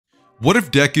What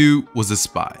if Deku was a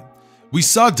spy? We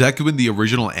saw Deku in the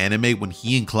original anime when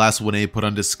he and Class 1A put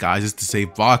on disguises to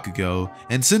save Bakugo,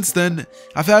 and since then,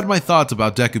 I've had my thoughts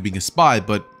about Deku being a spy,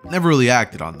 but never really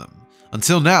acted on them.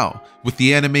 Until now, with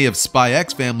the anime of Spy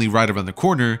X Family right around the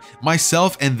corner,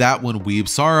 myself and that one weeb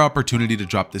saw our opportunity to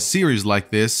drop this series like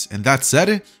this, and that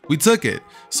said, we took it.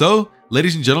 So,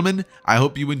 ladies and gentlemen, I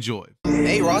hope you enjoy.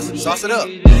 Hey Ross, sauce it up.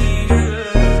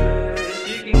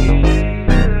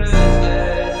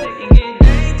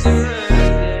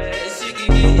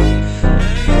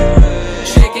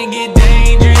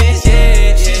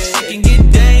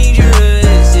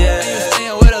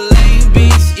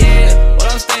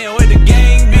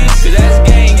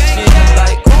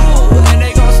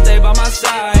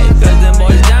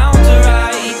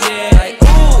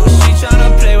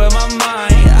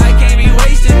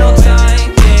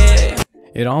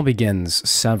 It all begins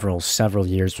several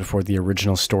years before the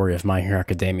original story of My Hero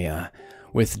Academia,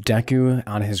 with Deku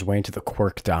on his way to the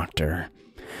Quirk Doctor.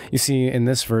 You see, in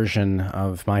this version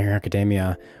of My Hero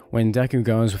Academia, when Deku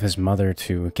goes with his mother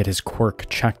to get his quirk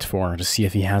checked for to see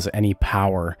if he has any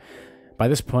power, by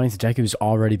this point, Deku's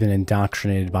already been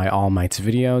indoctrinated by All Might's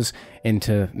videos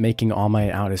into making All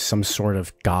Might out as some sort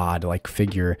of god-like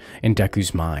figure in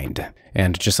Deku's mind.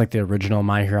 And just like the original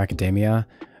My Hero Academia,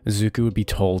 Izuku would be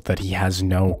told that he has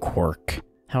no quirk.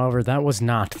 However, that was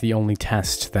not the only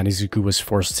test that Izuku was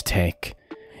forced to take.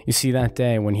 You see, that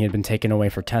day when he had been taken away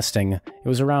for testing, it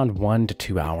was around 1 to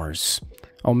 2 hours.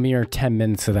 A mere 10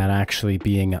 minutes of that actually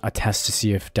being a test to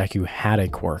see if Deku had a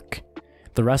quirk.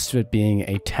 The rest of it being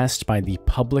a test by the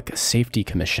Public Safety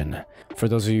Commission. For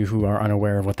those of you who are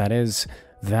unaware of what that is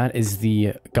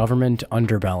the government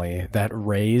underbelly that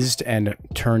raised and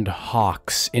turned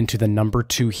Hawks into the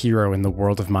 #2 hero in the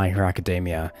world of My Hero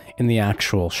Academia in the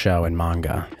actual show and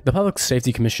manga. The Public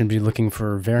Safety Commission would be looking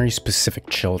for very specific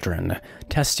children,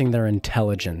 testing their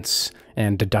intelligence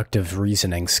and deductive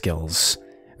reasoning skills.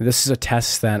 This is a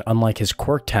test that, unlike his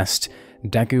quirk test,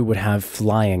 Deku would have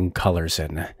flying colors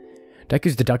in.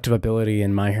 Deku's deductive ability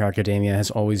in My Hero Academia has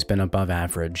always been above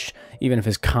average, even if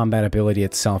his combat ability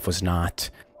itself was not.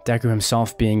 Deku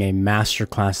himself being a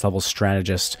masterclass level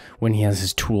strategist when he has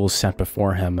his tools set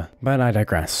before him. But I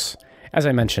digress. As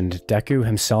I mentioned, Deku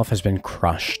himself has been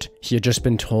crushed. He had just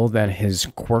been told that his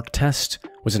quirk test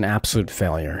was an absolute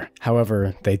failure.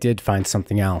 However, they did find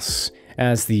something else,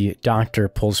 as the doctor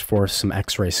pulls forth some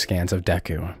X-ray scans of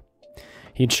Deku.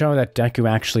 He'd show that Deku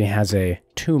actually has a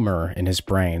tumor in his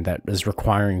brain that is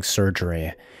requiring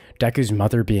surgery. Deku's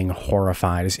mother being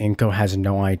horrified as Inko has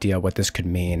no idea what this could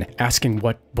mean, asking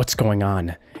what's going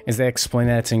on, as they explain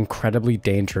that it's incredibly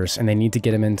dangerous and they need to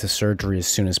get him into surgery as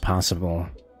soon as possible.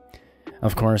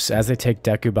 Of course, as they take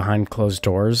Deku behind closed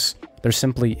doors, there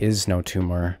simply is no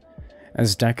tumor,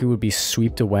 as Deku would be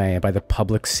swept away by the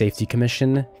Public Safety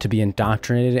Commission to be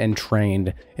indoctrinated and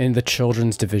trained in the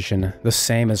Children's Division, the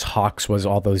same as Hawks was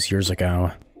all those years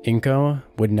ago. Inko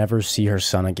would never see her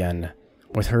son again,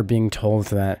 with her being told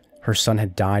that her son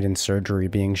had died in surgery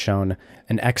being shown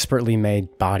an expertly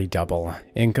made body double.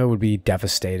 Inko would be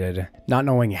devastated, not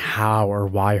knowing how or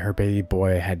why her baby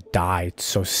boy had died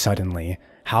so suddenly,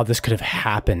 how this could have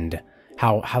happened,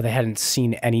 how they hadn't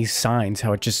seen any signs,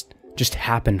 how it just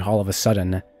happened all of a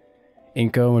sudden.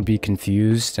 Inko would be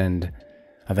confused and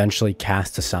eventually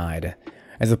cast aside,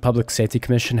 as the Public Safety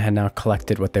Commission had now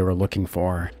collected what they were looking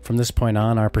for. From this point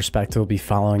on, our perspective will be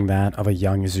following that of a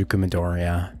young Izuku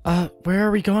Midoriya. Where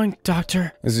are we going,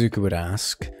 Doctor? Izuku would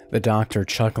ask. The doctor,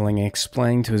 chuckling,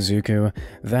 explained to Izuku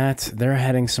that they're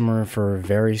heading somewhere for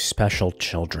very special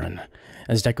children,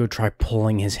 as Deku would try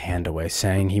pulling his hand away,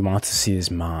 saying he wants to see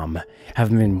his mom,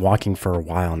 having been walking for a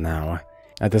while now.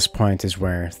 At this point is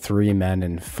where 3 men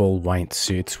in full white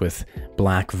suits with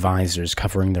black visors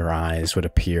covering their eyes would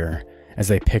appear as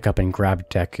they pick up and grab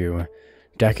Deku.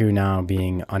 Deku now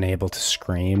being unable to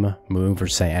scream, move, or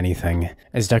say anything,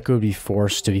 as Deku would be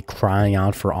forced to be crying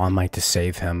out for All Might to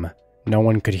save him. No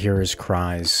one could hear his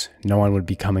cries, no one would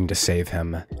be coming to save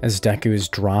him, as Deku is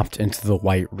dropped into the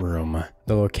White Room,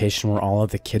 the location where all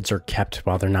of the kids are kept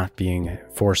while they're not being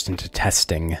forced into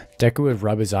testing. Deku would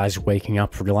rub his eyes waking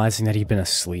up, realizing that he'd been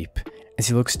asleep, as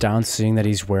he looks down seeing that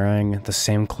he's wearing the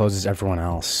same clothes as everyone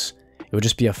else. It would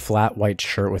just be a flat white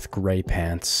shirt with gray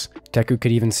pants. Deku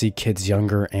could even see kids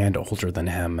younger and older than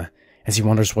him, as he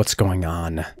wonders what's going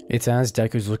on. It's as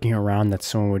Deku's looking around that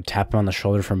someone would tap him on the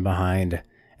shoulder from behind,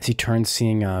 as he turns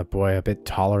seeing a boy a bit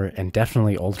taller and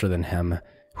definitely older than him,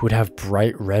 who would have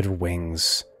bright red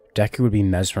wings. Deku would be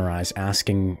mesmerized,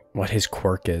 asking what his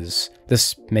quirk is,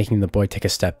 this making the boy take a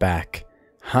step back.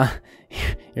 Huh?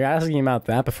 You're asking about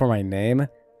that before my name?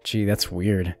 Gee, that's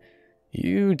weird.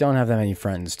 You don't have that many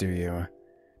friends, do you?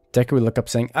 Deku would look up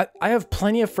saying, I have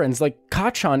plenty of friends, like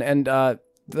Kachan and,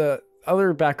 the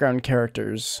other background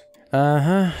characters.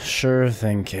 Uh-huh, sure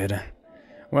thing, kid.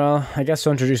 Well, I guess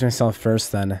I'll introduce myself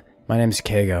first then. My name's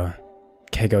Keigo.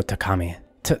 Keigo Takami.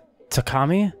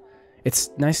 Takami? It's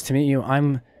nice to meet you.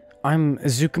 I'm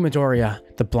Izuku Midoriya.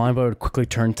 The blind boy would quickly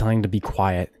turn, telling him to be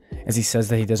quiet, as he says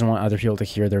that he doesn't want other people to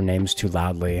hear their names too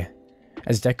loudly.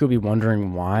 As Deku would be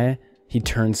wondering why, he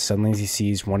turns suddenly as he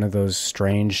sees one of those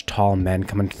strange, tall men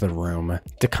come into the room.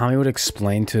 Takami would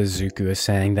explain to Izuku as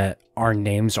saying that our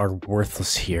names are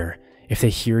worthless here. If they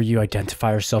hear you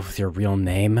identify yourself with your real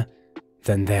name,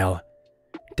 then they'll...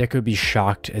 Deku would be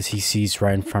shocked as he sees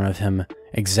right in front of him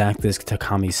exactly as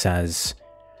Takami says.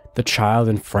 The child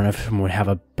in front of him would have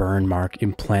a burn mark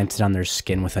implanted on their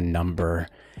skin with a number.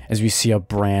 As we see a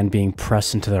brand being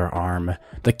pressed into their arm,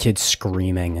 the kid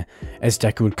screaming. As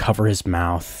Deku would cover his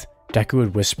mouth, Deku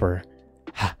would whisper,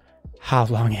 How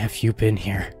long have you been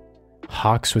here?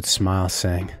 Hawks would smile,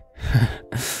 saying,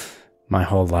 My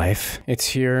whole life. It's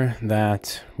here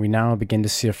that we now begin to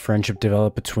see a friendship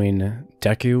develop between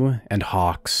Deku and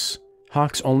Hawks.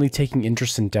 Hawks only taking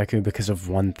interest in Deku because of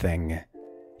one thing.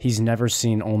 He's never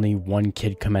seen only one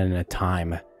kid come in at a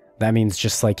time. That means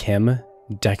just like him,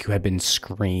 Deku had been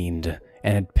screened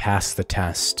and had passed the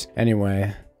test.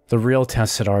 Anyway, the real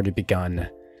test had already begun,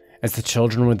 as the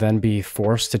children would then be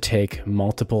forced to take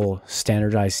multiple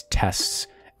standardized tests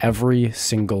every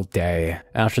single day.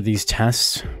 After these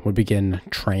tests would begin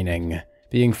training,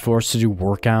 being forced to do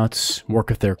workouts, work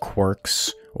with their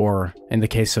quirks, or, in the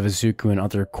case of Izuku and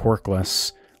other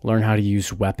quirkless, learn how to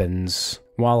use weapons.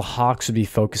 While Hawks would be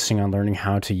focusing on learning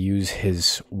how to use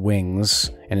his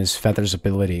wings and his feathers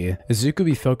ability, Izuku would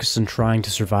be focused on trying to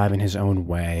survive in his own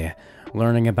way,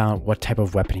 learning about what type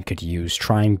of weapon he could use,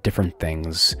 trying different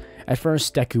things. At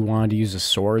first, Deku wanted to use a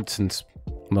sword since,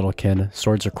 little kid,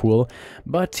 swords are cool,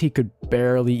 but he could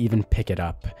barely even pick it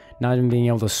up, not even being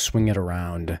able to swing it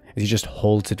around, as he just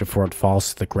holds it before it falls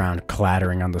to the ground,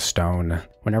 clattering on the stone.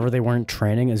 Whenever they weren't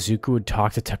training, Izuku would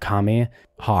talk to Takami,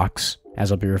 Hawks,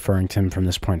 as I'll be referring to him from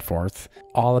this point forth,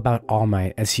 all about All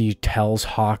Might, as he tells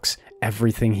Hawks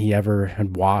everything he ever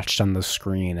had watched on the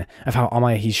screen, of how All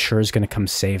Might he's sure is going to come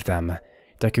save them,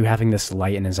 Deku having this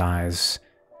light in his eyes.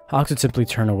 Hawks would simply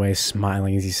turn away,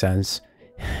 smiling as he says,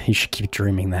 You should keep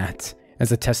dreaming that. As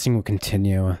the testing would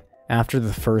continue, after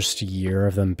the first year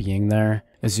of them being there,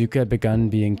 Izuku had begun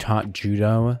being taught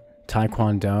judo,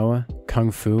 taekwondo,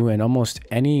 kung fu, and almost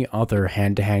any other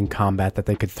hand-to-hand combat that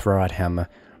they could throw at him,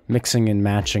 mixing and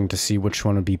matching to see which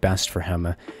one would be best for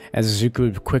him, as Izuku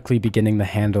would quickly beginning the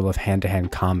handle of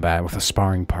hand-to-hand combat with a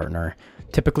sparring partner.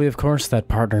 Typically, of course, that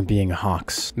partner being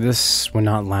Hawks. This would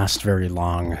not last very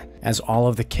long, as all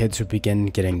of the kids would begin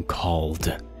getting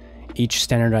called. Each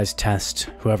standardized test,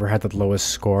 whoever had the lowest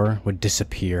score would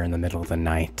disappear in the middle of the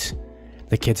night.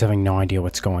 The kids having no idea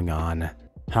what's going on.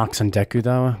 Hawks and Deku,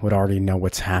 though, would already know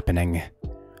what's happening.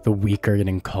 The weak are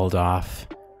getting called off.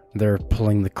 They're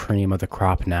pulling the cream of the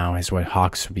crop now, is what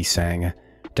Hawks would be saying.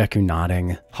 Deku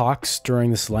nodding. Hawks,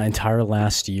 during this entire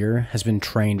last year, has been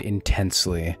trained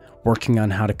intensely, working on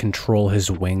how to control his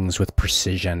wings with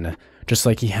precision, just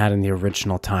like he had in the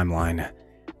original timeline.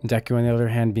 Deku, on the other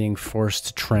hand, being forced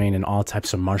to train in all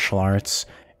types of martial arts,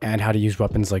 and how to use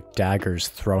weapons like daggers,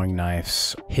 throwing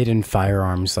knives, hidden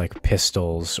firearms like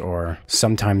pistols, or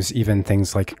sometimes even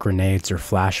things like grenades or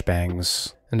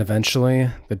flashbangs. And eventually,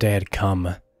 the day had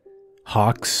come.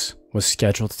 Hawks was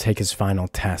scheduled to take his final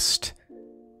test,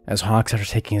 as Hawks, after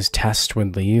taking his test,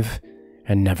 would leave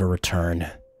and never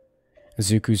return.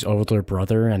 Izuku's older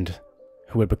brother, and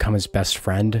who would become his best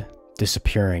friend,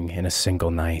 disappearing in a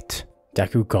single night.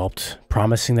 Deku gulped,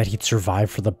 promising that he'd survive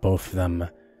for the both of them,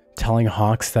 telling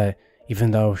Hawks that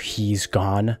even though he's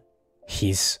gone,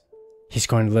 he's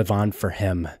going to live on for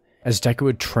him, as Deku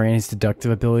would train his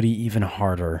deductive ability even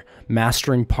harder,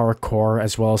 mastering parkour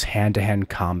as well as hand-to-hand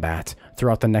combat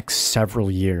throughout the next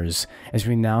several years, as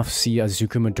we now see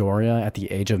Izuku Midoriya at the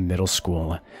age of middle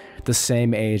school, the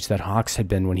same age that Hawks had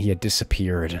been when he had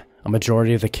disappeared. A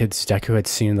majority of the kids Deku had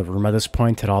seen in the room at this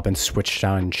point had all been switched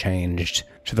out and changed,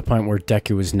 to the point where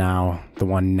Deku was now the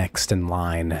one next in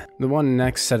line. The one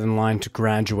next set in line to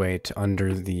graduate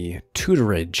under the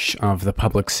tutorage of the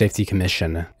Public Safety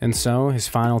Commission. And so, his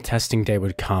final testing day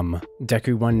would come,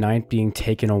 Deku one night being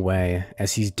taken away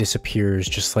as he disappears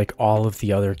just like all of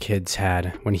the other kids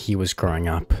had when he was growing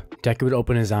up. Deku would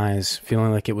open his eyes,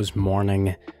 feeling like it was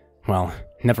morning. Well,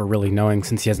 never really knowing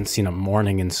since he hasn't seen a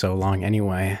morning in so long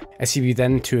anyway, as he'd be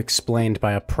then explained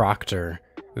by a proctor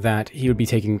that he would be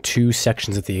taking 2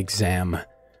 sections of the exam,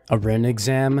 a written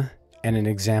exam and an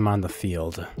exam on the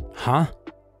field. Huh?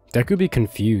 Deku would be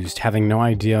confused, having no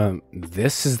idea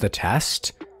this is the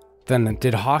test? Then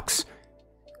did Hawks...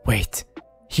 Wait,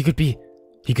 he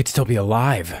could still be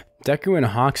alive. Deku and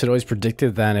Hawks had always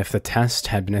predicted that if the test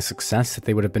had been a success that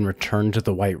they would have been returned to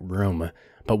the White Room.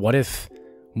 But what if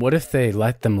they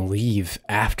let them leave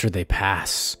after they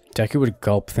pass? Deku would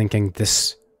gulp, thinking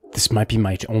this might be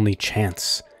my only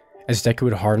chance, as Deku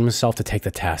would harden himself to take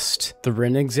the test. The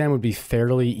written exam would be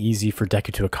fairly easy for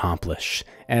Deku to accomplish,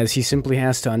 as he simply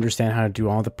has to understand how to do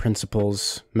all the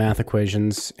principles, math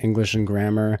equations, English and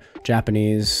grammar,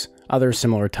 Japanese, other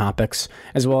similar topics,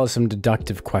 as well as some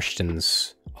deductive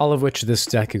questions, all of which this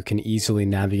Deku can easily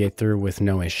navigate through with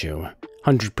no issue.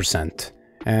 100%.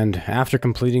 And after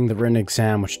completing the written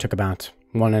exam, which took about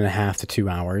 1.5 to 2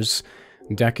 hours,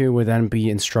 Deku would then be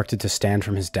instructed to stand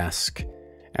from his desk,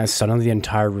 as suddenly the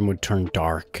entire room would turn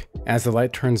dark. As the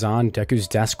light turns on, Deku's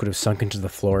desk would have sunk into the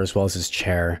floor as well as his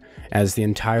chair, as the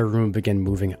entire room began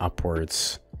moving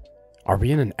upwards. Are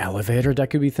we in an elevator,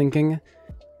 Deku would be thinking?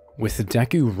 With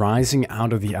Deku rising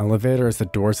out of the elevator as the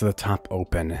doors at the top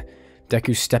open,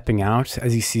 Deku stepping out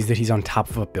as he sees that he's on top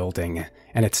of a building,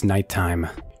 and it's nighttime.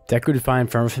 Deku would find in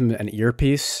front of him an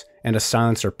earpiece and a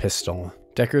silencer pistol.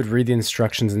 Deku would read the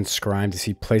instructions inscribed as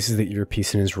he places the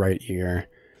earpiece in his right ear,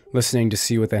 listening to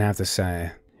see what they have to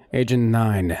say. Agent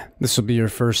 9, this will be your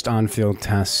first on-field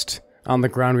test. On the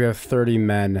ground we have 30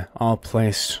 men, all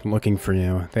placed, looking for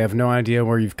you. They have no idea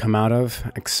where you've come out of,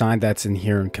 except that's in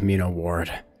here in Camino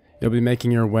Ward. You'll be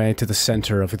making your way to the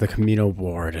center of the Camino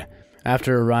Ward.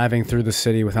 After arriving through the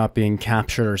city without being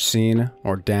captured or seen,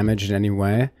 or damaged in any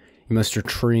way, you must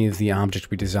retrieve the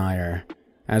object we desire.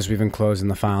 As we've enclosed in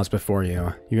the files before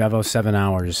you, you have 07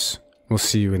 hours. We'll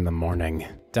see you in the morning.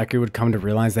 Deku would come to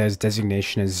realize that his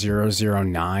designation as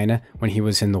 009 when he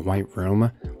was in the White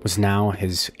Room was now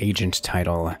his agent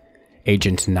title,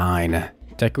 Agent 9.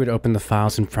 Deku would open the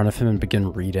files in front of him and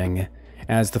begin reading,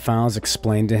 as the files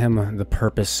explained to him the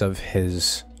purpose of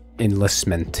his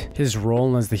enlistment. His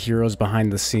role as the heroes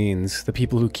behind the scenes, the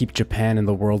people who keep Japan and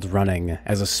the world running,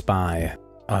 as a spy.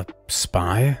 A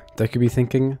spy? Deku would be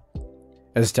thinking.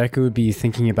 As Deku would be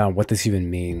thinking about what this even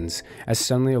means, as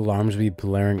suddenly alarms would be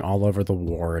blaring all over the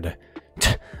ward.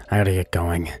 I gotta get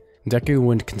going. Deku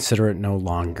wouldn't consider it no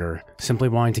longer, simply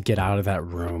wanting to get out of that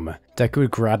room. Deku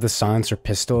would grab the silencer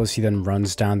pistol as he then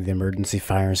runs down the emergency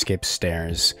fire escape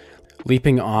stairs,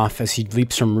 leaping off as he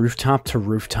leaps from rooftop to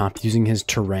rooftop using his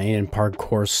terrain and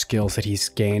parkour skills that he's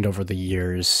gained over the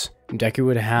years. Deku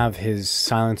would have his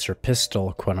silencer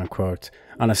pistol, quote-unquote,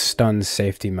 on a stun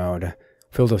safety mode,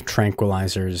 filled with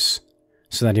tranquilizers,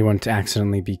 so that he wouldn't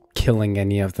accidentally be killing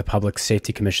any of the Public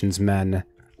Safety Commission's men.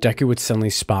 Deku would suddenly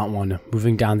spot one,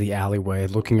 moving down the alleyway,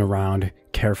 looking around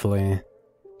carefully.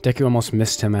 Deku almost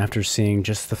missed him after seeing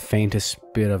just the faintest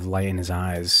bit of light in his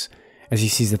eyes, as he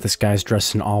sees that this guy's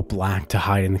dressed in all black to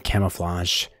hide in the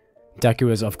camouflage.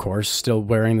 Deku is, of course, still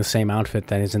wearing the same outfit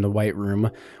that is in the White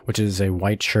Room, which is a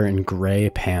white shirt and gray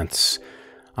pants.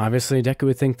 Obviously, Deku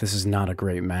would think this is not a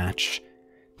great match.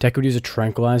 Deku would use a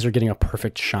tranquilizer, getting a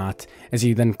perfect shot, as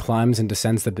he then climbs and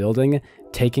descends the building,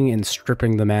 taking and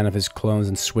stripping the man of his clothes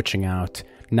and switching out,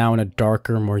 now in a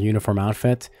darker, more uniform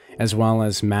outfit, as well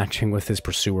as matching with his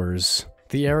pursuers.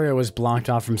 The area was blocked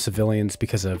off from civilians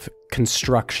because of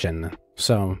construction,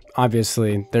 so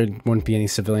obviously there wouldn't be any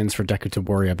civilians for Deku to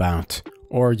worry about,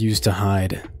 or use to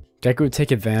hide. Deku would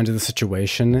take advantage of the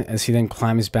situation as he then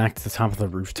climbs back to the top of the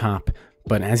rooftop,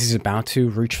 but as he's about to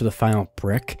reach for the final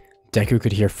brick, Deku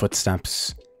could hear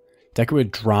footsteps. Deku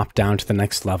would drop down to the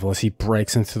next level as he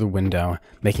breaks into the window,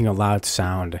 making a loud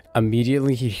sound.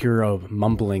 Immediately he'd hear a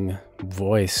mumbling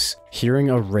voice, hearing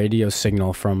a radio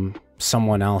signal from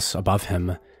someone else above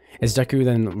him. As Deku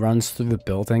then runs through the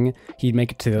building, he'd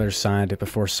make it to the other side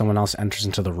before someone else enters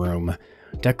into the room.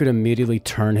 Deku would immediately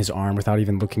turn his arm without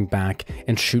even looking back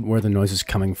and shoot where the noise was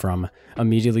coming from,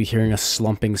 immediately hearing a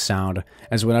slumping sound,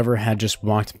 as whatever had just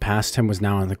walked past him was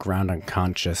now on the ground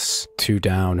unconscious. 2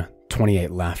 down,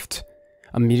 28 left.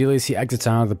 Immediately as he exits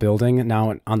out of the building,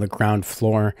 now on the ground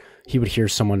floor, he would hear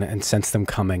someone and sense them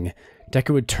coming.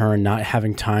 Deku would turn, not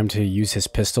having time to use his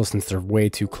pistol since they're way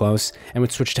too close, and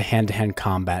would switch to hand-to-hand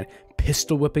combat,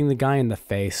 pistol whipping the guy in the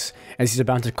face. As he's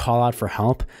about to call out for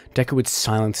help, Deku would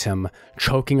silence him,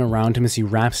 choking around him as he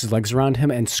wraps his legs around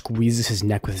him and squeezes his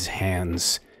neck with his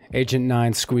hands. Agent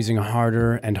 9 squeezing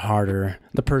harder and harder,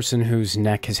 the person whose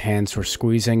neck his hands were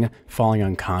squeezing, falling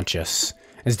unconscious,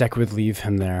 as Deku would leave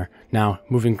him there, now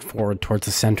moving forward towards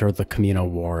the center of the Camino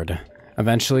Ward.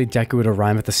 Eventually, Deku would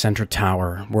arrive at the center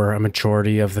tower, where a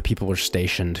majority of the people were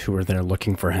stationed who were there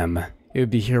looking for him. It would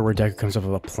be here where Deku comes up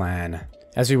with a plan.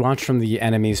 As we watch from the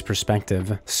enemy's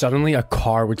perspective, suddenly a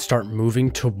car would start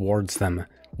moving towards them.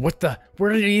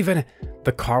 Where did it even?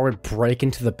 The car would break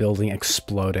into the building,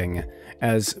 exploding,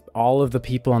 as all of the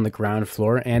people on the ground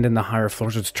floor and in the higher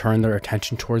floors would turn their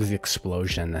attention towards the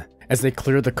explosion. As they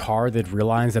cleared the car, they'd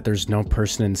realize that there's no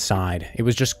person inside. It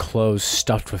was just clothes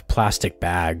stuffed with plastic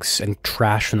bags and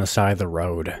trash from the side of the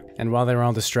road. And while they were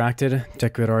all distracted,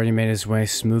 Deku had already made his way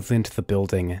smoothly into the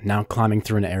building, now climbing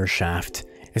through an air shaft,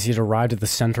 as he had arrived at the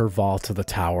center vault of the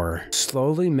tower,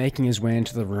 slowly making his way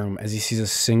into the room as he sees a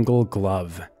single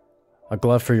glove. A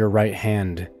glove for your right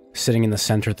hand, sitting in the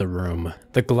center of the room.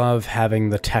 The glove having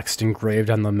the text engraved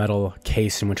on the metal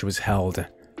case in which it was held,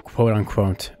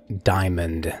 quote-unquote,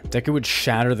 diamond. Deku would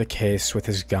shatter the case with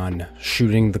his gun,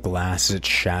 shooting the glass as it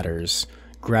shatters,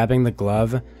 grabbing the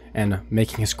glove and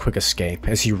making his quick escape.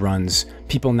 As he runs,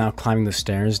 people now climbing the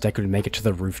stairs, Deku would make it to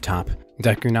the rooftop.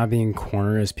 Deku, now being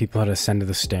cornered as people had ascended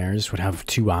the stairs, would have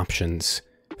two options: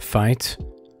 fight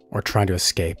or try to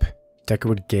escape. Deku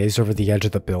would gaze over the edge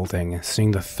of the building,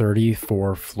 seeing the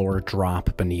 34th floor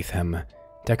drop beneath him.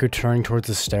 Deku turning towards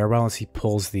the stairwell as he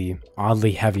pulls the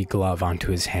oddly heavy glove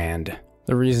onto his hand.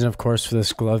 The reason, of course, for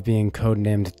this glove being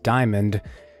codenamed Diamond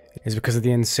is because of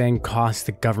the insane cost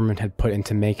the government had put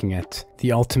into making it.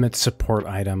 The ultimate support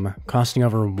item, costing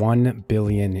over $1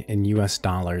 billion in US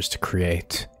dollars to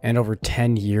create, and over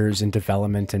 10 years in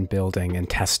development and building and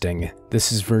testing.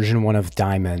 This is version 1 of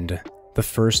Diamond, the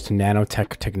first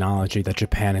nanotech technology that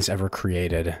Japan has ever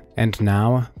created, and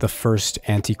now the first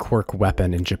anti-quirk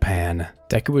weapon in Japan.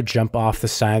 Deku would jump off the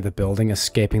side of the building,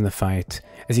 escaping the fight,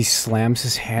 as he slams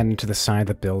his hand into the side of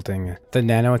the building, the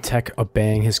nanotech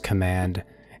obeying his command,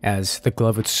 as the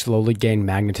glove would slowly gain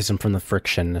magnetism from the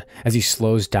friction as he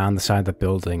slows down the side of the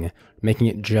building, making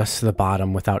it just to the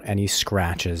bottom without any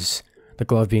scratches. The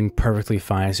glove being perfectly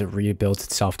fine as it rebuilds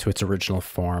itself to its original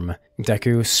form.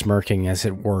 Deku smirking as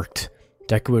it worked.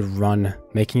 Deku would run,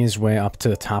 making his way up to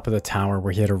the top of the tower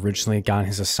where he had originally gotten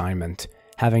his assignment,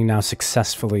 having now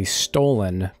successfully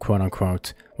stolen,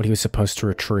 quote-unquote, what he was supposed to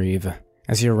retrieve.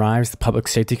 As he arrives, the Public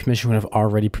Safety Commission would have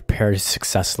already prepared his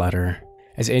success letter,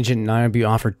 as Agent 9 would be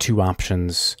offered two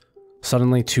options.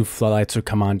 Suddenly, two floodlights would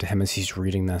come on to him as he's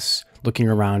reading this. Looking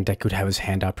around, Deku would have his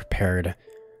handout prepared.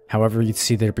 However, you'd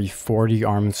see there'd be 40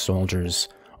 armed soldiers,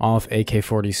 all with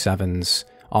AK-47s,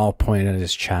 all pointed at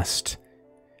his chest.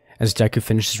 As Deku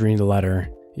finishes reading the letter,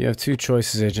 you have two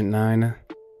choices, Agent 9.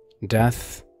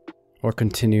 Death, or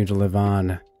continue to live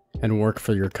on and work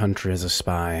for your country as a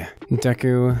spy.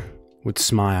 Deku would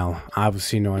smile,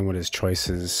 obviously knowing what his choice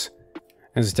is,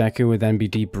 as Deku would then be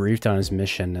debriefed on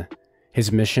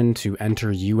his mission to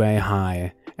enter UA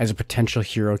High as a potential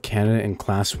hero candidate in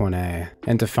Class 1A,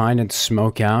 and to find and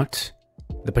smoke out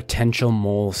the potential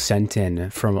mole sent in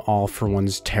from All for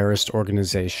One's terrorist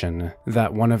organization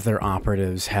that one of their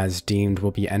operatives has deemed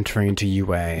will be entering into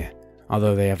UA,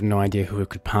 although they have no idea who it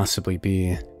could possibly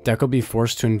be. Deku will be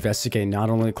forced to investigate not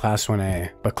only Class 1A,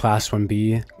 but Class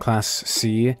 1B, Class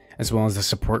C, as well as the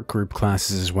support group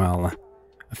classes as well.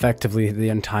 Effectively the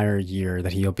entire year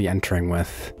that he'll be entering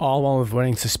with, all while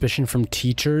avoiding suspicion from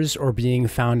teachers or being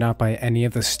found out by any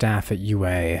of the staff at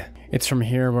UA. It's from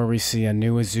here where we see a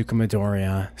new Izuku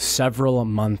Midoriya several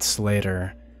months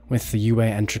later, with the UA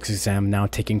entrance exam now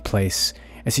taking place,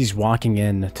 as he's walking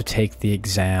in to take the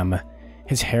exam.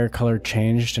 His hair color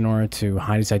changed in order to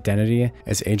hide his identity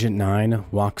as Agent 9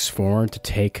 walks forward to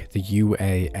take the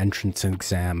UA entrance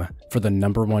exam for the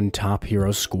 #1 top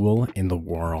hero school in the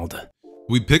world.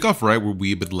 We pick off right where we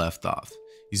had left off.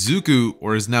 Izuku,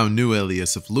 or his now new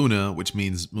alias of Luna, which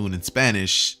means moon in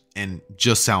Spanish, and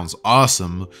just sounds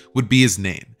awesome, would be his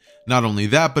name. Not only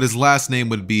that, but his last name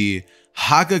would be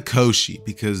Hagakoshi,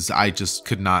 because I just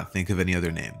could not think of any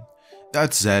other name.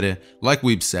 That said, like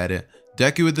we've said,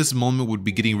 Deku at this moment would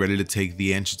be getting ready to take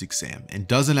the entrance exam, and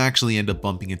doesn't actually end up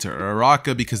bumping into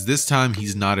Araka because this time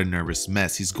he's not a nervous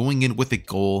mess. He's going in with a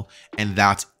goal, and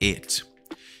that's it.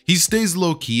 He stays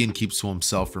low-key and keeps to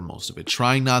himself for most of it,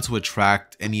 trying not to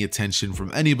attract any attention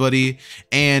from anybody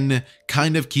and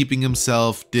kind of keeping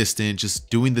himself distant, just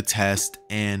doing the test,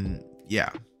 and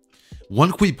yeah.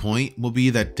 One quick point will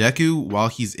be that Deku, while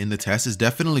he's in the test, is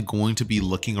definitely going to be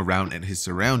looking around at his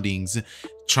surroundings,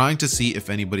 trying to see if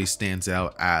anybody stands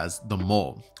out as the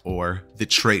mole or the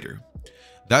traitor.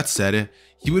 That said,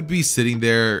 he would be sitting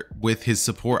there with his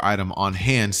support item on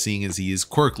hand, seeing as he is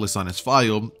quirkless on his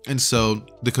file, and so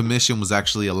the commission was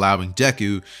actually allowing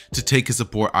Deku to take his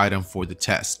support item for the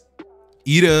test.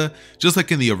 Ida, just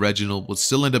like in the original, would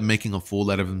still end up making a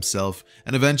fool out of himself,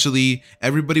 and eventually,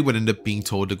 everybody would end up being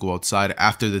told to go outside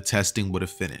after the testing would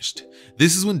have finished.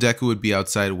 This is when Deku would be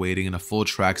outside waiting in a full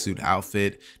tracksuit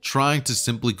outfit, trying to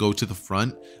simply go to the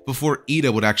front, before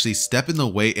Ida would actually step in the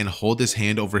way and hold his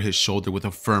hand over his shoulder with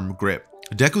a firm grip.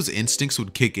 Deku's instincts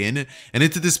would kick in, and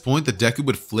it's at this point that Deku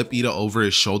would flip Ida over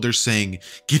his shoulder saying,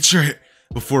 "Get your,"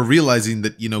 before realizing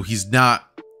that, he's not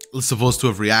supposed to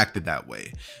have reacted that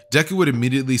way. Deku would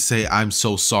immediately say, "I'm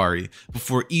so sorry,"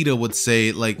 before Ida would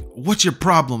say, like, "What's your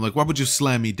problem? Like, why would you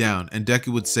slam me down?" And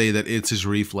Deku would say that it's his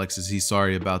reflexes, he's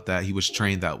sorry about that, he was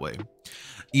trained that way.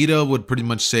 Ida would pretty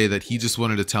much say that he just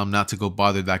wanted to tell him not to go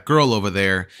bother that girl over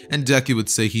there, and Deku would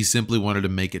say he simply wanted to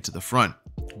make it to the front,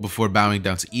 before bowing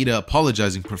down to Ida,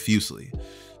 apologizing profusely.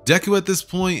 Deku at this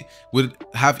point would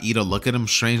have Ida look at him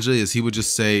strangely, as he would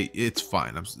just say, "It's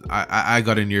fine, I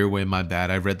got in your way, my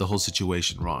bad, I read the whole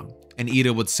situation wrong." And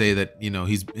Ida would say that,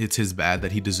 it's his bad,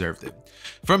 that he deserved it.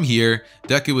 From here,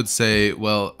 Deku would say,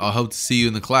 "Well, I'll hope to see you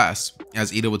in the class,"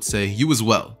 as Ida would say, "You as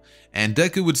well." And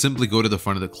Deku would simply go to the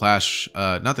front of the class,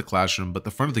 not the classroom, but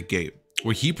the front of the gate,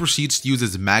 where he proceeds to use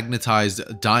his magnetized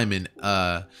diamond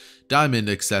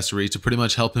accessory to pretty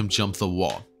much help him jump the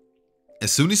wall.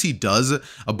 As soon as he does,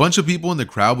 a bunch of people in the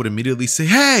crowd would immediately say,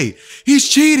 "Hey, he's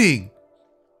cheating!"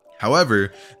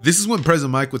 However, this is when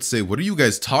President Mike would say, "What are you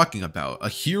guys talking about? A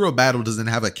hero battle doesn't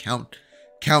have a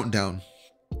countdown.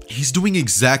 He's doing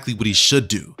exactly what he should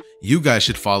do. You guys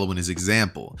should follow in his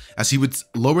example," as he would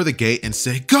lower the gate and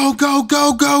say, "Go, go,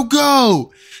 go, go,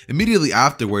 go!" Immediately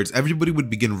afterwards, everybody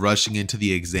would begin rushing into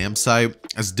the exam site,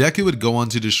 as Deku would go on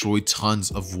to destroy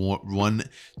tons of 1,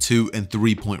 2, and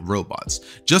 3-point robots,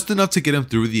 just enough to get him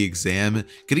through the exam,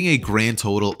 getting a grand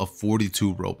total of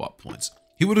 42 robot points.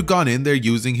 He would have gone in there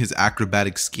using his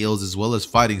acrobatic skills as well as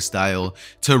fighting style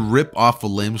to rip off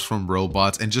limbs from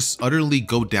robots and just utterly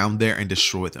go down there and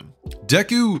destroy them.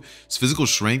 Deku's physical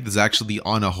strength is actually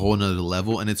on a whole nother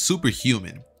level, and it's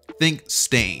superhuman. Think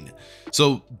Stain.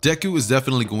 So Deku is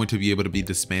definitely going to be able to be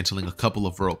dismantling a couple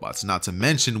of robots, not to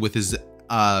mention with his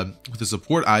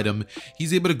support item,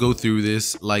 he's able to go through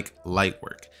this like light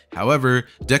work. However,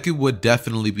 Deku would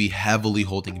definitely be heavily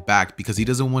holding back because he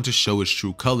doesn't want to show his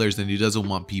true colors, and he doesn't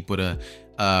want people to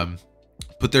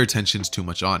put their attentions too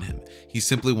much on him. He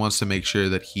simply wants to make sure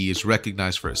that he is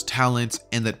recognized for his talents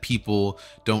and that people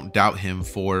don't doubt him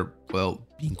for, well,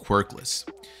 being quirkless.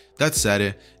 That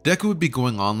said, Deku would be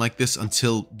going on like this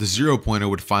until the 0-pointer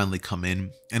would finally come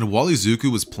in, and while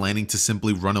Izuku was planning to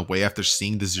simply run away after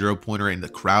seeing the 0-pointer and the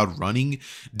crowd running,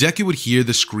 Deku would hear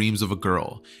the screams of a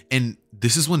girl, and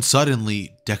this is when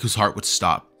suddenly Deku's heart would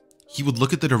stop. He would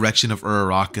look at the direction of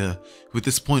Uraraka, who at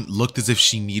this point looked as if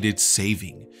she needed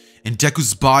saving, and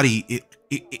Deku's body,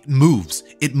 it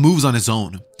moves on his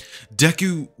own.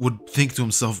 Deku would think to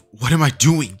himself, "What am I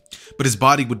doing?" But his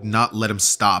body would not let him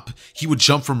stop. He would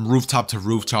jump from rooftop to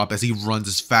rooftop as he runs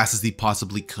as fast as he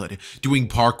possibly could, doing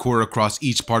parkour across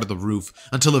each part of the roof,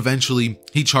 until eventually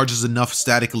he charges enough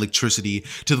static electricity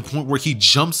to the point where he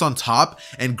jumps on top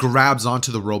and grabs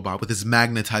onto the robot with his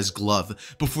magnetized glove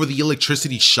before the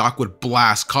electricity shock would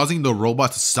blast, causing the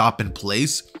robot to stop in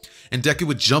place. And Deku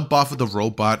would jump off of the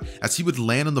robot as he would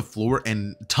land on the floor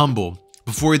and tumble,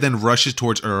 before he then rushes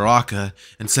towards Uraraka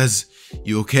and says,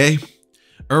 "You okay?"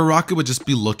 Uraraka would just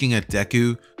be looking at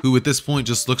Deku, who at this point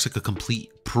just looks like a complete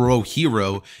pro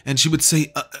hero, and she would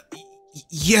say,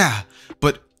 "Yeah,"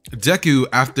 but Deku,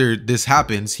 after this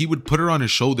happens, he would put her on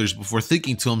his shoulders before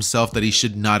thinking to himself that he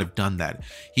should not have done that.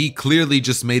 He clearly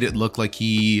just made it look like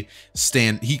he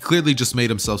clearly just made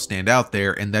himself stand out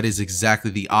there, and that is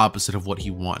exactly the opposite of what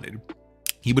he wanted.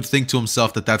 He would think to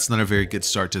himself that that's not a very good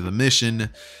start to the mission,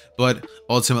 but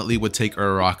ultimately would take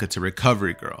Uraraka to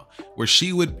Recovery Girl, where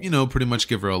she would, pretty much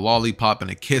give her a lollipop and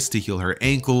a kiss to heal her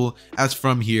ankle, as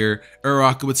from here,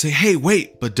 Uraraka would say, "Hey,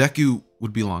 wait," but Deku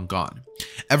would be long gone.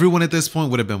 Everyone at this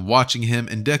point would have been watching him,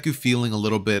 and Deku, feeling a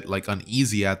little bit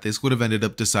uneasy at this, would have ended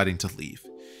up deciding to leave.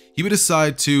 He would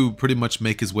decide to pretty much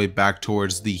make his way back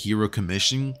towards the Hero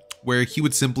Commission, where he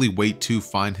would simply wait to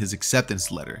find his acceptance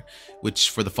letter,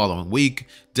 which for the following week,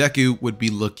 Deku would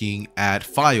be looking at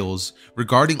files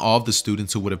regarding all of the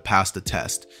students who would have passed the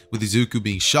test, with Izuku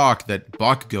being shocked that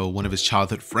Bakugo, one of his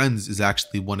childhood friends, is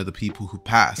actually one of the people who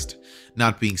passed,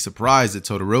 not being surprised that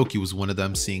Todoroki was one of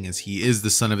them, seeing as he is the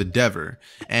son of Endeavor,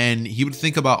 and he would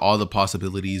think about all the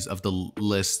possibilities of the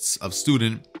lists of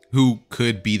student who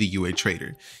could be the UA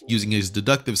traitor, using his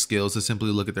deductive skills to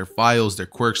simply look at their files, their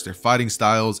quirks, their fighting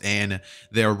styles, and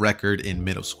their record in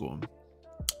middle school.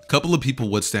 couple of people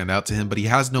would stand out to him, but he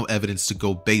has no evidence to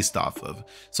go based off of,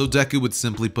 so Deku would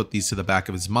simply put these to the back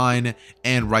of his mind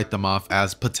and write them off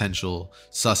as potential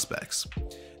suspects.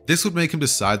 This would make him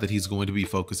decide that he's going to be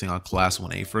focusing on Class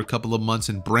 1A for a couple of months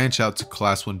and branch out to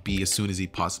Class 1B as soon as he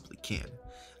possibly can.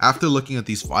 After looking at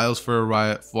these files for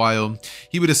a while,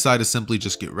 he would decide to simply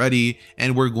just get ready,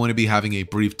 and we're going to be having a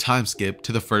brief time skip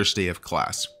to the first day of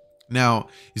class. Now,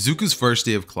 Izuku's first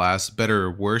day of class, better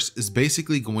or worse, is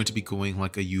basically going to be going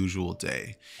like a usual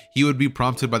day. He would be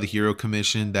prompted by the Hero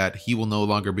Commission that he will no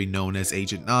longer be known as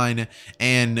Agent 9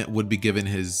 and would be given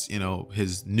his,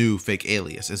 his new fake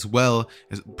alias, as well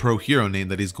as a pro hero name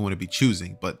that he's going to be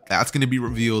choosing, but that's going to be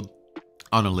revealed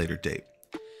on a later date.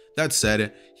 That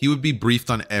said, he would be briefed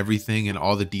on everything and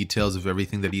all the details of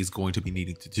everything that he's going to be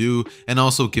needing to do, and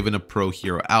also given a pro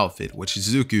hero outfit, which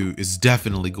Izuku is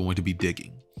definitely going to be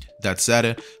digging. That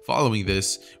said, following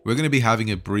this, we're going to be having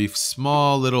a brief,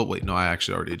 small little, wait, no, I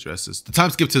actually already addressed this. The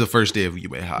time skip to the first day of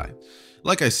UA High.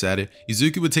 Like I said,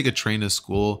 Izuku would take a train to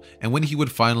school, and when he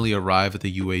would finally arrive at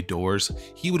the UA doors,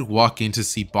 he would walk in to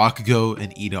see Bakugo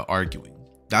and Ida arguing.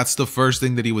 That's the first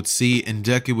thing that he would see, and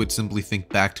Deku would simply think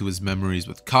back to his memories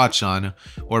with Kacchan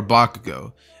or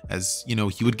Bakugo, as,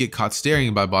 he would get caught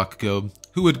staring by Bakugo,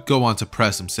 who would go on to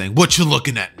press him saying, "What you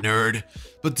looking at, nerd?"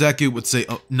 But Deku would say,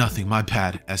 "Oh, nothing, my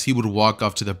bad," as he would walk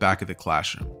off to the back of the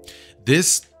classroom.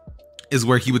 This is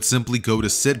where he would simply go to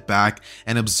sit back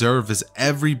and observe as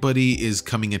everybody is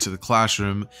coming into the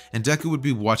classroom, and Deku would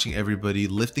be watching everybody,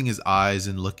 lifting his eyes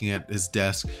and looking at his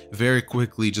desk very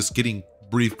quickly, just getting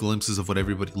brief glimpses of what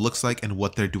everybody looks like and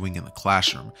what they're doing in the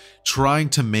classroom, trying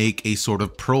to make a sort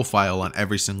of profile on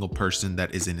every single person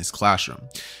that is in his classroom,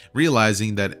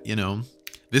 realizing that,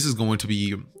 this is going to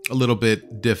be a little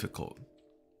bit difficult.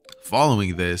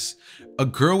 Following this, a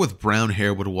girl with brown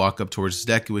hair would walk up towards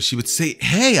Deku and she would say,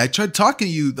 "Hey, I tried talking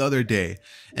to you the other day."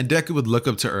 And Deku would look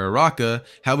up to Uraraka.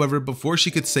 However, before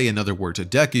she could say another word to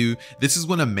Deku, this is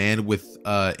when a man with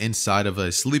inside of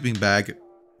a sleeping bag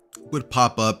would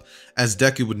pop up, as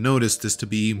Deku would notice this to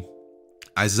be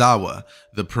Aizawa,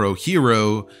 the pro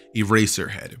hero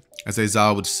Eraserhead. As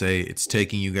Aizawa would say, "It's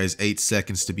taking you guys 8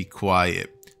 seconds to be quiet.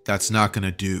 That's not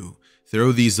gonna do.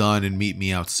 Throw these on and meet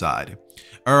me outside."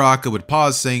 Uraraka would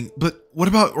pause, saying, "But what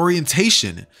about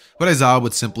orientation?" But Aizawa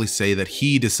would simply say that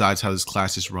he decides how his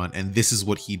classes run and this is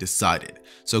what he decided.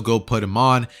 So go put him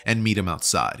on and meet him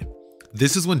outside.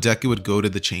 This is when Deku would go to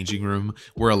the changing room,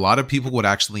 where a lot of people would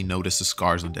actually notice the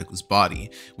scars on Deku's body,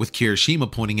 with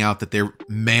Kirishima pointing out that they're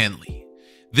manly.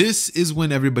 This is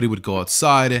when everybody would go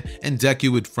outside and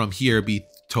Deku would from here be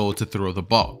told to throw the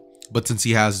ball. But since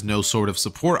he has no sort of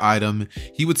support item,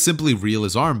 he would simply reel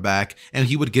his arm back and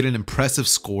he would get an impressive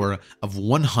score of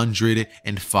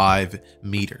 105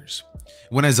 meters.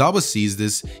 When Aizawa sees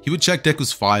this, he would check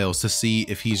Deku's files to see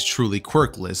if he's truly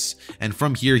quirkless, and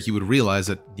from here he would realize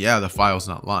that, yeah, the file's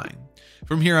not lying.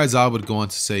 From here, Aizawa would go on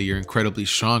to say, "You're incredibly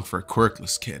strong for a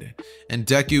quirkless kid." And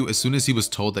Deku, as soon as he was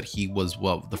told that he was,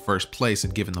 well, the first place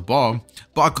and given the ball,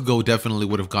 Bakugo definitely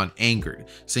would have gone angered,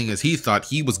 seeing as he thought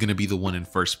he was going to be the one in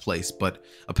first place, but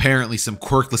apparently some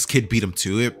quirkless kid beat him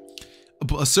to it.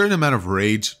 A certain amount of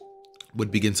rage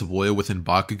would begin to boil within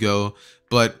Bakugo,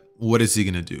 but what is he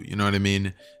going to do? You know what I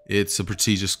mean? It's a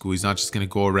prestigious school. He's not just going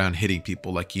to go around hitting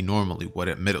people like he normally would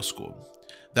at middle school.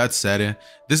 That said,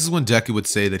 this is when Deku would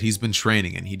say that he's been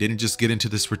training and he didn't just get into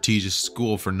this prestigious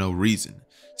school for no reason,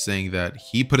 saying that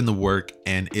he put in the work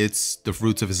and it's the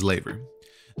fruits of his labor.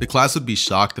 The class would be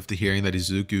shocked after hearing that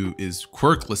Izuku is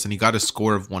quirkless and he got a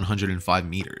score of 105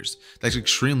 meters. That's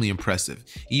extremely impressive.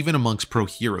 Even amongst pro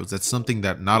heroes, that's something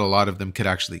that not a lot of them could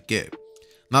actually get.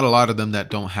 Not a lot of them that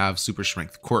don't have super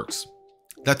strength quirks.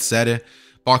 That said,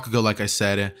 Bakugo, like I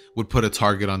said, would put a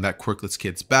target on that quirkless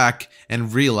kid's back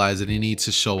and realize that he needs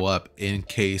to show up in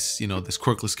case, this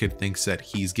quirkless kid thinks that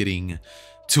he's getting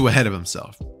too ahead of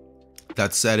himself.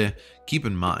 That said, keep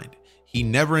in mind, he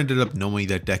never ended up knowing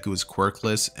that Deku is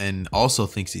quirkless and also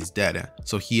thinks he's dead,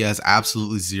 so he has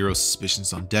absolutely zero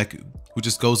suspicions on Deku, who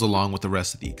just goes along with the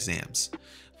rest of the exams.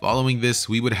 Following this,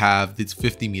 we would have this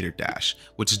 50-meter dash,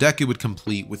 which Deku would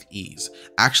complete with ease,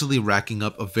 actually racking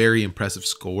up a very impressive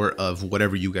score of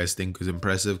whatever you guys think is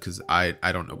impressive, because I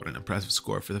don't know what an impressive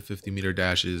score for the 50-meter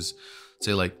dash is.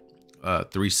 Say like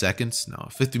 3 seconds? No,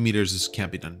 50 meters just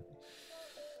can't be done.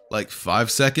 Like 5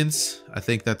 seconds? I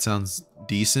think that sounds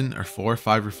decent, or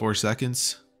 5 or 4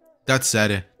 seconds. That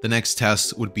said, the next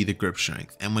test would be the grip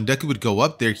strength, and when Deku would go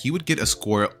up there, he would get a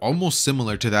score almost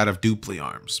similar to that of Dupli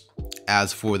arms.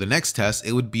 As for the next test,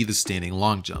 it would be the standing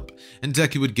long jump, and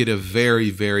Deku would get a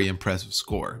very impressive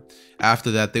score.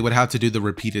 After that, they would have to do the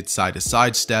repeated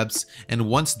side-to-side steps, and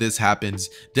once this happens,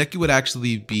 Deku would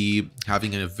actually be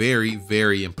having a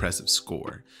very impressive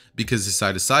score, because his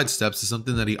side-to-side steps is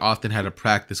something that he often had to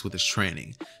practice with his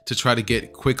training to try to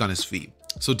get quick on his feet.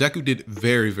 So Deku did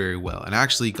very well and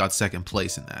actually got second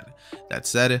place in that. That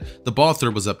said, the ball throw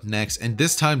was up next, and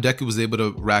this time Deku was able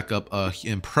to rack up a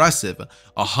impressive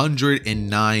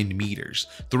 109 meters,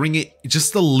 throwing it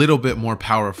just a little bit more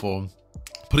powerful,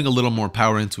 putting a little more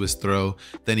power into his throw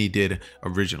than he did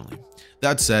originally.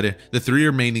 That said, the 3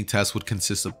 remaining tests would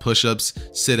consist of push-ups,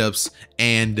 sit-ups,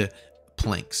 and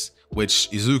planks, which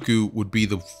Izuku would be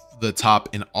the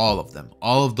top in all of them.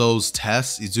 All of those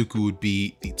tests, Izuku would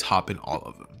be the top in all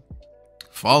of them.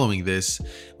 Following this,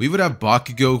 we would have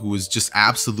Bakugo, who was just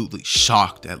absolutely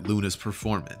shocked at Luna's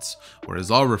performance, or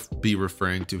as I'll be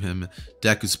referring to him,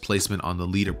 Deku's placement on the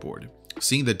leaderboard.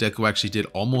 Seeing that Deku actually did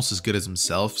almost as good as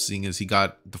himself, seeing as he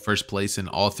got the first place in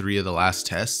all 3 of the last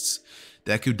tests,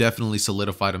 Deku definitely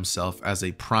solidified himself as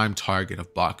a prime target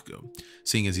of Bakugo.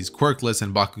 Seeing as he's quirkless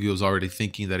and Bakugo is already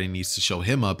thinking that he needs to show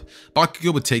him up,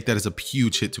 Bakugo would take that as a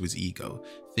huge hit to his ego,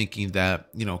 thinking that,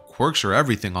 you know, quirks are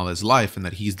everything all his life and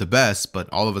that he's the best,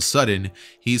 but all of a sudden,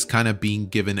 he's kind of being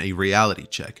given a reality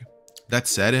check. That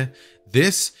said,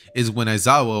 this is when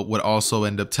Aizawa would also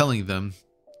end up telling them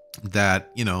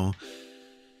that, you know,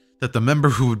 that the member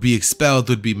who would be expelled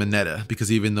would be Mineta,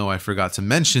 because even though I forgot to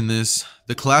mention this,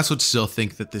 the class would still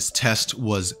think that this test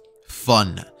was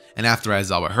fun. And after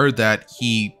Aizawa heard that,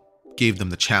 he gave them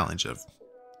the challenge of,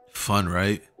 fun,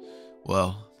 right?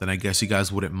 Well, then I guess you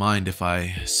guys wouldn't mind if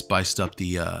I spiced up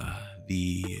the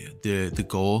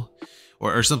goal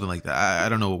or something like that. I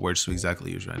don't know what words to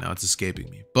exactly use right now. It's escaping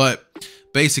me. But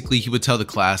basically, he would tell the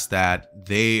class that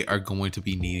they are going to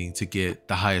be needing to get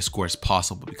the highest scores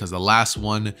possible because the last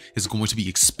one is going to be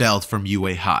expelled from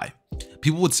UA High.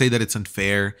 People would say that it's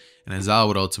unfair, and Aizawa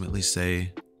would ultimately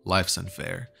say, life's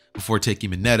unfair, before taking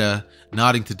Mineta,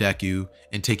 nodding to Deku,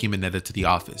 and taking Mineta to the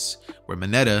office, where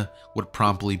Mineta would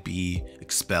promptly be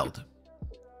expelled.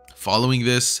 Following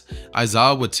this,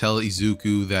 Aizawa would tell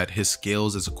Izuku that his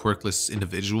skills as a quirkless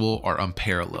individual are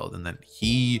unparalleled and that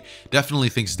he definitely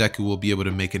thinks Deku will be able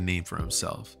to make a name for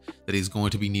himself, that he's going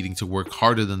to be needing to work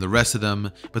harder than the rest of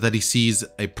them, but that he sees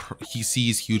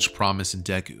huge promise in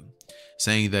Deku,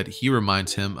 saying that he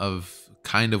reminds him of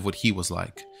kind of what he was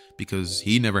like, because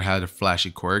he never had a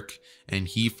flashy quirk and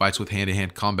he fights with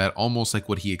hand-to-hand combat almost like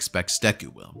what he expects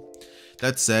Deku will.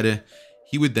 That said,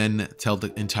 he would then tell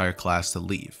the entire class to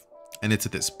leave. And it's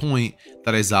at this point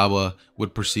that Aizawa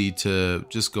would proceed to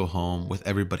just go home with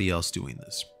everybody else doing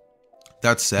this.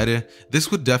 That said, this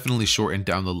would definitely shorten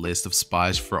down the list of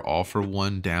spies for All For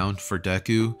One down for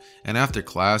Deku, and after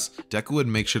class, Deku would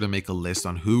make sure to make a list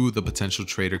on who the potential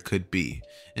traitor could be,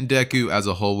 and Deku as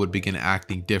a whole would begin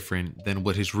acting different than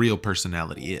what his real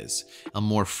personality is, a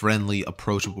more friendly,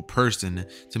 approachable person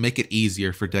to make it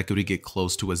easier for Deku to get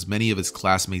close to as many of his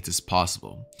classmates as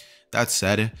possible. That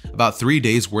said, about 3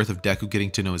 days worth of Deku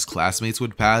getting to know his classmates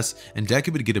would pass, and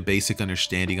Deku would get a basic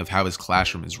understanding of how his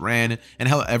classroom is ran and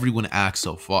how everyone acts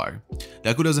so far.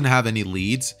 Deku doesn't have any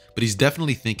leads, but he's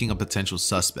definitely thinking of potential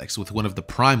suspects, with one of the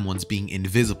prime ones being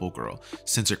Invisible Girl,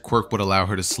 since her quirk would allow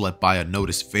her to slip by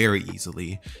unnoticed very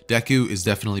easily. Deku is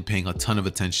definitely paying a ton of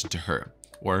attention to her,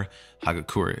 or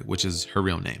Hagakure, which is her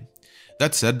real name.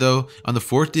 That said though, on the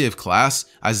 4th day of class,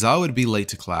 Aizawa would be late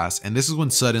to class, and this is when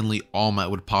suddenly All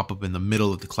Might would pop up in the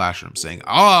middle of the classroom saying,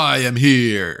 "I am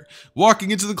here!"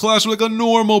 walking into the classroom like a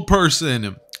normal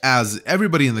person, as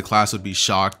everybody in the class would be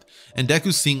shocked, and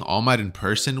Deku seeing All Might in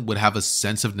person would have a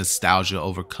sense of nostalgia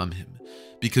overcome him.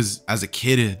 Because as a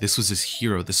kid, this was his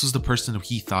hero, this was the person who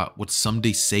he thought would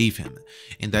someday save him,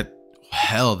 in that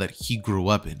hell that he grew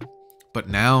up in. But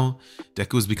now,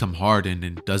 Deku has become hardened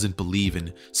and doesn't believe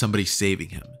in somebody saving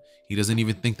him. He doesn't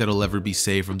even think that he'll ever be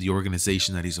saved from the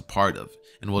organization that he's a part of.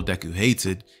 And while Deku hates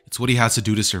it, it's what he has to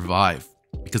do to survive.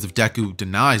 Because if Deku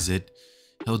denies it,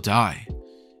 he'll die.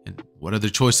 And what other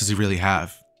choice does he really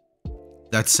have?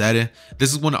 That said,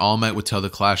 this is when All Might would tell the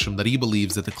classroom that he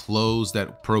believes that the clothes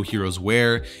that pro heroes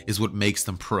wear is what makes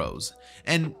them pros.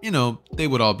 And, you know, they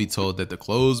would all be told that the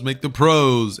clothes make the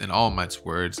pros, in All Might's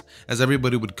words, as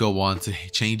everybody would go on to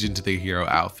change into their hero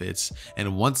outfits.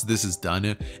 And once this is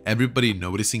done, everybody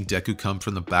noticing Deku come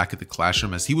from the back of the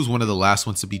classroom as he was one of the last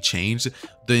ones to be changed,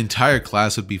 the entire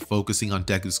class would be focusing on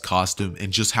Deku's costume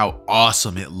and just how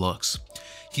awesome it looks.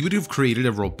 He would have created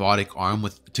a robotic arm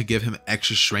to give him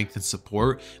extra strength and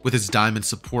support with his diamond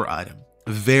support item.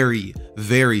 Very,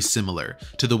 very similar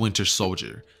to the Winter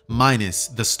Soldier, minus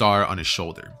the star on his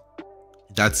shoulder.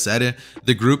 That said,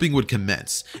 the grouping would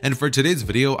commence, and for today's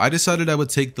video, I decided I would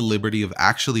take the liberty of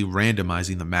actually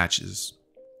randomizing the matches.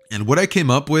 And what I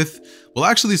came up with will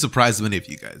actually surprise many of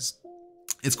you guys.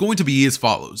 It's going to be as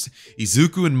follows: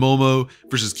 Izuku and Momo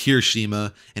versus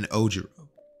Kirishima and Ojiro.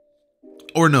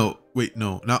 Or no, wait,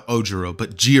 no, not Ojiro,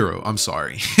 but Jiro, I'm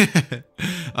sorry.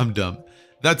 I'm dumb.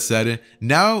 That said,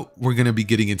 now we're going to be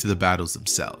getting into the battles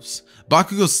themselves.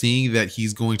 Bakugo, seeing that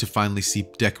he's going to finally see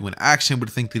Deku in action, would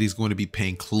think that he's going to be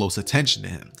paying close attention to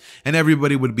him, and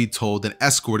everybody would be told and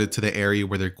escorted to the area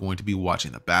where they're going to be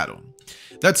watching the battle.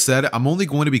 That said, I'm only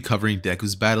going to be covering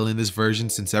Deku's battle in this version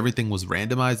since everything was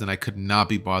randomized and I could not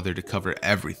be bothered to cover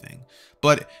everything.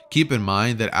 But keep in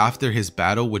mind that after his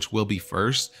battle, which will be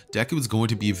first, Deku is going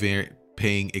to be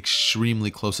paying extremely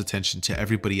close attention to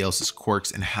everybody else's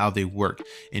quirks and how they work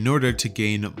in order to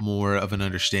gain more of an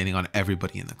understanding on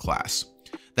everybody in the class.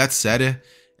 That said,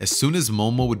 as soon as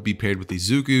Momo would be paired with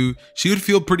Izuku, she would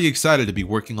feel pretty excited to be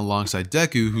working alongside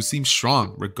Deku, who seems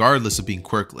strong regardless of being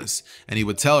quirkless, and he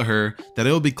would tell her that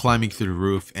it will be climbing through the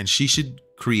roof and she should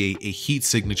create a heat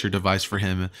signature device for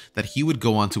him that he would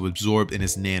go on to absorb in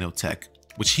his nanotech,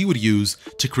 which he would use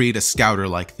to create a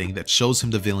scouter-like thing that shows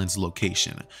him the villain's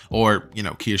location, or, you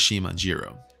know, Kirishima and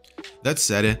Jiro. That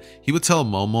said, he would tell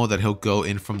Momo that he'll go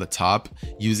in from the top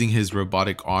using his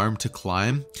robotic arm to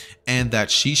climb, and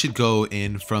that she should go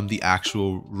in from the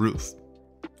actual roof.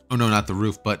 Oh no, not the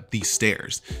roof, but the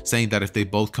stairs, saying that if they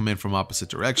both come in from opposite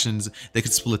directions, they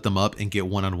could split them up and get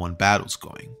one-on-one battles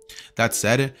going. That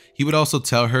said, he would also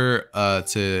tell her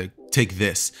to take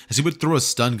this, as he would throw a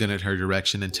stun gun at her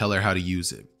direction and tell her how to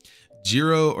use it.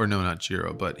 Jiro, or no, not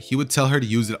Jiro, but he would tell her to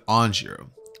use it on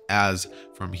Jiro, as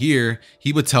from here,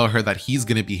 he would tell her that he's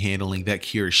going to be handling that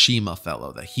Kirishima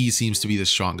fellow, that he seems to be the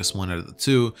strongest one out of the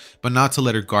two, but not to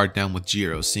let her guard down with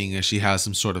Jiro, seeing as she has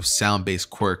some sort of sound-based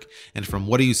quirk, and from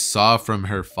what you saw from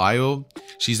her file,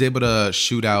 she's able to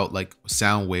shoot out like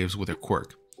sound waves with her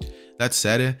quirk. That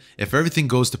said, if everything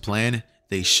goes to plan,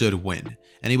 they should win,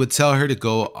 and he would tell her to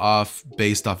go off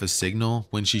based off his signal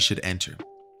when she should enter.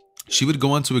 She would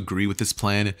go on to agree with this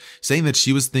plan, saying that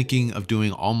she was thinking of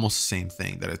doing almost the same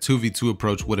thing, that a 2v2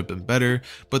 approach would have been better,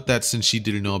 but that since she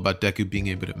didn't know about Deku being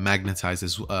able to magnetize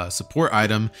his support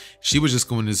item, she was just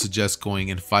going to suggest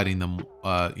going and fighting them,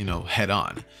 head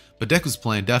on. But Deku's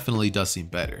plan definitely does seem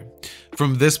better.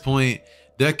 From this point,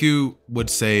 Deku would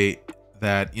say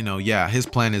that, yeah, his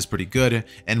plan is pretty good,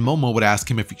 and Momo would ask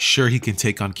him if he's sure he can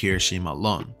take on Kirishima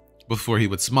alone, before he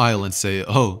would smile and say,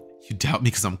 "Oh, you doubt me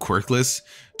because I'm quirkless?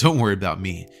 Don't worry about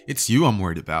me. It's you I'm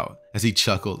worried about," as he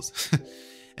chuckles.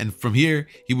 And from here,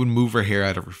 he would move her hair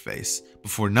out of her face,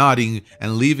 before nodding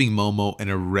and leaving Momo in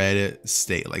a red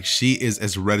state, like she is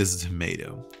as red as a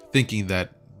tomato, thinking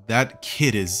that that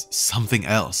kid is something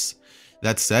else.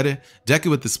 That said,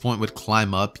 Deku at this point would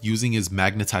climb up using his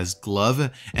magnetized glove,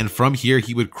 and from here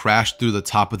he would crash through the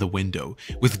top of the window,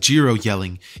 with Jiro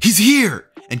yelling, "He's here!"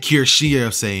 and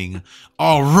Kirishima saying,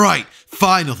 "All right,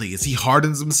 finally," as he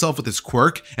hardens himself with his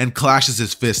quirk and clashes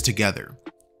his fists together.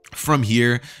 From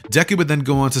here, Deku would then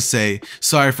go on to say,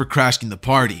 "Sorry for crashing the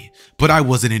party, but I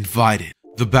wasn't invited."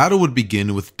 The battle would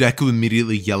begin with Deku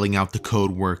immediately yelling out the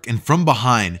code word, and from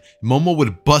behind, Momo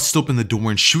would bust open the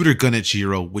door and shoot her gun at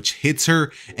Jiro, which hits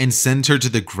her and sends her to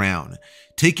the ground,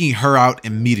 taking her out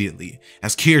immediately,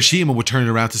 as Kirishima would turn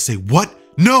around to say, "What?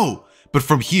 No!" But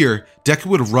from here, Deku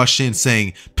would rush in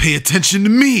saying, "Pay attention to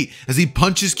me," as he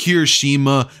punches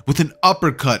Kirishima with an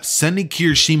uppercut, sending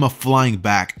Kirishima flying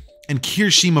back. And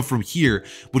Kirishima from here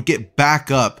would get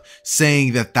back up,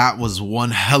 saying that that was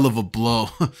one hell of a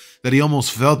blow, that he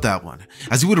almost felt that one,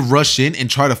 as he would rush in and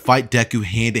try to fight Deku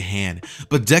hand to hand.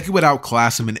 But Deku would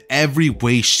outclass him in every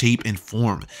way, shape, and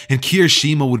form, and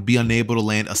Kirishima would be unable to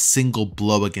land a single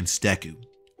blow against Deku,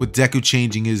 with Deku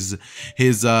changing his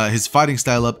fighting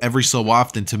style up every so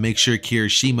often to make sure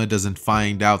Kirishima doesn't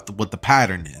find out what the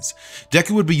pattern is.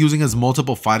 Deku would be using his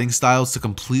multiple fighting styles to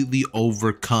completely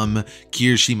overcome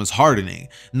Kirishima's hardening.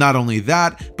 Not only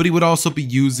that, but he would also be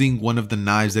using one of the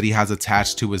knives that he has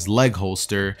attached to his leg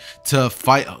holster to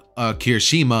fight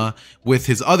Kirishima, with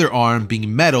his other arm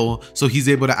being metal, so he's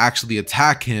able to actually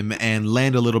attack him and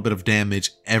land a little bit of damage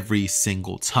every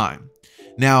single time.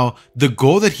 Now, the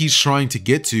goal that he's trying to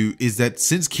get to is that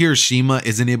since Kirishima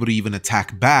isn't able to even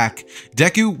attack back,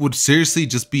 Deku would seriously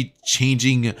just be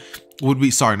charging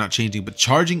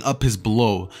up his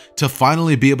blow to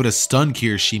finally be able to stun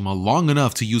Kirishima long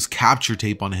enough to use capture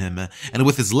tape on him, and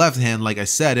with his left hand, like I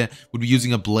said, would be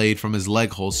using a blade from his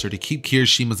leg holster to keep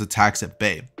Kirishima's attacks at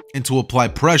bay. and to apply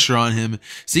pressure on him,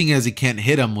 seeing as he can't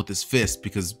hit him with his fist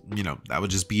because, that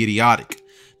would just be idiotic.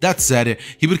 That said,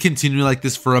 he would continue like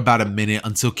this for about a minute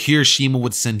until Kirishima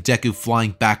would send Deku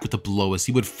flying back with a blow as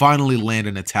he would finally land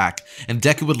an attack, and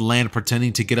Deku would land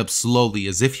pretending to get up slowly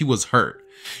as if he was hurt.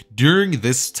 During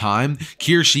this time,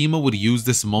 Kirishima would use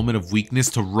this moment of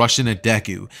weakness to rush in at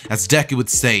Deku, as Deku would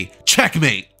say,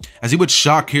 "Checkmate!" as he would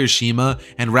shock Kirishima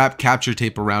and wrap capture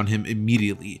tape around him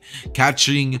immediately,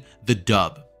 catching the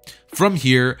dub. From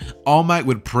here, All Might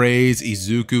would praise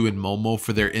Izuku and Momo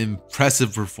for their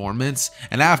impressive performance,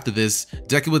 and after this,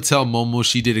 Deku would tell Momo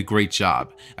she did a great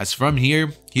job, as from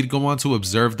here, he'd go on to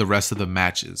observe the rest of the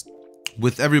matches,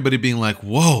 with everybody being like,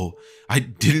 "Whoa, I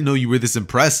didn't know you were this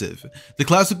impressive." The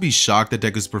class would be shocked at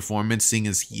Deku's performance, seeing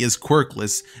as he is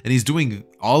quirkless, and he's doing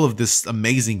all of this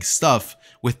amazing stuff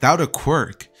without a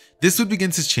quirk. This would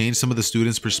begin to change some of the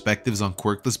students' perspectives on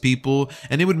quirkless people,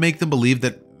 and it would make them believe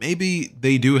that maybe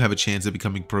they do have a chance at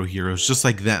becoming pro heroes just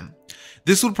like them.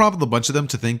 This would prompt a bunch of them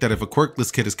to think that if a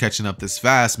quirkless kid is catching up this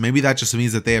fast, maybe that just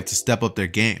means that they have to step up their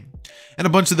game. And a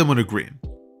bunch of them would agree.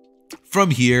 From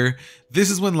here,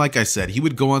 this is when, like I said, he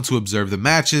would go on to observe the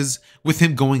matches, with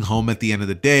him going home at the end of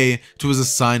the day to his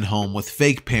assigned home with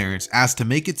fake parents, asked to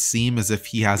make it seem as if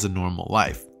he has a normal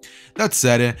life. That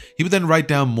said, he would then write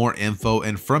down more info,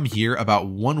 and from here, about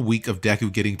 1 week of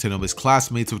Deku getting to know his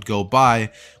classmates would go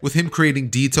by, with him creating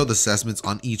detailed assessments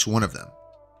on each one of them,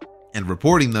 and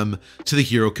reporting them to the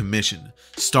Hero Commission,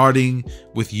 starting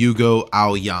with Yugo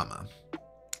Aoyama.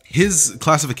 His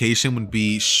classification would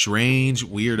be strange,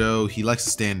 weirdo, he likes to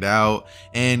stand out,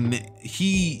 and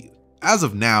he, as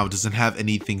of now, doesn't have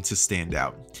anything to stand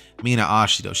out. Mina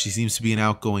Ashido, she seems to be an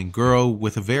outgoing girl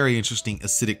with a very interesting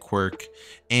acidic quirk,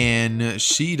 and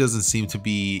she doesn't seem to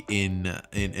be in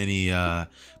any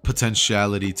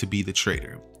potentiality to be the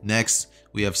traitor. Next,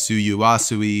 we have Tsuyu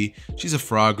Asui. She's a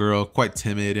frog girl, quite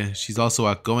timid. She's also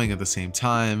outgoing at the same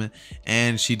time,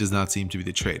 and she does not seem to be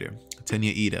the traitor.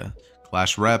 Tenya Ida,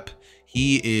 Clash rep.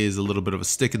 He is a little bit of a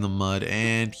stick in the mud,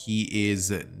 and he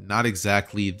is not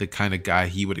exactly the kind of guy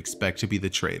he would expect to be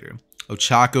the traitor.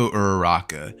 Ochako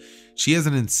Uraraka. She has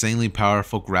an insanely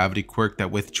powerful gravity quirk that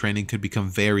with training could become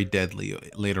very deadly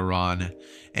later on,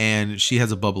 and she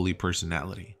has a bubbly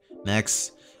personality.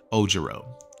 Next, Ojiro.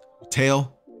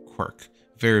 Tail, quirk.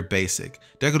 Very basic.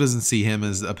 Deku doesn't see him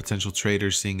as a potential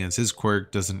traitor, seeing as his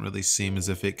quirk doesn't really seem as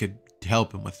if it could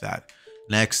help him with that.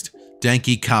 Next,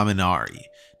 Denki Kaminari.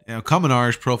 Now,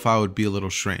 Kaminari's profile would be a little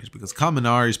strange because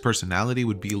Kaminari's personality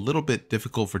would be a little bit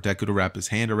difficult for Deku to wrap his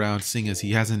hand around, seeing as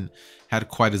he hasn't had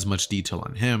quite as much detail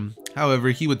on him. However,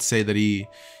 he would say that he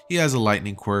has a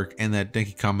lightning quirk and that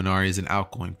Denki Kaminari is an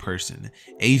outgoing person.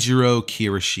 Eijiro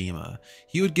Kirishima.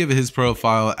 He would give his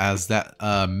profile as that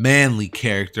manly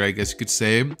character, I guess you could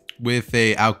say, with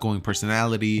a outgoing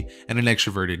personality and an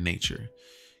extroverted nature.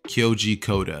 Kyoji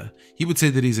Koda. He would say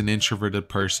that he's an introverted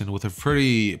person with a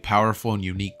pretty powerful and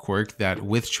unique quirk that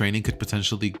with training could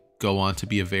potentially go on to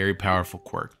be a very powerful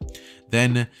quirk.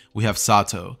 Then we have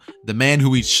Sato, the man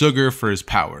who eats sugar for his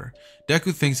power.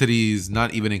 Deku thinks that he's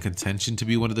not even in contention to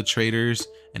be one of the traitors.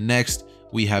 And next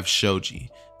we have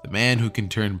Shoji, the man who can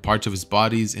turn parts of his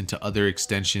bodies into other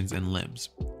extensions and limbs.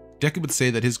 Deku would say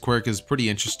that his quirk is pretty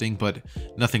interesting but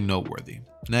nothing noteworthy.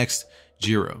 Next,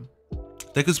 Jiro.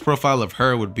 Deku's profile of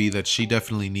her would be that she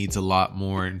definitely needs a lot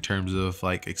more in terms of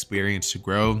like experience to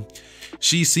grow.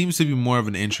 She seems to be more of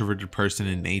an introverted person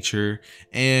in nature,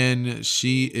 and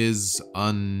she is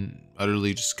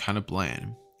utterly just kind of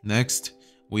bland. Next,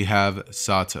 we have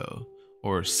Sato,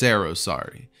 or Sero,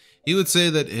 sorry. He would say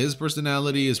that his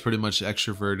personality is pretty much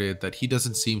extroverted, that he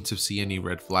doesn't seem to see any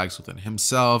red flags within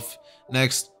himself.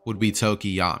 Next would be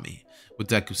Tokiyami, with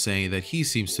Deku saying that he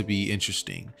seems to be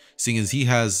interesting, seeing as he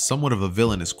has somewhat of a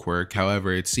villainous quirk.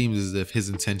 However, it seems as if his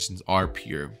intentions are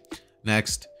pure.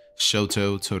 Next,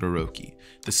 Shoto Todoroki,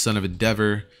 the son of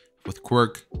Endeavor, with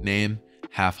quirk, name,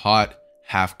 half hot,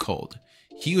 half cold.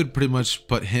 He would pretty much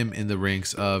put him in the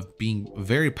ranks of being a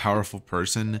very powerful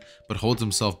person, but holds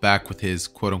himself back with his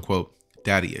quote-unquote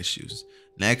daddy issues.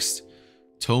 Next,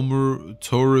 Toru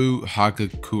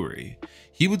Hagakure.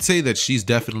 He would say that she's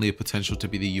definitely a potential to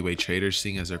be the UA traitor,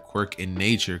 seeing as her quirk in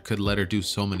nature could let her do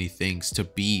so many things to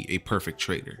be a perfect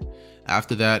traitor.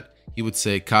 After that, he would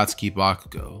say Katsuki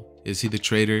Bakugo. Is he the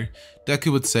traitor?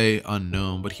 Deku would say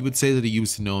unknown, but he would say that he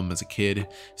used to know him as a kid,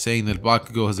 saying that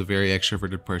Bakugo has a very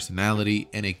extroverted personality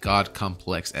and a god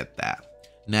complex at that.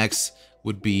 Next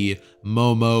would be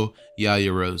Momo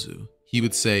Yaoyorozu. He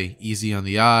would say easy on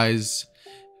the eyes,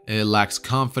 it lacks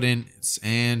confidence,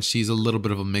 and she's a little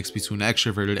bit of a mix between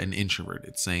extroverted and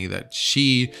introverted, saying that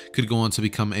she could go on to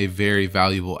become a very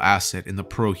valuable asset in the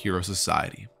pro hero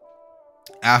society.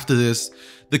 After this,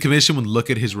 the commission would look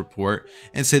at his report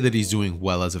and say that he's doing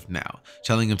well as of now,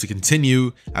 telling him to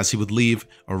continue as he would leave,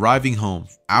 arriving home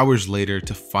hours later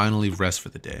to finally rest for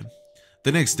the day.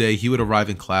 The next day, he would arrive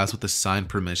in class with a signed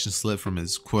permission slip from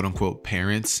his quote-unquote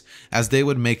parents as they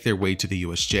would make their way to the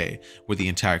USJ, where the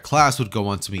entire class would go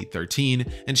on to meet 13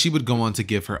 and she would go on to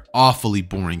give her awfully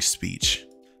boring speech.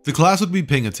 The class would be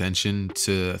paying attention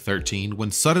to 13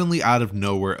 when suddenly out of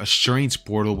nowhere a strange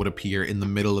portal would appear in the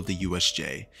middle of the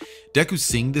USJ. Deku,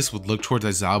 seeing this, would look towards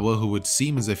Aizawa, who would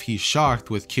seem as if he's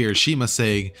shocked, with Kirishima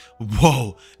saying,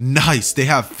 "Whoa, nice, they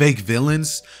have fake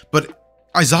villains?" But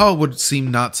Aizawa would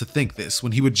seem not to think this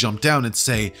when he would jump down and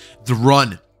say,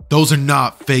 "Run, those are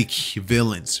not fake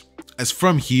villains." As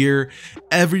from here,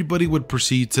 everybody would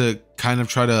proceed to kind of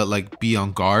try to be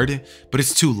on guard, but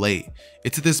it's too late.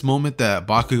 It's at this moment that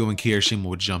Bakugo and Kirishima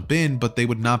would jump in, but they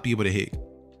would not be able to hit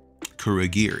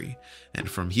Kurogiri. And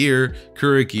from here,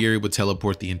 Kurogiri would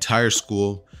teleport the entire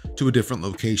school to a different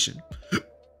location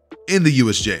in the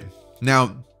USJ.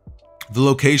 Now, the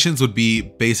locations would be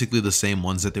basically the same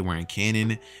ones that they were in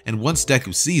canon, and once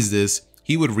Deku sees this,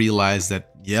 he would realize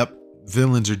that, yep,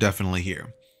 villains are definitely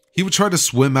here. He would try to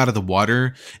swim out of the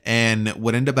water and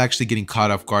would end up actually getting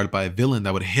caught off guard by a villain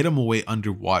that would hit him away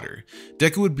underwater.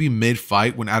 Deku would be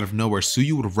mid-fight when out of nowhere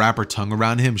Tsuyu would wrap her tongue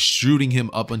around him, shooting him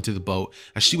up into the boat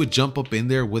as she would jump up in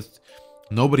there with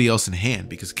nobody else in hand,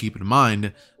 because keep in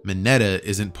mind, Mineta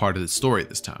isn't part of the story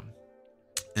this time.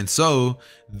 And so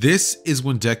this is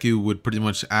when Deku would pretty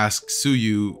much ask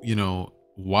Tsuyu,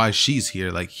 why she's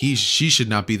here. She should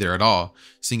not be there at all,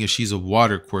 seeing as she's a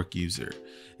water quirk user.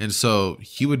 And so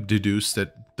he would deduce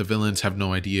that the villains have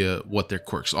no idea what their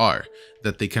quirks are,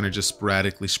 that they kind of just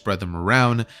sporadically spread them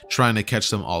around, trying to catch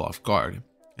them all off guard.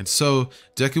 And so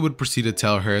Deku would proceed to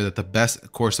tell her that the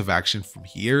best course of action from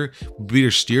here would be to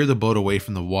steer the boat away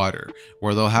from the water,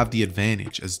 where they'll have the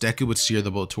advantage, as Deku would steer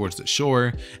the boat towards the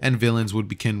shore and villains would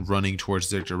begin running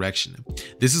towards their direction.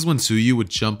 This is when Tsuyu would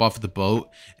jump off the boat,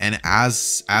 and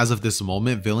as of this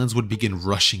moment, villains would begin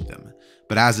rushing them.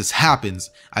 But as this happens,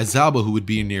 Aizawa, who would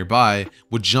be nearby,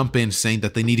 would jump in saying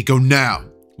that they need to go now,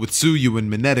 with Tsuyu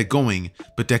and Mineta going,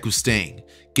 but Deku staying,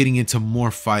 getting into more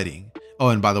fighting. Oh,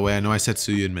 and by the way, I know I said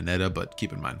Tsuyu and Mineta, but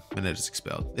keep in mind, Mineta's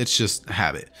expelled. It's just a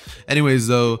habit. Anyways,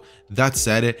 though, that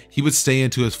said, he would stay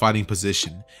into his fighting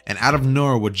position, and out of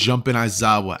nowhere would jump in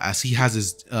Aizawa as he has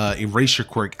his erasure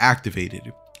quirk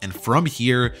activated. And from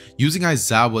here, using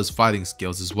Aizawa's fighting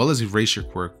skills as well as erasure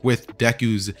quirk with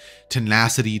Deku's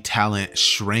tenacity, talent,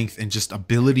 strength, and just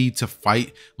ability to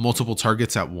fight multiple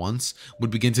targets at once,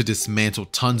 would begin to dismantle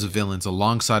tons of villains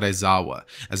alongside Aizawa,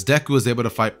 as Deku was able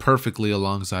to fight perfectly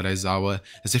alongside Aizawa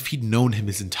as if he'd known him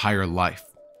his entire life.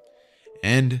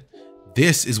 And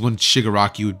this is when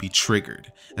Shigaraki would be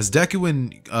triggered, as Deku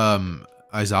and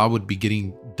Aizawa would be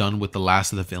getting done with the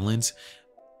last of the villains.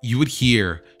 You would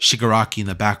hear Shigaraki in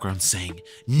the background saying,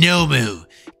 "Nomu,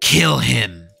 kill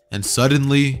him!" And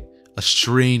suddenly, a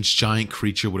strange giant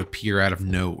creature would appear out of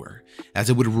nowhere, as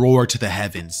it would roar to the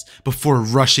heavens, before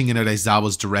rushing in at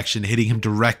Aizawa's direction, hitting him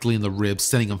directly in the ribs,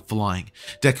 sending him flying.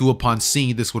 Deku, upon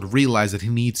seeing this, would realize that he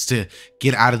needs to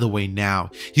get out of the way now.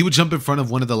 He would jump in front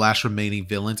of one of the last remaining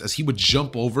villains, as he would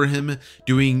jump over him,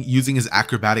 using his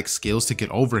acrobatic skills to get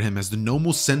over him, as the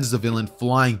Nomu sends the villain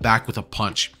flying back with a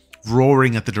punch,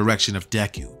 roaring at the direction of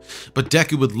Deku. But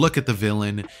Deku would look at the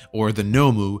villain, or the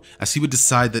Nomu, as he would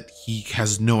decide that he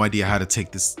has no idea how to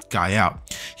take this guy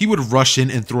out. He would rush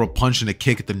in and throw a punch and a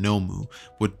kick at the Nomu,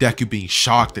 with Deku being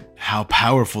shocked at how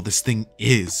powerful this thing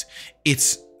is.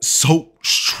 It's so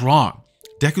strong.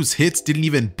 Deku's hits didn't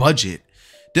even budge it.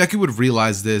 Deku would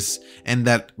realize this, and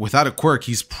that without a quirk,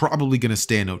 he's probably gonna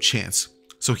stand no chance.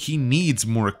 So he needs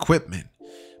more equipment,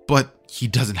 but he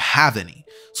doesn't have any.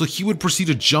 So he would proceed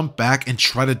to jump back and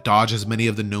try to dodge as many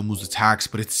of the Nomu's attacks,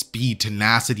 but its speed,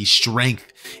 tenacity,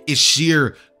 strength, its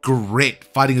sheer grit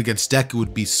fighting against Deku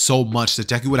would be so much that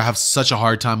Deku would have such a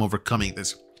hard time overcoming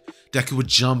this. Deku would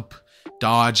jump,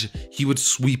 dodge, he would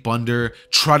sweep under,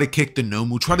 try to kick the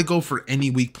Nomu, try to go for any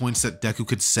weak points that Deku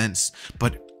could sense,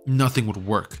 but nothing would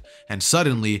work. And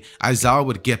suddenly, Aizawa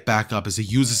would get back up as he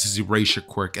uses his erasure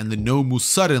quirk, and the Nomu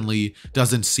suddenly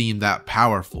doesn't seem that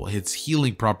powerful. His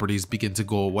healing properties begin to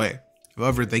go away.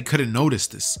 However, they couldn't notice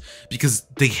this because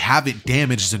they haven't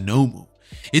damaged the Nomu.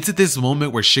 It's at this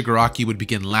moment where Shigaraki would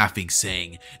begin laughing,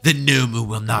 saying, "The Nomu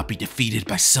will not be defeated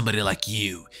by somebody like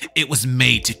you. It was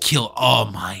made to kill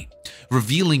All Might,"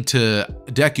 revealing to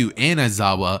Deku and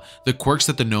Aizawa the quirks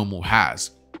that the Nomu has.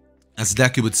 As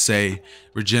Deku would say,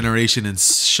 "Regeneration and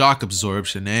shock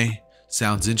absorption, eh?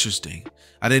 Sounds interesting.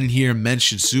 I didn't hear him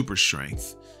mention super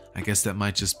strength. I guess that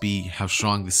might just be how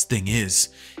strong this thing is.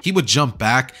 He would jump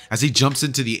back as he jumps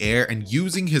into the air, and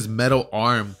using his metal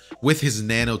arm with his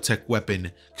nanotech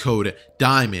weapon code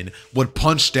Diamond would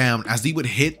punch down as he would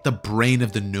hit the brain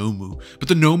of the Nomu. But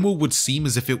the Nomu would seem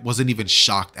as if it wasn't even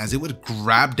shocked, as it would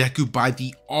grab Deku by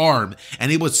the arm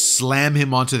and it would slam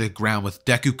him onto the ground, with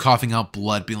Deku coughing out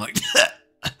blood, being like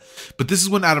But this is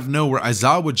when, out of nowhere,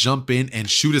 Aizawa would jump in and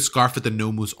shoot a scarf at the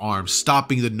Nomu's arm,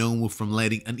 stopping the Nomu from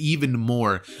landing an even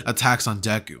more attacks on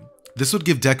Deku. This would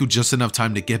give Deku just enough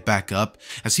time to get back up,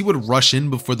 as he would rush in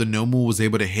before the Nomu was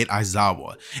able to hit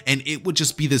Aizawa, and it would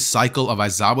just be this cycle of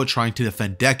Aizawa trying to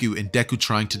defend Deku and Deku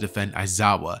trying to defend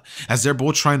Aizawa, as they're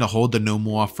both trying to hold the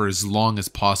Nomu off for as long as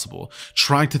possible,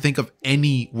 trying to think of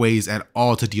any ways at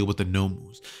all to deal with the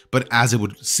Nomus. But as it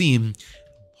would seem,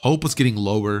 hope was getting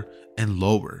lower and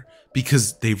lower,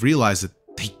 because they realized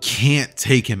that they can't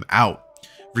take him out.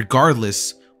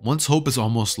 Regardless, once hope is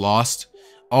almost lost,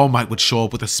 All Might would show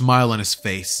up with a smile on his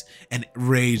face and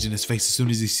rage in his face as soon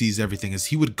as he sees everything, as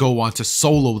he would go on to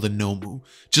solo the Nomu,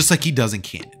 just like he does in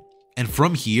canon. And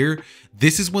from here,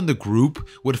 this is when the group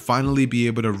would finally be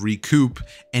able to recoup,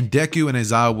 and Deku and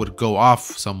Aizawa would go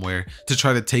off somewhere to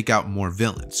try to take out more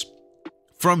villains.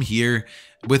 From here,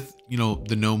 with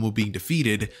the Nomu being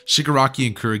defeated, Shigaraki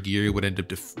and Kurogiri would end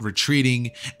up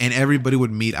retreating, and everybody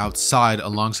would meet outside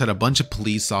alongside a bunch of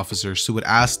police officers who would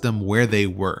ask them where they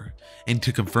were and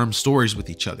to confirm stories with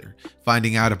each other,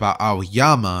 finding out about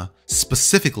Aoyama,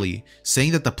 specifically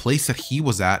saying that the place that he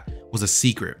was at was a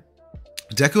secret.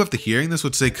 Deku, after hearing this,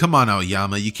 would say, "Come on,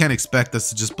 Aoyama, you can't expect us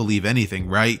to just believe anything,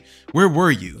 right? Where were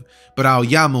you?" But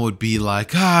Aoyama would be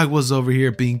like, "I was over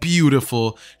here being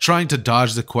beautiful," trying to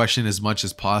dodge the question as much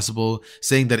as possible,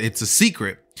 saying that it's a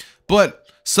secret. But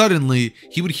suddenly,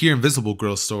 he would hear Invisible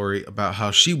Girl's story about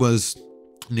how she was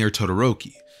near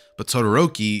Todoroki. But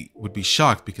Todoroki would be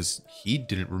shocked because he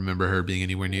didn't remember her being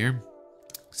anywhere near,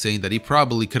 saying that he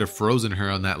probably could have frozen her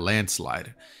on that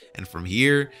landslide. And from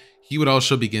here, he would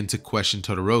also begin to question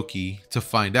Todoroki to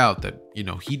find out that,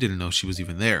 he didn't know she was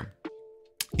even there.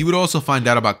 He would also find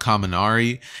out about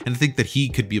Kaminari and think that he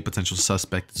could be a potential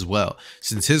suspect as well,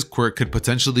 since his quirk could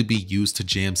potentially be used to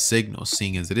jam signals,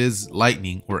 seeing as it is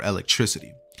lightning or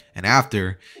electricity. And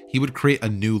after, he would create a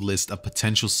new list of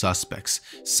potential suspects,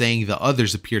 saying the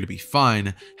others appear to be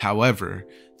fine. However,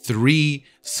 3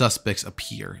 suspects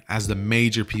appear as the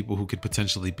major people who could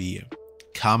potentially be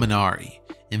Kaminari,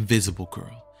 Invisible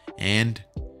Girl, and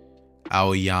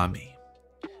Aoyami.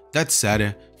 That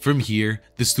said, from here,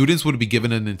 the students would be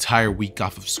given an entire week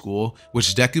off of school,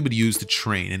 which Deku would use to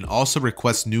train and also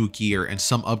request new gear and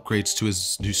some upgrades to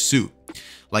his new suit,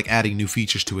 like adding new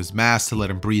features to his mask to let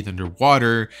him breathe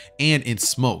underwater and in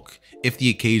smoke, if the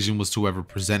occasion was to ever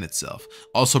present itself,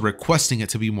 also requesting it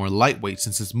to be more lightweight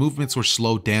since his movements were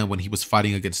slowed down when he was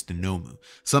fighting against the Nomu,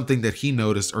 something that he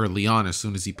noticed early on as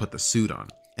soon as he put the suit on.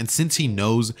 And since he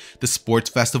knows the sports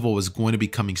festival was going to be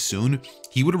coming soon,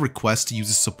 he would request to use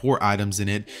his support items in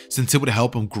it since it would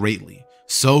help him greatly.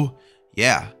 So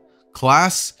yeah,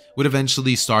 class would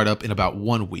eventually start up in about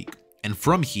 1 week. And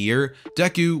from here,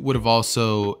 Deku would have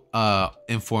also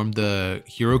informed the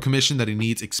Hero Commission that he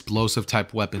needs explosive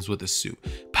type weapons with his suit.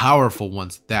 Powerful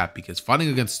ones at that, because fighting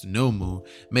against Nomu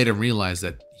made him realize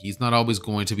that he's not always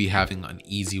going to be having an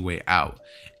easy way out,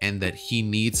 and that he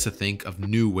needs to think of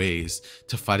new ways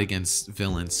to fight against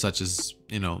villains such as,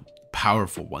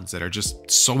 powerful ones that are just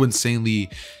so insanely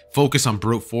focused on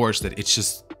brute force that it's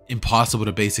just impossible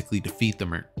to basically defeat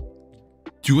them or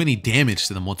do any damage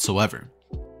to them whatsoever.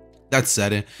 That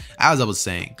said, as I was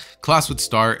saying, class would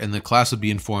start and the class would be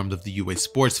informed of the UA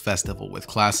Sports Festival, with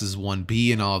classes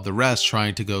 1B and all of the rest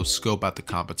trying to go scope out the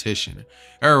competition.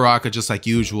 Uraraka, just like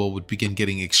usual, would begin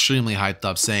getting extremely hyped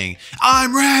up saying,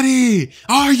 "I'm ready!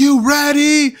 Are you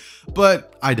ready?"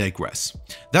 But I digress.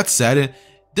 That said,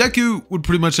 Deku would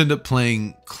pretty much end up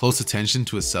paying close attention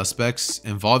to his suspects,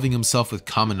 involving himself with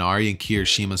Kaminari and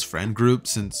Kirishima's friend group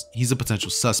since he's a potential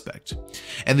suspect.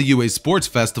 And the UA Sports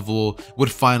Festival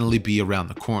would finally be around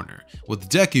the corner, with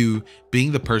Deku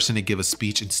being the person to give a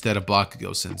speech instead of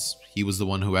Bakugo, since he was the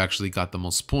one who actually got the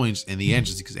most points in the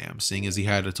entrance exam, seeing as he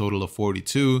had a total of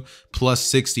 42 plus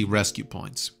 60 rescue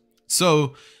points.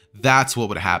 So that's what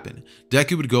would happen.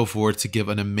 Deku would go forward to give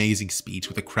an amazing speech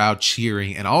with the crowd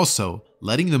cheering and also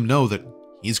letting them know that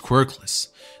he's quirkless.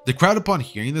 The crowd, upon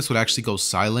hearing this, would actually go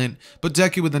silent, but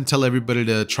Deku would then tell everybody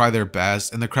to try their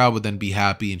best, and the crowd would then be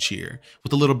happy and cheer,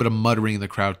 with a little bit of muttering in the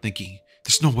crowd thinking,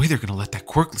 "There's no way they're gonna let that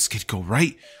quirkless kid go,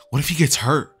 right? What if he gets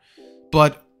hurt?"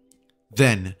 But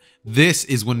then, this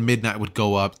is when Midnight would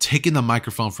go up, taking the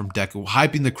microphone from Deku,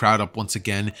 hyping the crowd up once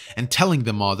again, and telling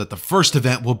them all that the first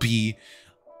event will be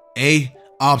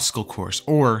obstacle course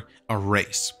or a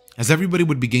race. As everybody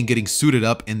would begin getting suited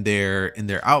up in their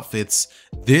outfits,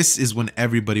 this is when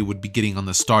everybody would be getting on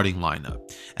the starting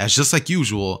lineup. As just like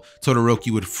usual,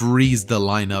 Todoroki would freeze the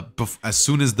lineup as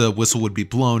soon as the whistle would be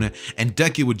blown, and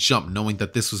Deku would jump knowing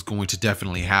that this was going to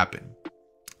definitely happen.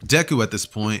 Deku at this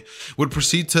point would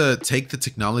proceed to take the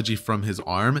technology from his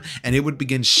arm, and it would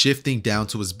begin shifting down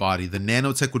to his body. The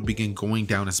nanotech would begin going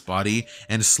down his body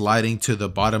and sliding to the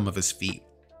bottom of his feet.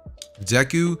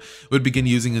 Deku would begin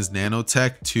using his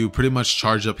nanotech to pretty much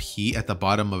charge up heat at the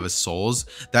bottom of his soles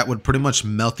that would pretty much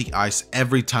melt the ice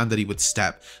every time that he would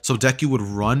step. So Deku would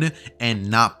run and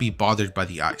not be bothered by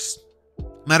the ice.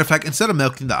 Matter of fact, instead of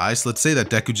melting the ice, let's say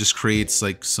that Deku just creates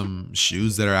like some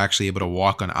shoes that are actually able to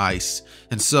walk on ice.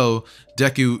 And so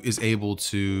Deku is able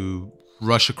to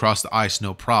rush across the ice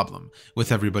no problem,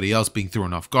 with everybody else being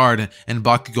thrown off guard and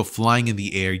Bakugo flying in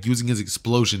the air using his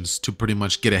explosions to pretty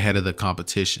much get ahead of the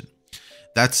competition.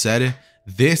 That said,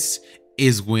 this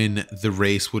is when the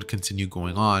race would continue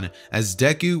going on, as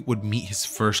Deku would meet his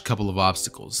first couple of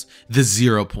obstacles, the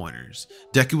 0-pointers.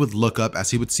 Deku would look up as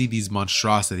he would see these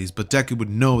monstrosities, but Deku would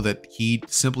know that he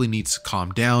simply needs to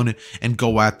calm down and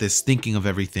go at this thinking of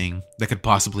everything that could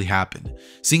possibly happen.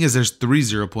 Seeing as there's 3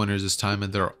 0-pointers this time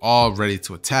and they're all ready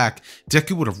to attack,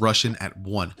 Deku would rush in at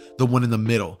one, the one in the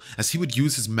middle, as he would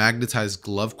use his magnetized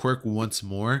glove quirk once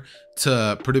more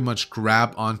to pretty much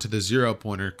grab onto the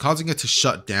 0-pointer, causing it to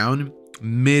shut down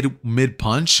mid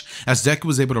punch, as Deku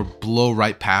was able to blow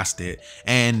right past it,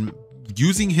 and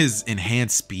using his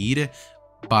enhanced speed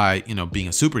by, being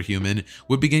a superhuman,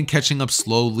 would begin catching up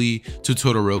slowly to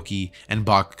Todoroki and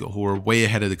Bakugo, who were way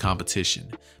ahead of the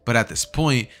competition. But at this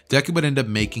point, Deku would end up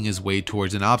making his way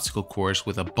towards an obstacle course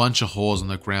with a bunch of holes on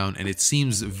the ground, and it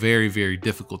seems very, very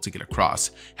difficult to get across.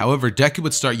 However, Deku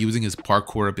would start using his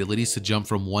parkour abilities to jump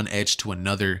from one edge to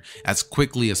another as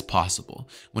quickly as possible,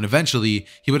 when eventually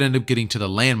he would end up getting to the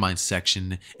landmine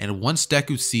section, and once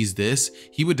Deku sees this,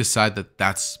 he would decide that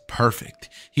that's perfect.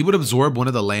 He would absorb one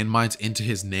of the landmines into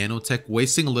his nanotech,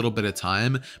 wasting a little bit of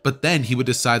time, but then he would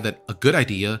decide that a good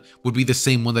idea would be the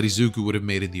same one that Izuku would have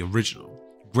made in the original.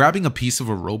 Grabbing a piece of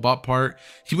a robot part,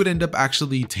 he would end up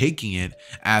actually taking it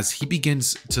as he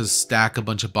begins to stack a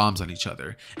bunch of bombs on each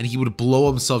other, and he would blow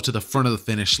himself to the front of the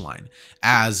finish line,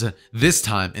 as this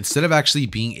time, instead of actually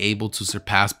being able to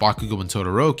surpass Bakugo and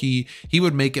Todoroki, he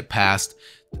would make it past.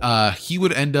 He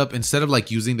would end up, instead of like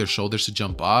using their shoulders to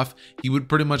jump off, he would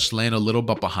pretty much land a little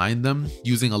bit behind them,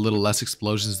 using a little less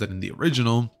explosions than in the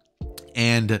original.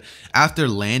 And after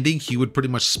landing, he would pretty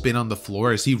much spin on the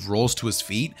floor as he rolls to his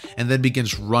feet and then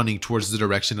begins running towards the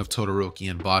direction of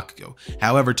Todoroki and Bakugo.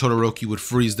 However, Todoroki would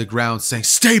freeze the ground, saying,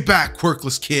 "Stay back,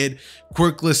 quirkless kid,"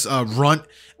 quirkless runt,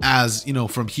 as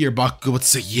from here Bakugo would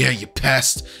say, "Yeah, you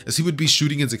pest," as he would be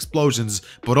shooting his explosions,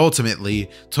 but ultimately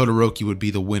Todoroki would be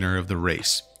the winner of the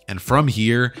race. And from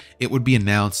here, it would be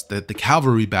announced that the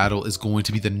cavalry battle is going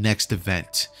to be the next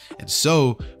event. And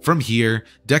so, from here,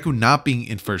 Deku not being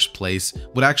in first place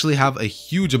would actually have a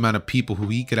huge amount of people who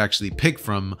he could actually pick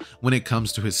from when it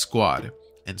comes to his squad.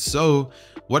 And so,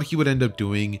 what he would end up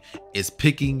doing is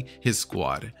picking his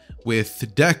squad, with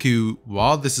Deku,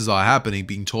 while this is all happening,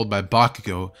 being told by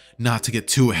Bakugo not to get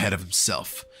too ahead of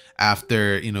himself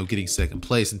after, getting second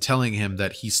place, and telling him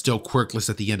that he's still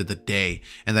quirkless at the end of the day,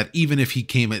 and that even if he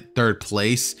came at third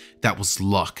place, that was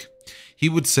luck. He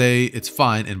would say it's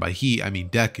fine, and by he, I mean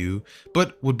Deku,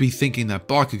 but would be thinking that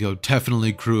Bakugo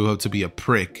definitely grew up to be a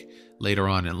prick later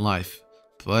on in life.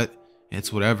 But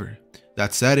it's whatever.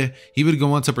 That said, he would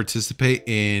go on to participate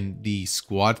in the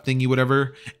squad thingy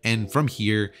whatever, and from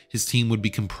here, his team would be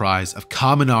comprised of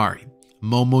Kaminari,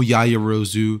 Momo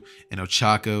Yaoyorozu, and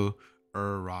Ochako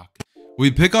Uraraka.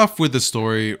 We pick off with the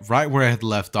story right where I had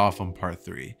left off on part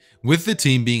 3. With the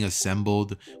team being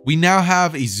assembled, we now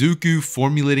have Izuku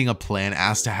formulating a plan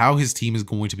as to how his team is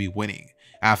going to be winning.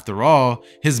 After all,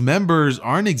 his members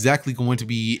aren't exactly going to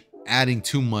be adding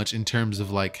too much in terms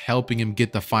of like helping him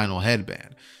get the final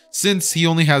headband, since he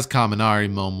only has Kaminari,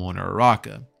 Momo, and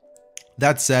Uraraka.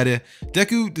 That said,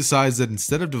 Deku decides that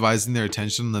instead of devising their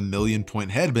attention on the 1,000,000-point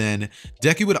headband,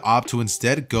 Deku would opt to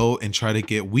instead go and try to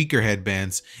get weaker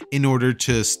headbands in order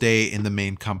to stay in the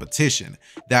main competition.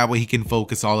 That way he can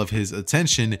focus all of his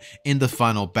attention in the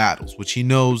final battles, which he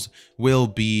knows will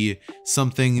be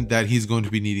something that he's going to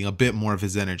be needing a bit more of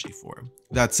his energy for.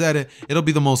 That said, it'll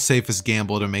be the most safest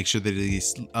gamble to make sure that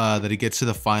he gets to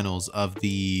the finals of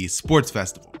the sports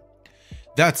festival.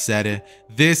 That said,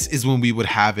 this is when we would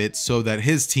have it so that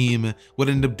his team would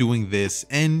end up doing this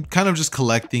and kind of just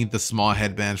collecting the small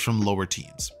headbands from lower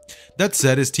teams. That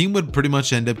said, his team would pretty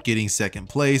much end up getting second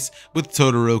place, with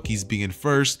Todoroki's being in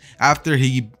first after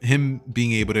him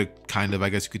being able to kind of, I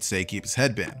guess you could say, keep his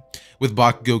headband, with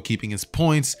Bakugo keeping his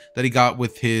points that he got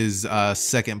with his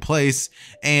second place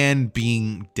and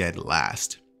being dead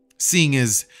last. Seeing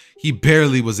as he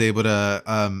barely was able to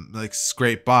like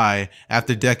scrape by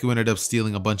after Deku ended up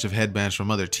stealing a bunch of headbands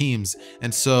from other teams,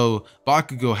 and so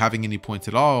Bakugo, having any points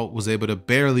at all, was able to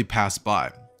barely pass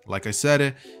by. Like I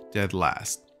said, dead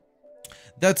last.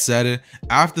 That said,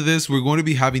 after this, we're going to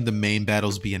be having the main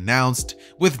battles be announced,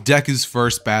 with Deku's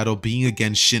first battle being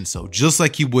against Shinso, just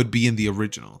like he would be in the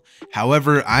original.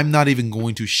 However, I'm not even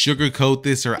going to sugarcoat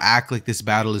this or act like this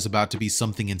battle is about to be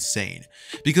something insane.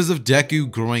 Because of Deku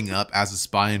growing up as a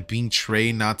spy and being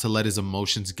trained not to let his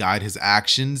emotions guide his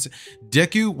actions,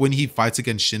 Deku, when he fights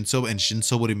against Shinso and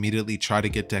Shinso would immediately try to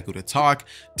get Deku to talk,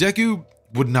 Deku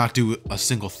would not do a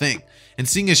single thing. And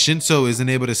seeing as Shinso isn't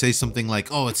able to say something like,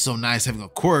 oh, it's so nice having a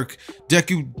quirk,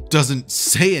 Deku doesn't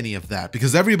say any of that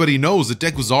because everybody knows that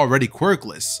Deku's already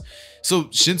quirkless. So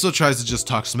Shinso tries to just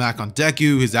talk smack on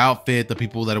Deku, his outfit, the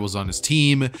people that was on his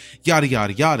team, yada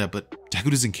yada yada, but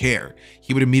Deku doesn't care.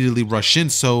 He would immediately rush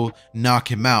Shinso,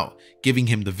 knock him out, giving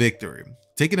him the victory,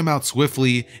 taking him out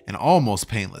swiftly and almost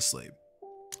painlessly.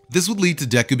 This would lead to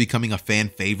Deku becoming a fan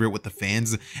favorite with the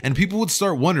fans, and people would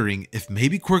start wondering if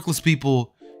maybe quirkless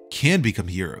people can become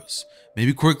heroes.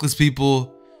 Maybe quirkless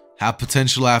people have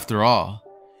potential after all.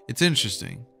 It's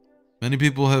interesting. Many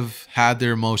people have had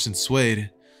their emotions swayed,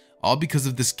 all because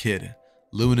of this kid,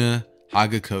 Luna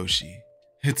Hagakoshi.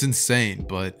 It's insane,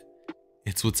 but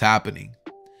it's what's happening.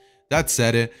 That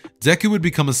said, Deku would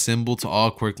become a symbol to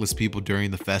all quirkless people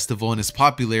during the festival, and his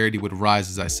popularity would rise,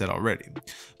 as I said already.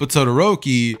 But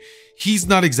Todoroki, he's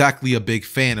not exactly a big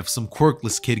fan of some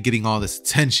quirkless kid getting all this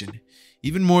attention,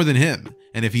 even more than him,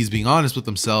 and if he's being honest with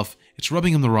himself, it's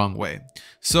rubbing him the wrong way.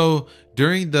 So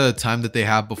during the time that they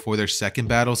have before their second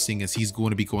battle, seeing as he's going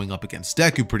to be going up against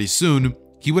Deku pretty soon,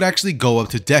 he would actually go up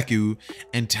to Deku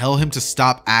and tell him to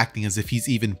stop acting as if he's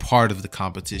even part of the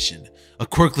competition. A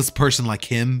quirkless person like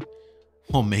him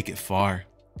won't make it far,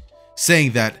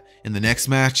 saying that in the next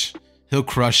match, he'll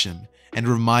crush him and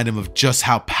remind him of just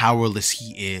how powerless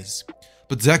he is.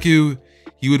 But Deku,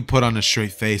 he would put on a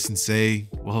straight face and say,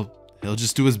 well, he'll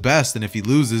just do his best, and if he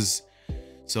loses,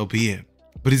 so be it.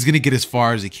 But he's gonna get as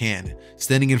far as he can,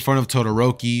 standing in front of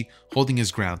Todoroki, holding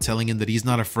his ground, telling him that he's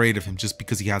not afraid of him just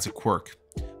because he has a quirk.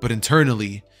 But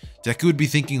internally, Deku would be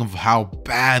thinking of how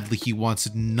badly he wants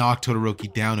to knock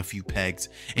Todoroki down a few pegs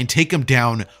and take him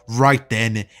down right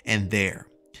then and there.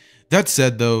 That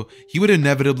said though, he would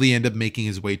inevitably end up making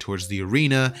his way towards the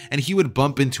arena, and he would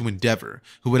bump into Endeavor,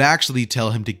 who would actually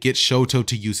tell him to get Shoto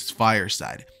to use his fire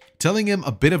side, telling him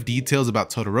a bit of details about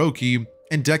Todoroki,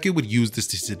 and Deku would use this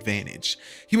to his advantage.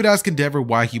 He would ask Endeavor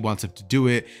why he wants him to do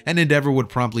it, and Endeavor would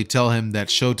promptly tell him that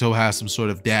Shoto has some sort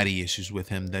of daddy issues with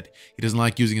him, that he doesn't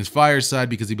like using his fire side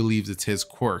because he believes it's his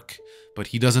quirk, but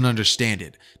he doesn't understand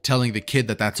it, telling the kid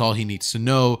that that's all he needs to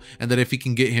know, and that if he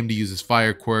can get him to use his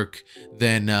fire quirk,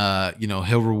 then,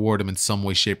 he'll reward him in some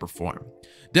way, shape, or form.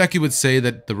 Deku would say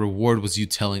that the reward was you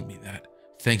telling me that.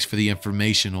 Thanks for the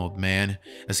information, old man,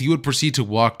 as he would proceed to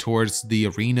walk towards the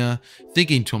arena,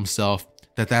 thinking to himself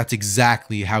that that's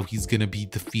exactly how he's going to be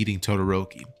defeating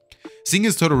Todoroki. Seeing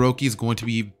as Todoroki is going to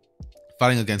be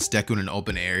fighting against Deku in an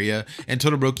open area, and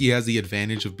Todoroki has the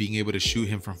advantage of being able to shoot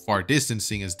him from far distance,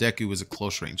 seeing as Deku is a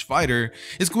close range fighter,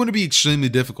 it's going to be extremely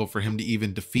difficult for him to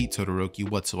even defeat Todoroki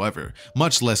whatsoever,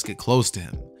 much less get close to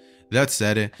him. That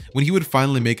said, when he would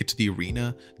finally make it to the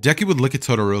arena, Deku would look at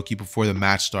Todoroki before the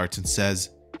match starts and says,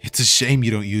 "It's a shame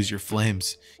you don't use your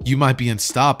flames. You might be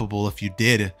unstoppable if you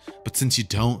did, but since you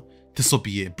don't, this'll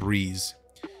be a breeze."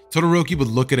 Todoroki would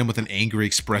look at him with an angry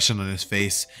expression on his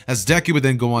face, as Deku would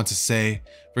then go on to say,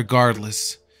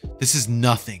 "Regardless, this is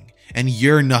nothing, and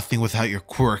you're nothing without your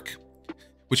quirk,"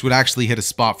 which would actually hit a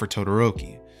spot for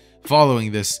Todoroki.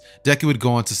 Following this, Deku would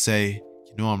go on to say,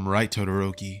 "You know I'm right,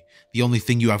 Todoroki. The only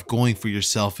thing you have going for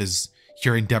yourself is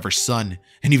you're Endeavor's son,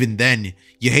 and even then,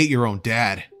 you hate your own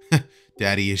dad."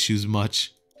 Daddy issues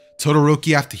much.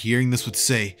 Todoroki, after hearing this, would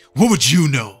say, "What would you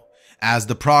know?" As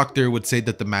the proctor would say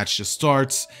that the match just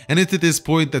starts, and it's at this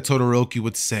point that Todoroki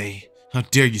would say, "How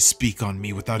dare you speak on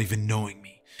me without even knowing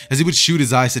me?" as he would shoot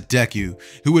his ice at Deku,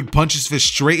 who would punch his fist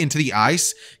straight into the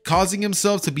ice, causing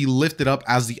himself to be lifted up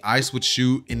as the ice would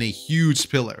shoot in a huge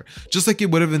pillar. Just like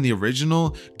it would have in the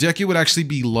original, Deku would actually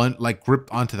be gripped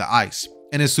onto the ice.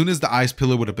 And as soon as the ice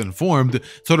pillar would have been formed,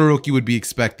 Todoroki would be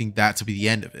expecting that to be the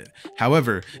end of it.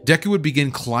 However, Deku would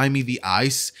begin climbing the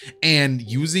ice, and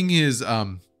using his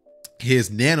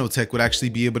nanotech would actually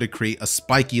be able to create a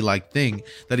spiky like thing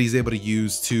that he's able to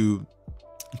use to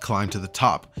climb to the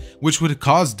top, which would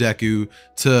cause Deku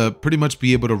to pretty much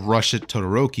be able to rush at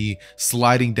Todoroki,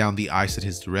 sliding down the ice at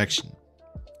his direction.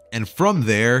 And from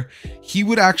there, he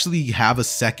would actually have a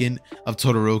second of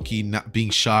Todoroki not being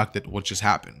shocked at what just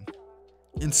happened.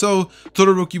 And so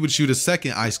Todoroki would shoot a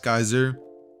second ice geyser,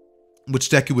 which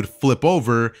Deku would flip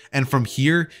over, and from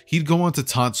here, he'd go on to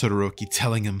taunt Todoroki,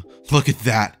 telling him, "Look at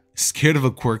that, scared of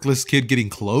a quirkless kid getting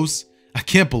close? I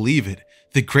can't believe it.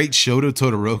 The great Shoto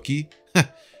Todoroki."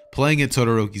 Playing at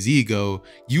Todoroki's ego,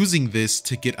 using this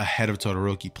to get ahead of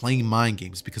Todoroki, playing mind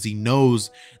games, because he knows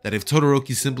that if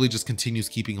Todoroki simply just continues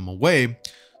keeping him away,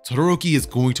 Todoroki is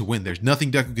going to win. There's nothing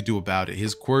Deku could do about it.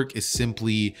 His quirk is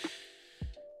simply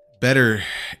better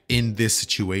in this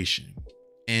situation.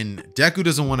 And Deku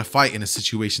doesn't want to fight in a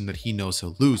situation that he knows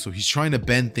he'll lose, so he's trying to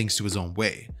bend things to his own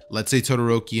way. Let's say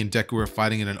Todoroki and Deku are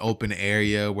fighting in an open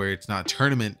area where it's not a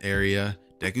tournament area.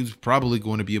 Deku's probably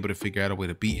going to be able to figure out a way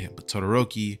to beat him, but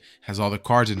Todoroki has all the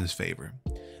cards in his favor.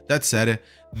 That said,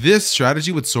 this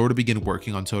strategy would sort of begin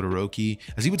working on Todoroki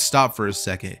as he would stop for a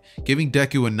second, giving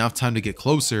Deku enough time to get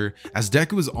closer, as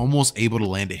Deku was almost able to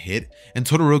land a hit, and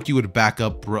Todoroki would back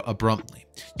up abruptly,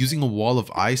 using a wall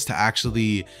of ice to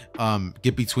actually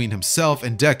get between himself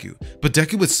and Deku. But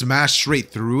Deku would smash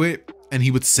straight through it, and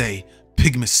he would say,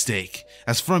 "Big mistake,"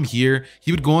 as from here,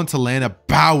 he would go on to land a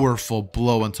powerful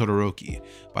blow on Todoroki.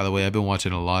 By the way, I've been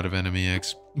watching a lot of Anime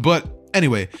X. But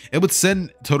anyway, it would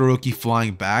send Todoroki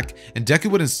flying back, and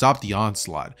Deku wouldn't stop the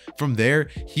onslaught. From there,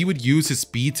 he would use his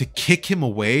speed to kick him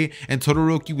away, and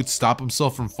Todoroki would stop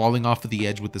himself from falling off of the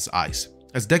edge with this ice,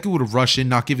 as Deku would rush in,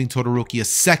 not giving Todoroki a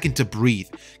second to breathe,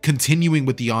 continuing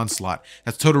with the onslaught,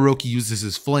 as Todoroki uses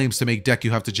his flames to make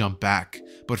Deku have to jump back.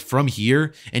 But from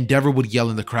here, Endeavor would yell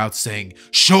in the crowd saying,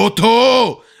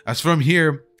 "Shoto!" As from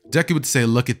here, Deku would say,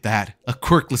 "Look at that, a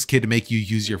quirkless kid to make you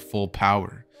use your full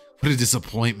power. What a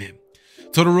disappointment."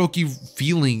 Todoroki,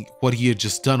 feeling what he had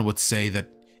just done, would say that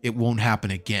it won't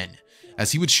happen again,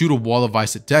 as he would shoot a wall of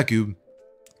ice at Deku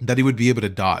that he would be able to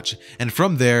dodge. And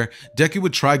from there, Deku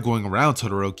would try going around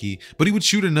Todoroki, but he would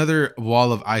shoot another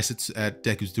wall of ice at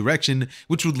Deku's direction,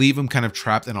 which would leave him kind of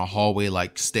trapped in a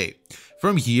hallway-like state.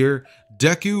 From here,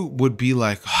 Deku would be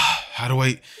like, how do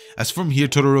I... As from here,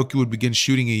 Todoroki would begin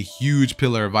shooting a huge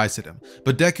pillar of ice at him,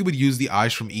 but Deku would use the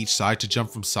ice from each side to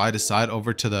jump from side to side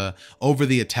over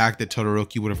the attack that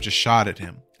Todoroki would have just shot at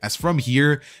him. As from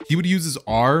here, he would use his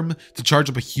arm to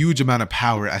charge up a huge amount of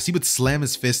power, as he would slam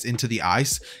his fist into the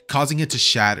ice, causing it to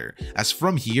shatter. As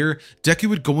from here, Deku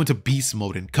would go into beast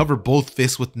mode and cover both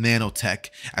fists with nanotech,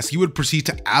 as he would proceed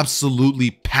to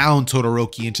absolutely pound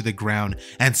Todoroki into the ground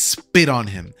and spit on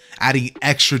him, adding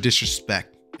extra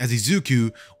disrespect, as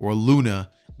Izuku, or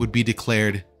Luna, would be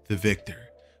declared the victor.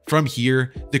 From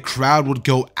here, the crowd would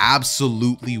go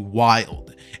absolutely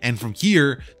wild, and from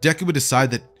here, Deku would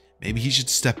decide that maybe he should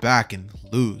step back and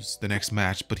lose the next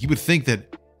match, but he would think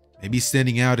that maybe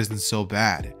standing out isn't so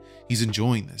bad. He's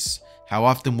enjoying this. How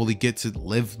often will he get to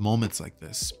live moments like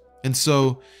this? And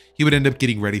so he would end up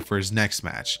getting ready for his next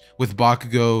match, with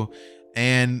Bakugo,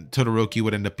 and Todoroki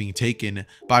would end up being taken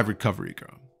by Recovery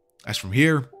Girl. As from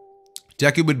here,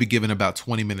 Deku would be given about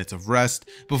 20 minutes of rest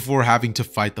before having to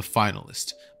fight the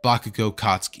finalist, Bakugo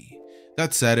Katsuki.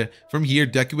 That said, from here,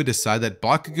 Deku would decide that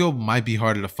Bakugo might be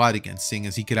harder to fight against, seeing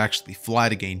as he could actually fly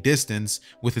to gain distance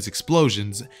with his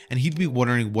explosions, and he'd be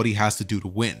wondering what he has to do to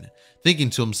win, thinking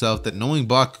to himself that knowing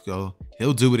Bakugo,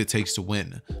 he'll do what it takes to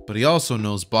win, but he also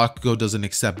knows Bakugo doesn't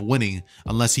accept winning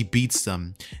unless he beats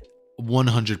them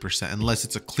 100%, unless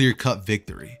it's a clear-cut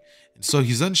victory. And so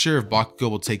he's unsure if Bakugo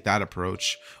will take that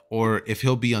approach, or if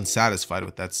he'll be unsatisfied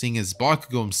with that, seeing as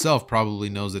Bakugo himself probably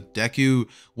knows that Deku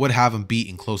would have him beat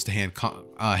in close to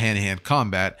hand-to-hand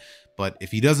combat, but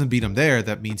if he doesn't beat him there,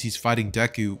 that means he's fighting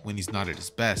Deku when he's not at his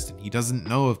best, and he doesn't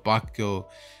know if Bakugo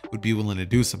would be willing to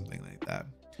do something like that.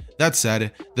 That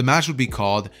said, the match would be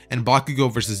called, and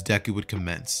Bakugo versus Deku would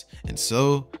commence, and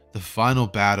so the final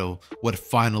battle would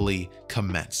finally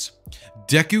commence.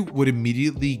 Deku would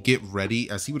immediately get ready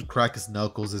as he would crack his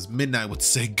knuckles as Midnight would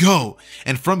say go,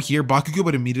 and from here Bakugo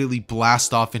would immediately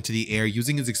blast off into the air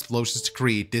using his explosions to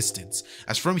create distance.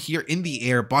 As from here in the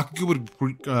air, Bakugo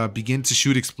would begin to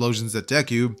shoot explosions at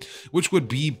Deku, which would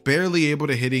be barely able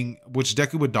to which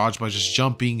Deku would dodge by just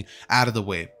jumping out of the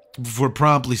way, before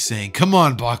promptly saying, "Come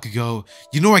on, Bakugo,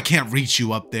 you know I can't reach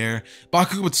you up there."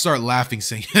 Bakugo would start laughing,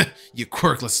 saying, "You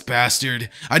quirkless bastard,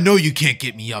 I know you can't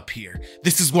get me up here.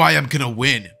 This is why I'm gonna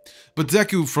win." But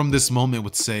Deku from this moment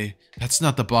would say, "That's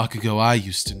not the Bakugo I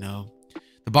used to know.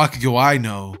 The Bakugo I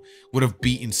know would have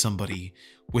beaten somebody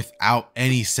without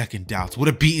any second doubts, would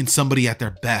have beaten somebody at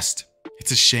their best.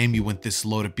 It's a shame you went this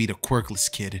low to beat a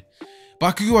quirkless kid."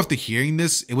 Bakugo, after hearing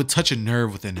this, it would touch a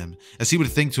nerve within him, as he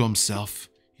would think to himself,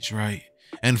 "He's right."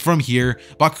 And from here,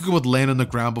 Bakugo would land on the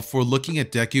ground before looking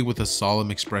at Deku with a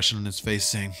solemn expression on his face,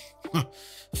 saying,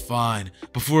 "Fine,"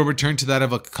 before it returned to that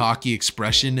of a cocky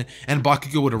expression, and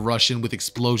Bakugo would rush in with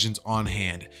explosions on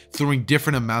hand, throwing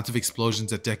different amounts of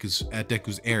explosions at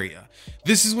Deku's area.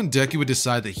 This is when Deku would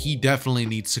decide that he definitely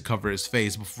needs to cover his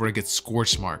face before it gets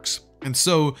scorch marks. And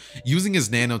so, using his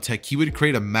nanotech, he would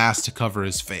create a mask to cover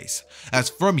his face. As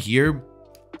from here,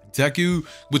 Deku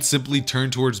would simply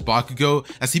turn towards Bakugo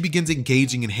as he begins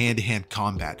engaging in hand-to-hand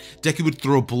combat. Deku would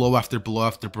throw blow after blow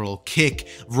after blow, kick,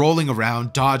 rolling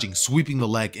around, dodging, sweeping the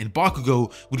leg, and Bakugo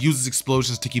would use his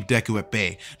explosions to keep Deku at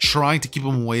bay, trying to keep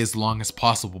him away as long as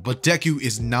possible. But Deku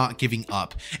is not giving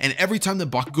up, and every time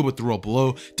that Bakugo would throw a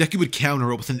blow, Deku would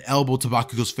counter it with an elbow to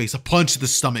Bakugo's face, a punch to the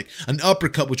stomach, an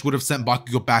uppercut which would have sent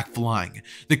Bakugo back flying.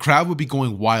 The crowd would be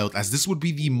going wild, as this would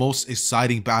be the most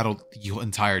exciting battle the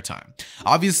entire time.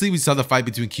 Obviously, we saw the fight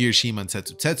between Kirishima and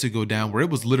Tetsu go down where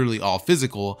it was literally all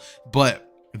physical, but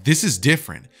this is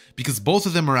different because both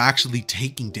of them are actually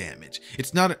taking damage.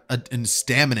 It's not a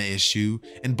stamina issue,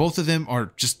 and both of them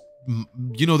are just,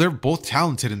 you know, they're both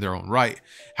talented in their own right.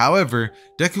 However,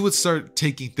 Deku would start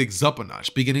taking things up a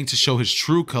notch, beginning to show his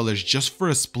true colors just for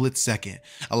a split second,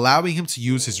 allowing him to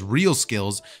use his real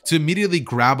skills to immediately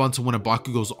grab onto one of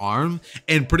Bakugo's arm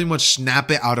and pretty much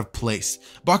snap it out of place.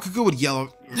 Bakugo would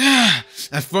yell, "Ah!"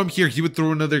 And from here, he would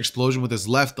throw another explosion with his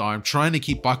left arm, trying to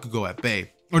keep Bakugo at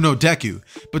bay. Or no, Deku.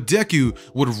 But Deku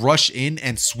would rush in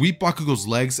and sweep Bakugo's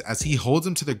legs as he holds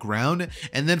him to the ground,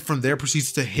 and then from there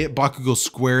proceeds to hit Bakugo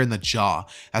square in the jaw,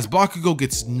 as Bakugo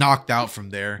gets knocked out from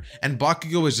there, and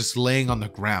Bakugo is just laying on the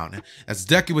ground, as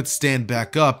Deku would stand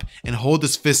back up and hold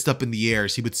his fist up in the air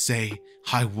as he would say,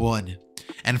 "I won."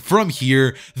 And from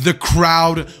here, the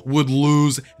crowd would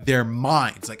lose their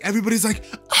minds. Like, everybody's like,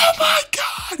 "Oh my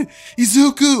god,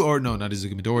 Izuku," or no, not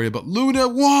Izuku Midoriya, but Luna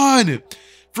won.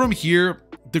 From here,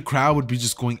 the crowd would be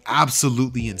just going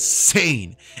absolutely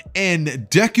insane, and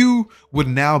Deku would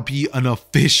now be an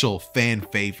official fan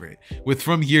favorite, with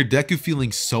from here Deku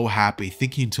feeling so happy,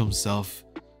 thinking to himself,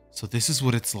 "So this is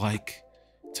what it's like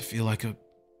to feel like a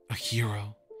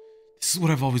hero. This is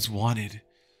what I've always wanted.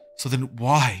 So then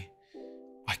why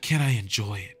can't I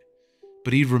enjoy it?"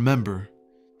 But he'd remember,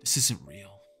 this isn't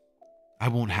real. I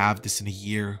won't have this in a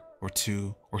year or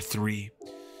 2 or 3.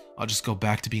 I'll just go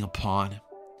back to being a pawn.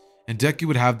 And Deku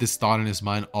would have this thought in his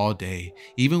mind all day,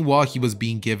 even while he was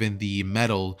being given the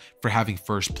medal for having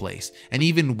first place. And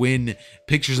even when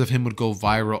pictures of him would go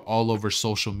viral all over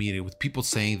social media, with people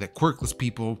saying that quirkless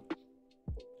people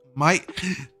might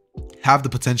have the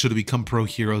potential to become pro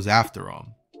heroes after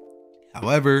all.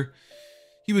 However,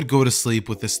 he would go to sleep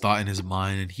with this thought in his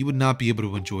mind, and he would not be able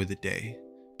to enjoy the day.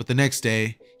 But the next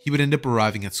day, he would end up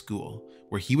arriving at school,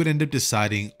 where he would end up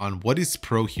deciding on what his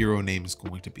pro hero name is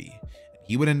going to be.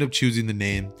 He would end up choosing the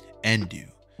name Endu.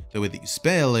 The way that you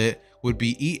spell it would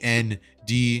be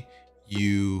Enduey.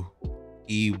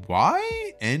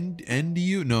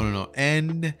 Endu? No.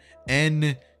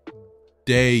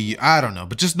 Day, I don't know,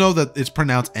 but just know that it's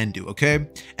pronounced Endu, okay?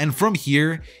 And from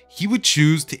here, he would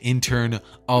choose to intern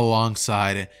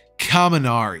alongside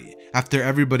Kaminari. After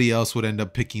everybody else would end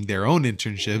up picking their own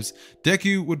internships,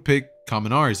 Deku would pick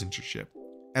Kaminari's internship,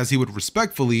 as he would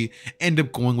respectfully end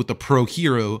up going with the pro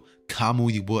hero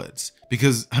Kamui Woods.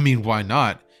 Because, I mean, why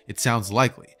not? It sounds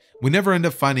likely. We never end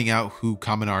up finding out who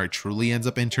Kaminari truly ends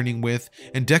up interning with,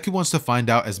 and Deku wants to find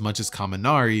out as much as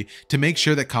Kaminari to make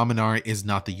sure that Kaminari is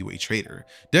not the UA traitor.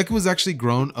 Deku has actually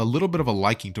grown a little bit of a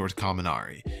liking towards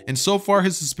Kaminari, and so far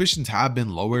his suspicions have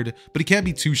been lowered, but he can't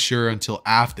be too sure until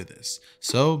after this.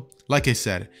 So, like I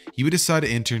said, he would decide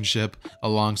an internship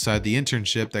alongside the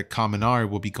internship that Kaminari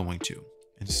will be going to.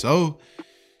 And so,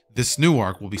 this new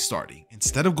arc will be starting.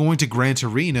 Instead of going to Gran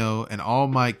Torino and All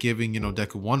Might giving,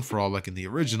 Deku one for all like in the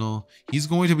original, he's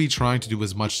going to be trying to do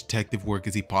as much detective work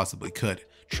as he possibly could,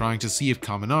 trying to see if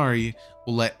Kaminari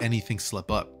will let anything slip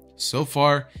up. So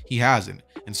far, he hasn't.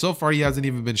 And so far, he hasn't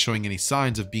even been showing any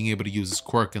signs of being able to use his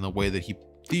quirk in the way that he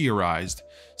theorized.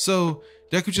 So,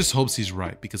 Deku just hopes he's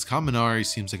right, because Kaminari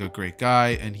seems like a great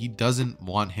guy and he doesn't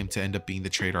want him to end up being the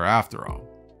traitor after all.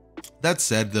 That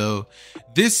said though,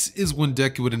 this is when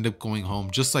Deku would end up going home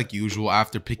just like usual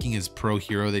after picking his pro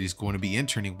hero that he's going to be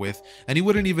interning with, and he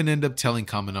wouldn't even end up telling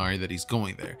Kaminari that he's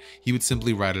going there. He would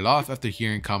simply write it off after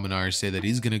hearing Kaminari say that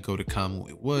he's going to go to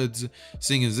Kamui Woods,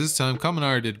 seeing as this time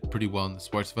Kaminari did pretty well in the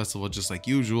sports festival just like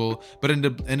usual, but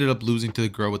ended up losing to the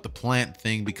girl with the plant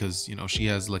thing because, you know, she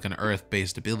has like an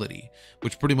earth-based ability,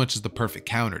 which pretty much is the perfect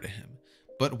counter to him.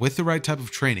 But with the right type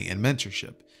of training and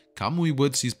mentorship, Kamui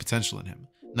Woods sees potential in him.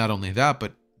 Not only that,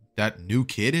 but that new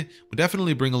kid would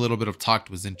definitely bring a little bit of talk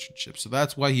to his internship, so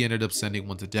that's why he ended up sending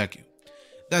one to Deku.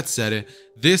 That said,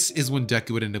 this is when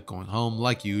Deku would end up going home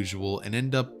like usual and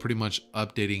end up pretty much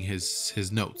updating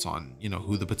his notes on, you know,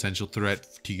 who the potential threat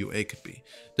to UA could be.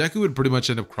 Deku would pretty much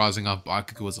end up crossing off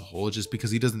Bakugo as a whole just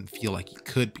because he doesn't feel like he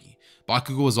could be.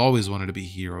 Bakugo has always wanted to be a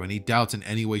hero, and he doubts in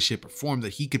any way, shape, or form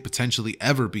that he could potentially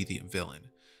ever be the villain.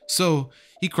 So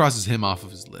he crosses him off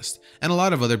of his list, and a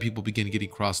lot of other people begin getting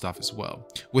crossed off as well,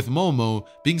 with Momo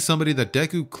being somebody that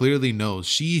Deku clearly knows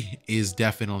she is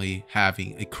definitely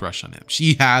having a crush on him.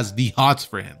 She has the hots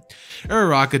for him.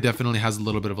 Uraraka definitely has a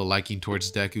little bit of a liking towards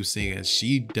Deku, seeing as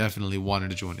she definitely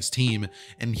wanted to join his team,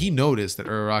 and he noticed that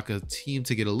Uraraka seemed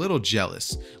to get a little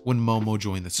jealous when Momo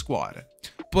joined the squad.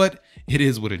 But it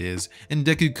is what it is, and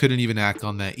Deku couldn't even act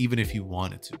on that even if he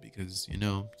wanted to, because, you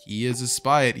know, he is a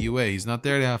spy at UA. He's not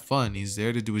there to have fun, he's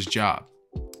there to do his job.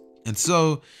 And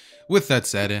so, with that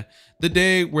said, the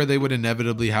day where they would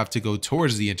inevitably have to go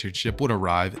towards the internship would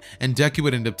arrive, and Deku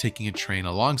would end up taking a train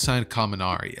alongside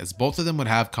Kaminari, as both of them would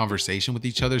have conversation with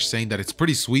each other, saying that it's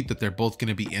pretty sweet that they're both going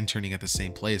to be interning at the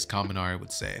same place, Kaminari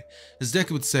would say. As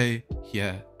Deku would say,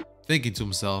 yeah, thinking to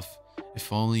himself,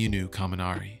 if only you knew,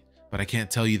 Kaminari. But I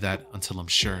can't tell you that until I'm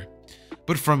sure.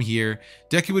 But from here,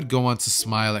 Deku would go on to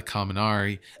smile at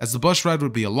Kaminari, as the bus ride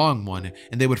would be a long one,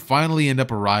 and they would finally end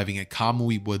up arriving at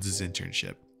Kamui Woods'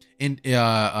 internship.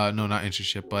 No, not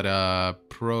internship, but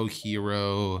pro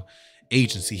hero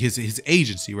agency, his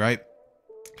agency, right?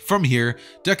 From here,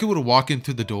 Deku would walk in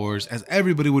through the doors as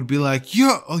everybody would be like,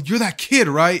 yo, oh, you're that kid,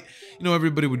 right? You know,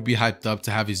 everybody would be hyped up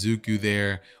to have Izuku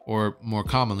there, or more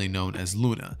commonly known as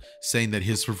Luna, saying that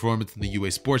his performance in the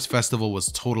UA Sports Festival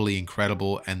was totally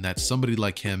incredible and that somebody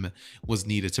like him was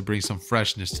needed to bring some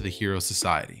freshness to the hero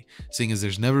society. Seeing as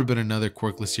there's never been another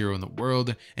quirkless hero in the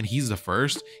world and he's the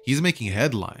first, he's making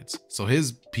headlines. So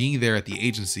his being there at the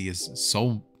agency is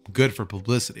so good for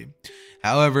publicity.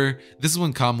 However, this is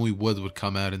when Kamui Woods would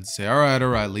come out and say, all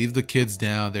right, leave the kids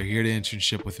down. They're here to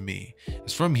internship with me.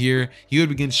 As from here, he would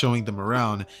begin showing them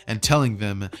around and telling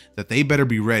them that they better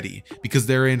be ready because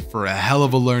they're in for a hell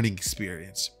of a learning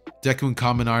experience. Deku and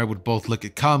Kaminari would both look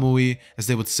at Kamui as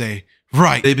they would say,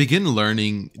 right. They begin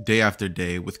learning day after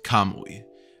day with Kamui.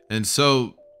 And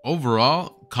so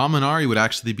overall, Kaminari would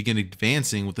actually begin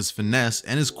advancing with his finesse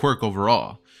and his quirk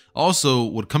overall. Also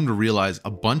would come to realize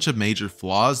a bunch of major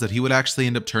flaws that he would actually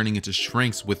end up turning into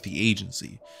strengths with the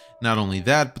agency. Not only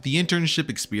that, but the internship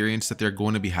experience that they're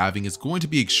going to be having is going to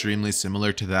be extremely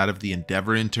similar to that of the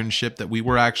Endeavor internship that we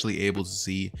were actually able to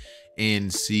see in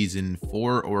season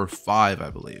 4 or 5, I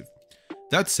believe.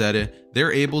 That said,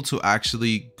 they're able to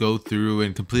actually go through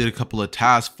and complete a couple of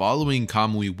tasks following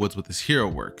Kamui Woods with his hero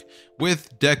work,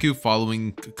 with Deku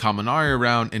following Kaminari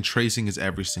around and tracing his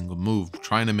every single move,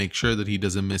 trying to make sure that he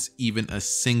doesn't miss even a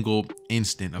single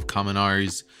instant of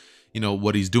Kaminari's, you know,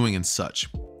 what he's doing and such.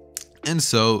 And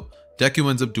so Deku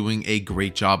ends up doing a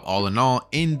great job all in all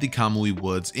in the Kamui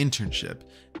Woods internship,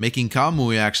 making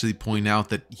Kamui actually point out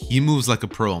that he moves like a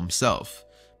pro himself.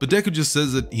 But Deku just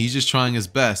says that he's just trying his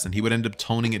best and he would end up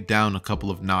toning it down a couple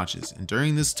of notches. And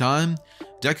during this time,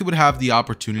 Deku would have the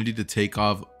opportunity to take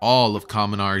off all of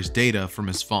Kaminari's data from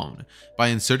his phone by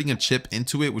inserting a chip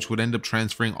into it, which would end up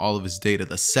transferring all of his data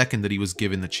the second that he was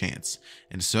given the chance.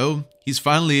 And so he's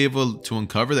finally able to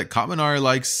uncover that Kaminari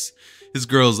likes his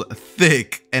girls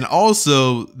thick and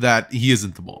also that he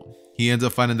isn't the mole. He ends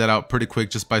up finding that out pretty quick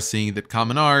just by seeing that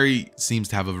Kaminari seems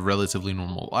to have a relatively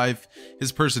normal life.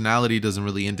 His personality doesn't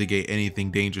really indicate anything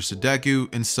dangerous to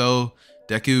Deku, and so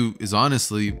Deku is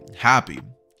honestly happy.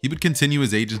 He would continue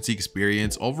his agency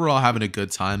experience, overall having a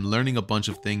good time, learning a bunch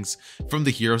of things from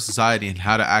the Hero Society and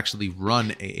how to actually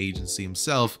run an agency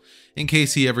himself in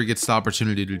case he ever gets the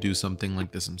opportunity to do something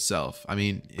like this himself. I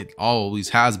mean, it always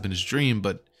has been his dream,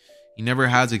 but he never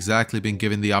has exactly been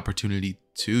given the opportunity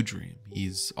to dream.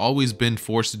 He's always been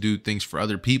forced to do things for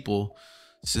other people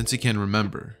since he can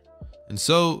remember. And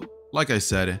so, like I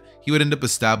said, he would end up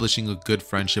establishing a good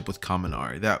friendship with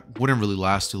Kaminari that wouldn't really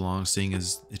last too long, seeing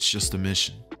as it's just a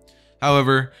mission.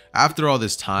 However, after all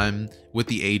this time with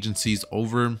the agencies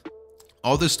over,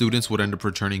 all the students would end up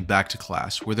returning back to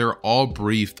class, where they're all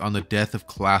briefed on the death of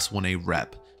Class 1A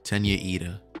rep, Tenya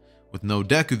Ida. With no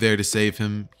Deku there to save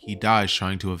him, he dies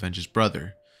trying to avenge his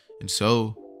brother. And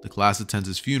so, the class attends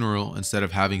his funeral instead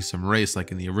of having some race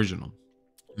like in the original,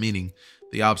 meaning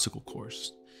the obstacle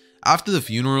course. After the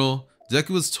funeral,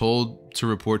 Deku is told to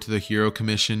report to the Hero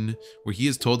Commission, where he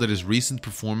is told that his recent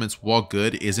performance, while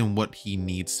good, isn't what he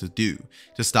needs to do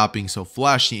to stop being so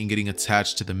flashy and getting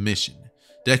attached to the mission.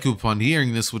 Deku, upon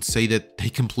hearing this, would say that they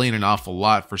complain an awful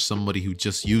lot for somebody who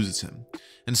just uses him.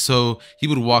 And so he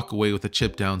would walk away with a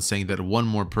chip down saying that one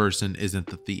more person isn't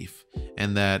the thief,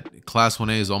 and that Class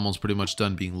 1A is almost pretty much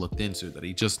done being looked into, that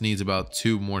he just needs about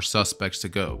 2 more suspects to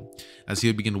go. As he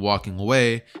would begin walking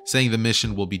away, saying the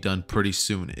mission will be done pretty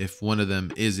soon if one of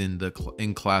them is in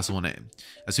Class 1A.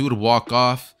 As he would walk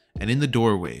off, and in the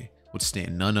doorway would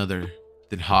stand none other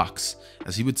than Hawks,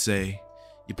 as he would say,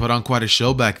 "You put on quite a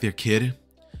show back there, kid."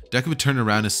 Deku would turn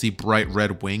around and see bright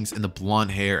red wings and the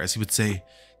blonde hair, as he would say,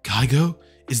 "Kaigo?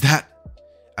 Is that?"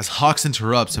 As Hawks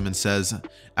interrupts him and says,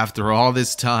 "After all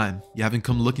this time, you haven't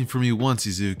come looking for me once,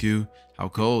 Izuku. How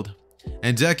cold?"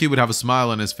 And Deku would have a smile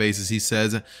on his face as he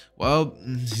says, well,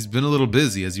 he's been a little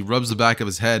busy, as he rubs the back of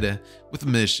his head with a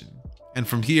mission. And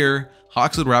from here,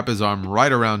 Hawks would wrap his arm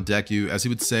right around Deku as he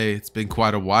would say, "It's been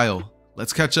quite a while.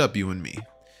 Let's catch up, you and me."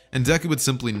 And Deku would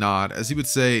simply nod as he would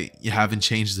say, "You haven't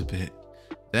changed a bit."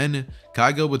 Then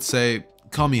Kaigo would say,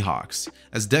 "Call me Hawks,"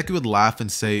 as Deku would laugh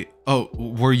and say, "Oh,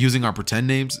 we're using our pretend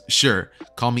names? Sure,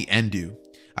 call me Endu."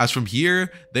 As from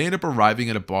here, they end up arriving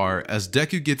at a bar as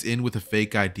Deku gets in with a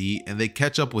fake ID and they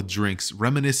catch up with drinks,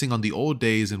 reminiscing on the old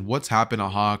days and what's happened to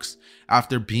Hawks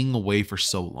after being away for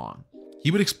so long.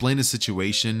 He would explain his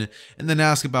situation and then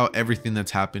ask about everything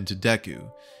that's happened to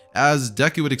Deku, as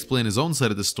Deku would explain his own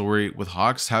side of the story, with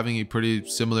Hawks having a pretty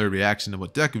similar reaction to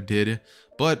what Deku did,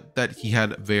 but that he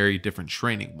had very different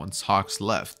training once Hawks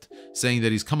left, saying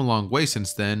that he's come a long way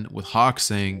since then, with Hawks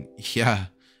saying, "Yeah,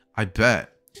 I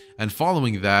bet," and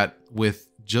following that with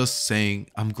just saying,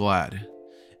 "I'm glad."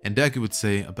 And Deku would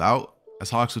say about, as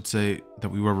Hawks would say, that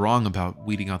we were wrong about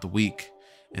weeding out the weak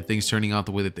and things turning out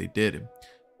the way that they did.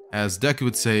 As Deku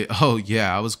would say, "Oh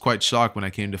yeah, I was quite shocked when I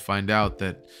came to find out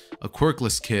that a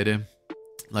quirkless kid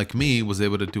like me was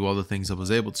able to do all the things I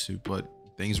was able to, but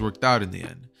things worked out in the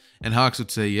end." And Hawks would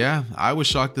say, "Yeah, I was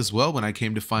shocked as well when I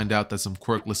came to find out that some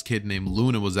quirkless kid named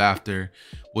Luna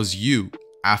was you,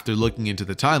 after looking into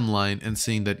the timeline and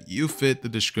seeing that you fit the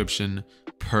description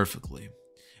perfectly.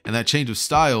 And that change of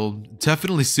style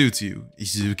definitely suits you,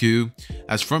 Izuku."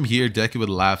 As from here, Deku would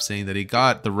laugh, saying that he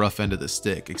got the rough end of the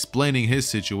stick, explaining his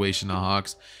situation to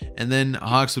Hawks, and then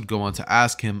Hawks would go on to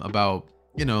ask him about,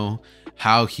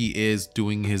 how he is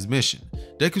doing his mission.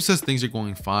 Deku says things are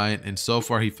going fine, and so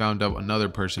far he found out another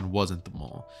person wasn't the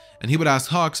mole. And he would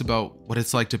ask Hawks about what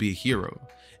it's like to be a hero,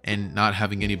 and not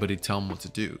having anybody tell him what to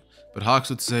do. But Hawks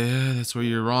would say, "That's where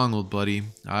you're wrong, old buddy.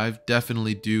 I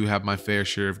definitely do have my fair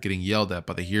share of getting yelled at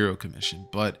by the Hero Commission,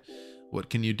 but what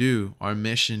can you do? Our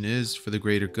mission is for the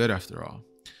greater good after all."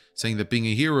 Saying that being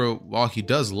a hero, while he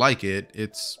does like it,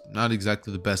 it's not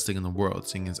exactly the best thing in the world,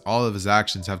 seeing as all of his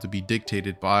actions have to be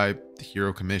dictated by the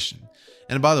Hero Commission.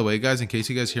 And by the way, guys, in case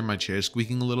you guys hear my chair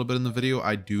squeaking a little bit in the video,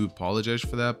 I do apologize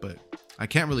for that, but I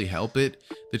can't really help it.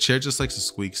 The chair just likes to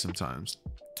squeak sometimes.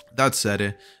 That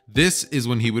said, this is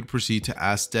when he would proceed to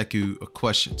ask Deku a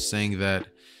question, saying that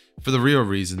for the real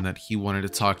reason that he wanted to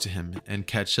talk to him and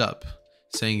catch up,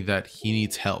 saying that he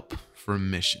needs help for a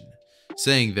mission,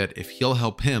 saying that if he'll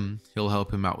help him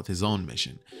out with his own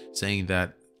mission, saying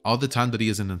that all the time that he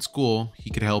isn't in school, he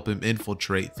could help him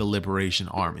infiltrate the Liberation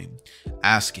Army,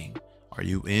 asking, "Are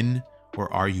you in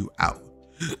or are you out?"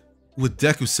 With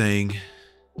Deku saying,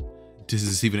 "Is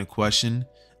this even a question?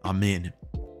 I'm in."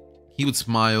 He would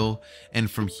smile, and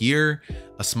from here,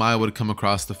 a smile would come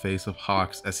across the face of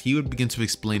Hawks as he would begin to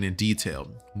explain in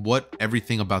detail what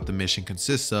everything about the mission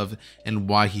consists of and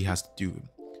why he has to do it.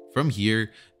 From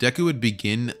here, Deku would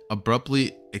begin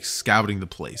abruptly scouting the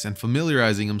place and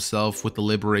familiarizing himself with the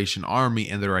Liberation Army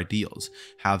and their ideals,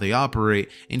 how they operate,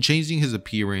 and changing his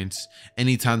appearance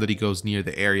anytime that he goes near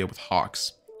the area with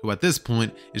Hawks, who at this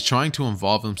point is trying to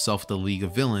involve himself with the League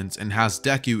of Villains and has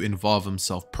Deku involve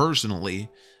himself personally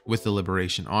with the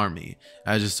Liberation Army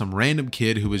as just some random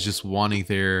kid who is just wanting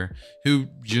who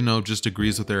just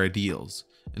agrees with their ideals.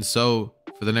 And so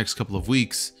for the next couple of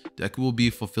weeks, Deku will be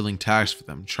fulfilling tasks for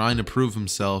them, trying to prove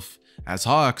himself, as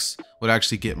Hawks would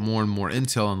actually get more and more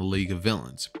intel on the League of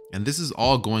Villains. And this is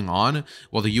all going on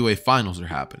while the UA finals are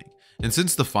happening. And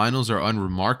since the finals are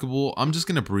unremarkable, I'm just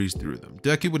going to breeze through them.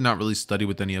 Deku would not really study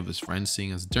with any of his friends,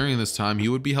 seeing as during this time he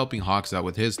would be helping Hawks out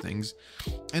with his things.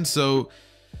 And so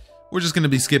we're just going to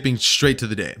be skipping straight to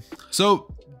the day.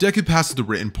 So Deku passes the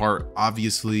written part,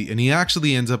 obviously, and he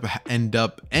actually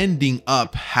ending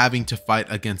up having to fight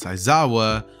against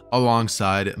Aizawa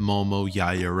alongside Momo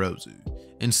Yaoyorozu.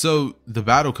 And so the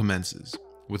battle commences,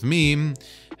 with me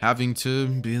having to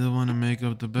be the one to make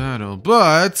up the battle.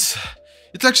 But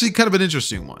it's actually kind of an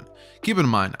interesting one. Keep in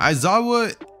mind,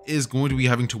 Aizawa is going to be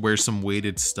having to wear some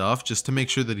weighted stuff just to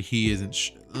make sure that he isn't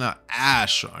not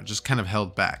as strong, just kind of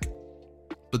held back.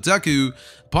 But Deku,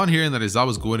 upon hearing that Aizawa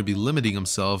was going to be limiting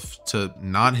himself to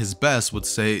not his best, would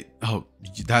say, "Oh,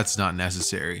 that's not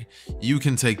necessary. You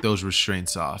can take those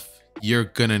restraints off. You're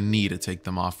gonna need to take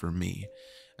them off for me."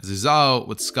 As Aizawa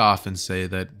would scoff and say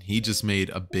that he just made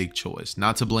a big choice,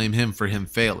 not to blame him for him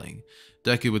failing.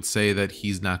 Deku would say that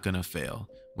he's not gonna fail.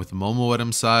 With Momo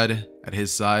at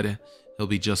his side, he'll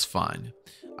be just fine.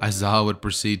 Aizawa would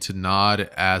proceed to nod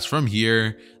as from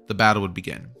here, the battle would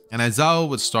begin. And Aizawa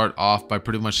would start off by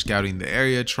pretty much scouting the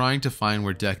area, trying to find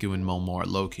where Deku and Momo are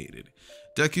located.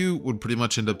 Deku would pretty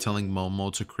much end up telling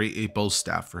Momo to create a bow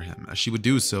staff for him, as she would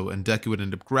do so, and Deku would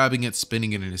end up grabbing it,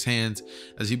 spinning it in his hands,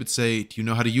 as he would say, "Do you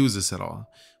know how to use this at all?"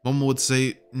 Momo would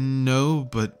say, "No,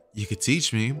 but you could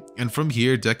teach me." And from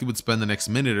here, Deku would spend the next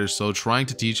minute or so trying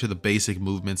to teach her the basic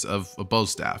movements of a bow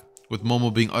staff, with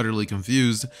Momo being utterly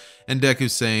confused, and Deku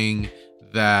saying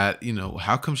that, you know,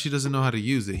 how come she doesn't know how to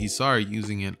use it? He saw her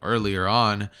using it earlier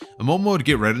on. And Momo would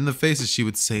get red in the face as she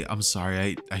would say, "I'm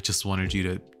sorry, I just wanted you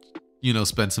to, you know,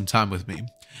 spend some time with me."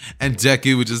 And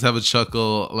Deku would just have a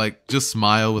chuckle, like just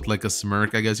smile with like a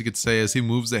smirk, I guess you could say, as he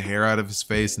moves the hair out of his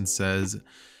face and says,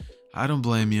 "I don't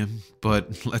blame you,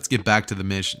 but let's get back to the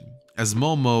mission." As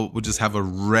Momo would just have a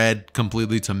red,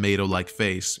 completely tomato-like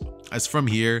face. As from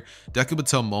here, Deku would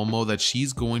tell Momo that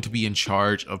she's going to be in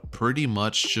charge of pretty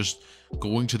much just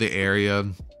going to the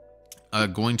area,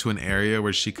 going to an area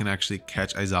where she can actually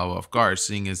catch Aizawa off guard,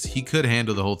 seeing as he could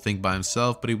handle the whole thing by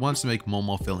himself, but he wants to make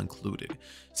Momo feel included,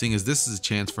 seeing as this is a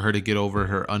chance for her to get over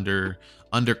her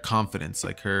underconfidence,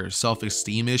 like her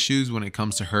self-esteem issues when it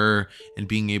comes to her and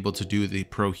being able to do the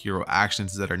pro hero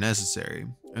actions that are necessary.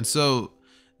 And so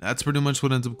that's pretty much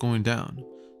what ends up going down.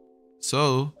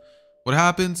 So what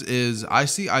happens is I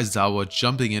see Aizawa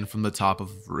jumping in from the top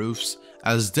of roofs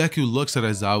as Deku looks at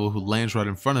Aizawa, who lands right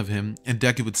in front of him, and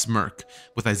Deku would smirk,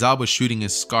 with Aizawa shooting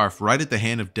his scarf right at the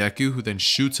hand of Deku, who then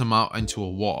shoots him out into a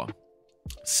wall.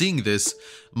 Seeing this,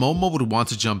 Momo would want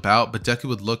to jump out, but Deku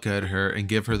would look at her and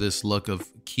give her this look of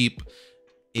keep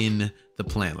in the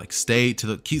plan, like stick to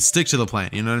the plan,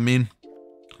 you know what I mean?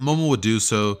 Momo would do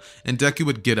so, and Deku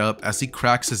would get up as he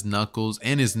cracks his knuckles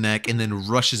and his neck and then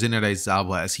rushes in at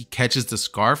Aizawa as he catches the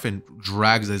scarf and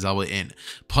drags Aizawa in,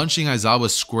 punching Aizawa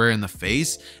square in the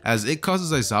face, as it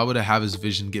causes Aizawa to have his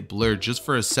vision get blurred just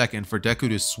for a second for Deku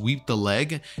to sweep the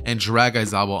leg and drag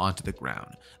Aizawa onto the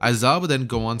ground. Aizawa would then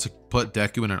go on to put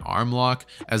Deku in an arm lock,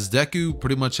 as Deku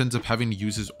pretty much ends up having to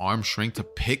use his arm strength to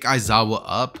pick Aizawa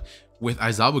up, with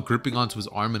Aizawa gripping onto his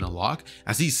arm in a lock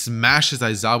as he smashes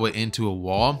Aizawa into a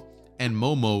wall, and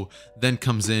Momo then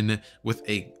comes in with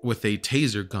a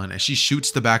taser gun as she shoots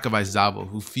the back of Aizawa,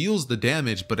 who feels the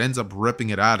damage but ends up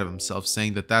ripping it out of himself,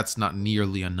 saying that that's not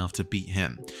nearly enough to beat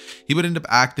him. He would end up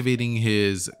activating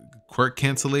his quirk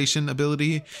cancellation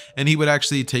ability, and he would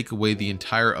actually take away the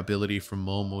entire ability from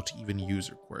Momo to even use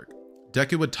her quirk.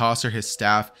 Deku would toss her his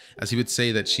staff as he would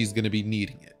say that she's going to be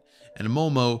needing it. And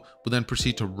Momo will then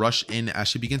proceed to rush in as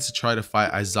she begins to try to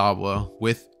fight Aizawa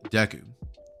with Deku.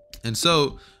 And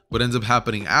so what ends up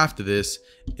happening after this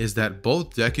is that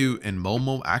both Deku and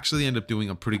Momo actually end up doing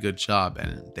a pretty good job,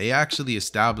 and they actually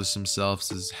establish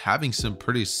themselves as having some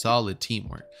pretty solid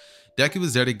teamwork. Deku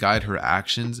was there to guide her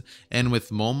actions, and with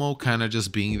Momo kind of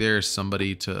just being there as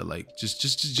somebody to like just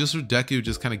for Deku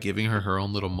just kind of giving her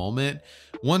own little moment.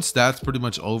 Once that's pretty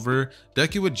much over,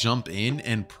 Deku would jump in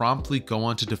and promptly go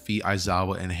on to defeat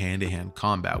Aizawa in hand-to-hand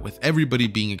combat, with everybody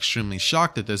being extremely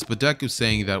shocked at this, but Deku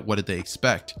saying that what did they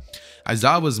expect?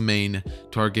 Aizawa's main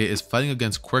target is fighting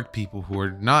against quirk people who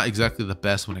are not exactly the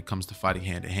best when it comes to fighting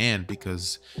hand-to-hand,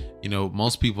 because, you know,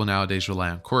 most people nowadays rely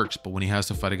on quirks, but when he has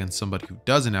to fight against somebody who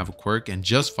doesn't have a quirk and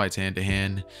just fights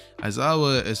hand-to-hand,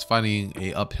 Aizawa is fighting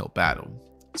a uphill battle,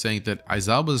 saying that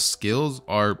Aizawa's skills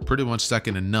are pretty much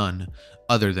second to none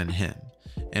other than him.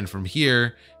 And from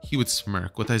here, he would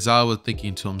smirk, with Aizawa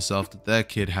thinking to himself that that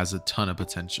kid has a ton of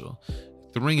potential,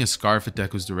 throwing his scarf at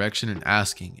Deku's direction and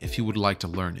asking if he would like to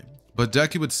learn it. But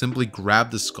Deku would simply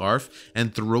grab the scarf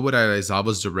and throw it at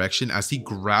Aizawa's direction as he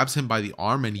grabs him by the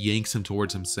arm and yanks him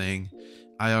towards him, saying,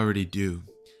 "I already do."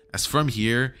 As from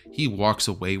here, he walks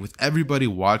away, with everybody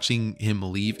watching him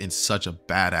leave in such a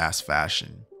badass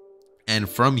fashion. And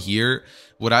from here,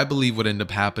 what I believe would end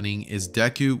up happening is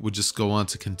Deku would just go on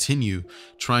to continue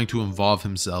trying to involve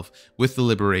himself with the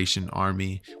Liberation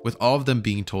Army, with all of them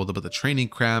being told about the training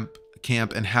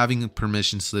camp and having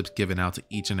permission slips given out to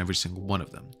each and every single one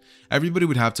of them. Everybody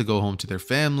would have to go home to their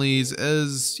families,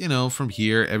 as you know, from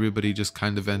here everybody just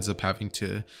kind of ends up having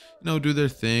to, do their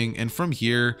thing. And from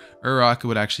here, Uraraka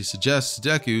would actually suggest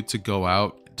Deku to go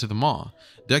out to the mall.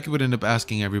 Deku would end up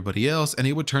asking everybody else, and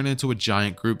it would turn into a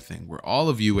giant group thing where all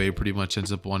of UA pretty much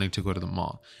ends up wanting to go to the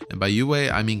mall. And by UA,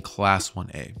 I mean Class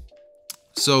 1A.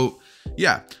 So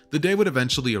yeah, the day would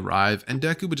eventually arrive, and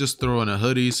Deku would just throw on a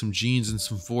hoodie, some jeans, and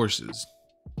some forces.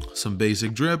 Some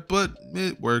basic drip, but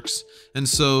it works. And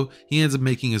so he ends up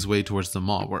making his way towards the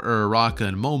mall, where Uraraka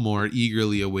and Momo are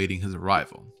eagerly awaiting his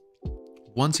arrival.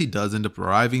 Once he does end up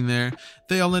arriving there,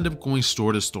 they all end up going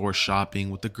store to store shopping,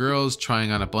 with the girls trying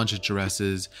on a bunch of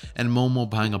dresses and Momo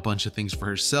buying a bunch of things for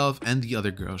herself, and the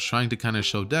other girls trying to kind of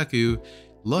show Deku,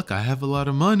 look, I have a lot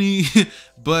of money.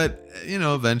 But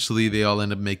eventually they all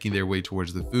end up making their way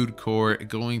towards the food court,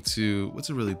 going to, what's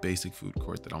a really basic food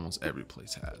court that almost every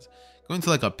place has, going to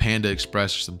like a Panda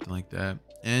Express or something like that.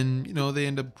 And they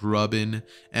end up grubbing,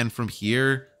 and from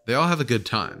here they all have a good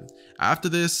time. After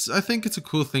this, I think it's a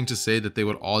cool thing to say that they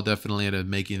would all definitely end up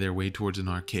making their way towards an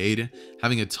arcade,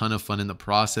 having a ton of fun in the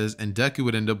process, and Deku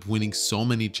would end up winning so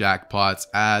many jackpots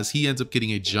as he ends up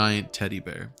getting a giant teddy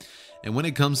bear. And when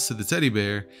it comes to the teddy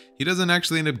bear, he doesn't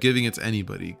actually end up giving it to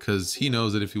anybody, because he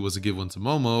knows that if he was to give one to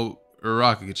Momo,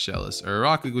 Uraraka gets jealous.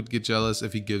 Uraraka would get jealous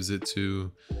if he gives it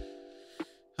to...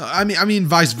 I mean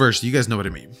vice versa, you guys know what I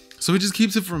mean. So he just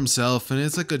keeps it for himself, and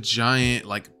it's like a giant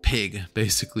pig,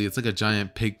 basically. It's like a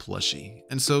giant pig plushie.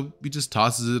 And so he just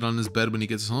tosses it on his bed when he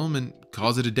gets home and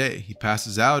calls it a day. He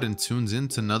passes out and tunes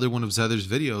into another one of Xether's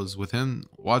videos, with him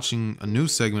watching a new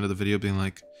segment of the video being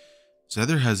like,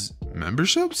 Xether has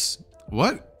memberships?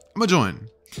 What? I'm gonna join.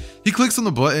 He clicks on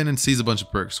the button and sees a bunch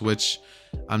of perks, which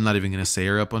I'm not even gonna say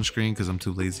are up on screen because I'm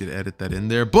too lazy to edit that in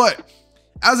there. But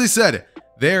as I said,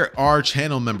 there are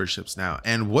channel memberships now,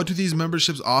 and what do these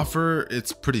memberships offer?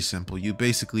 It's pretty simple. You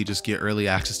basically just get early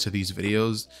access to these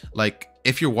videos. Like,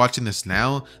 if you're watching this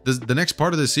now, the next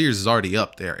part of the series is already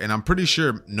up there, and I'm pretty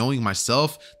sure, knowing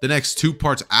myself, the next 2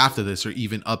 parts after this are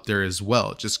even up there as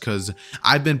well, just because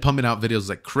I've been pumping out videos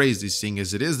like crazy, seeing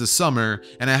as it is the summer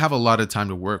and I have a lot of time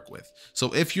to work with.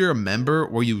 So if you're a member,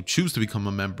 or you choose to become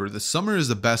a member, the summer is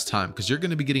the best time, because you're going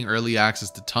to be getting early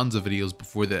access to tons of videos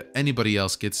before that anybody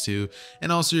else gets to,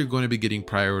 and also you're going to be getting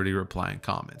priority reply and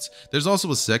comments. There's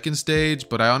also a second stage,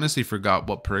 but I honestly forgot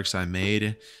what perks I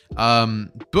made.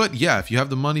 But yeah, if you have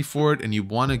the money for it and you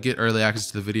want to get early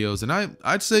access to the videos, and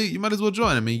I'd say you might as well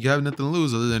join. I mean, you have nothing to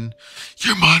lose other than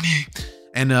your money,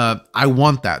 and I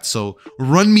want that, so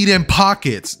run me them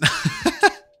pockets.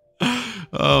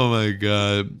 Oh my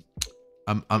god,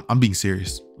 I'm being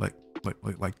serious. Like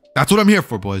that's what I'm here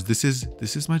for, boys. This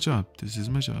is my job. This is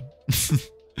my job.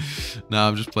 Nah,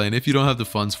 I'm just playing. If you don't have the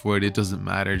funds for it, it doesn't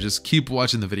matter. Just keep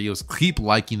watching the videos, keep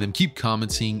liking them, keep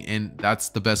commenting, and that's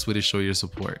the best way to show your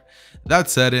support. That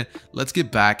said, let's get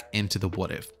back into the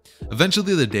what if.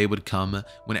 Eventually the day would come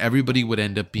when everybody would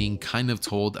end up being kind of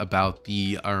told about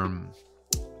the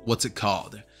what's it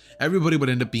called? Everybody would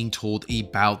end up being told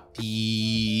about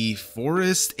the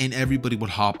forest, and everybody would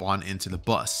hop on into the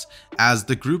bus, as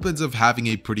the group ends up having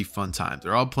a pretty fun time.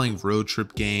 They're all playing road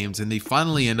trip games, and they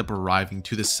finally end up arriving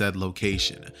to the said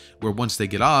location, where once they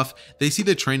get off, they see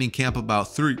the training camp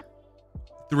about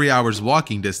three hours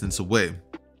walking distance away.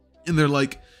 And they're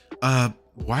like,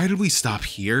 why did we stop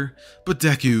here? But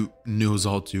Deku knows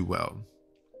all too well.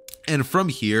 And from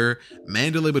here,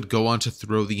 Mandalay would go on to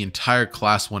throw the entire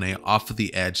Class 1A off of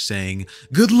the edge, saying,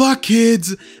 good luck,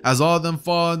 kids, as all of them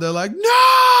fall, and they're like,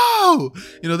 no!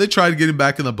 They tried getting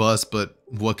back in the bus, but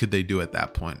what could they do at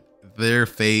that point? Their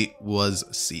fate was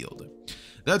sealed.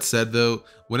 That said, though,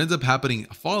 what ends up happening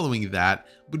following that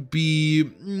would be,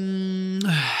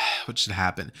 what should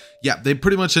happen? Yeah, they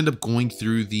pretty much end up going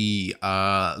through the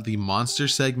monster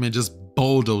segment, just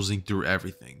bulldozing through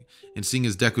everything. And seeing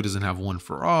as Deku doesn't have one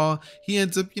for all, he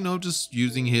ends up, just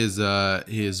using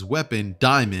his weapon,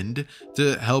 Diamond,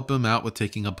 to help him out with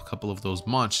taking up a couple of those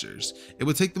monsters. It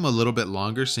would take them a little bit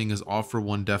longer, seeing as all for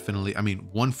one definitely,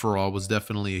 one for all was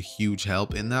definitely a huge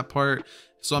help in that part.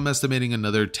 So I'm estimating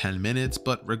another 10 minutes,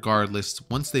 but regardless,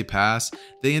 once they pass,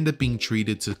 they end up being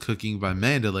treated to cooking by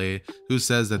Mandalay, who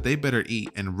says that they better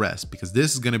eat and rest, because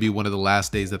this is going to be one of the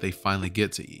last days that they finally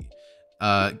get to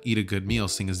eat a good meal,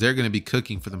 seeing as they're going to be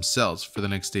cooking for themselves for the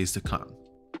next days to come.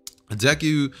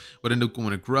 Deku would end up going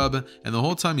to grub, and the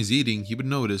whole time he's eating, he would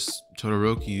notice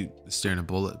Todoroki staring at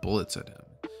bullets at him.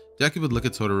 Deku would look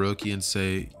at Todoroki and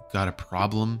say, "Got a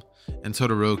problem?" And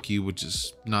Todoroki would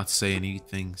just not say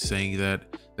anything, saying that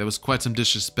there was quite some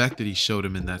disrespect that he showed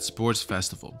him in that sports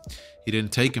festival. He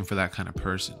didn't take him for that kind of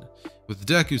person. With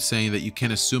Deku saying that you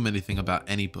can't assume anything about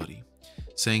anybody,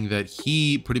 saying that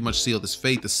he pretty much sealed his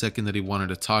fate the second that he wanted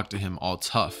to talk to him all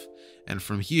tough. And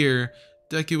from here,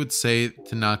 Deku would say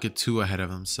to not get too ahead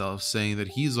of himself, saying that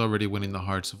he's already winning the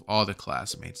hearts of all the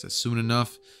classmates, that soon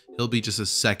enough, he'll be just a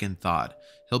second thought.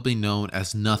 He'll be known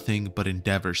as nothing but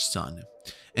Endeavor's son.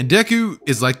 And Deku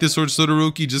is like this towards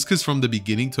Todoroki just because from the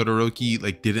beginning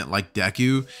Todoroki didn't like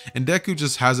Deku, and Deku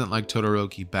just hasn't liked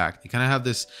Todoroki back. They kind of have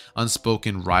this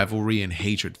unspoken rivalry and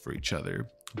hatred for each other.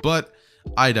 But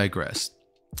I digress.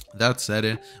 That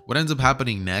said, what ends up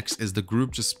happening next is the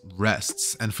group just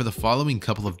rests, and for the following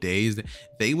couple of days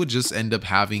they would just end up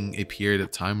having a period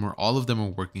of time where all of them are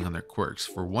working on their quirks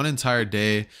for one entire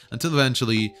day until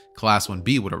eventually Class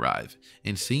 1B would arrive.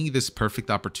 And seeing this perfect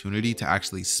opportunity to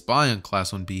actually spy on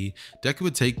Class 1B, Deku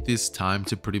would take this time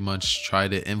to pretty much try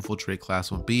to infiltrate Class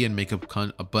 1B and make a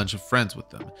bunch of friends with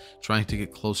them, trying to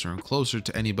get closer and closer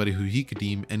to anybody who he could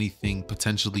deem anything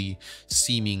potentially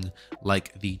seeming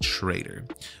like the traitor.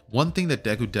 One thing that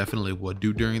Deku definitely would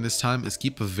do during this time is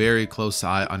keep a very close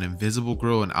eye on Invisible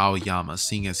Girl and Aoyama,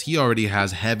 seeing as he already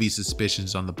has heavy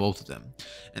suspicions on the both of them.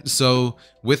 And so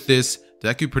with this,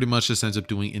 Deku pretty much just ends up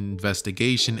doing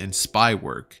investigation and spy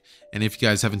work. And if you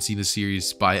guys haven't seen the series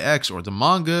Spy X or the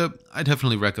manga, I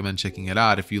definitely recommend checking it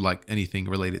out if you like anything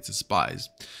related to spies.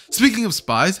 Speaking of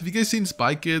spies, have you guys seen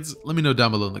Spy Kids? Let me know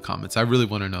down below in the comments. I really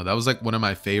want to know. That was like one of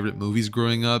my favorite movies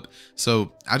growing up.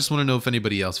 So I just want to know if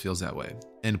anybody else feels that way.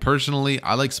 And personally,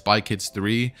 I like Spy Kids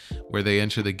 3, where they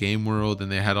enter the game world and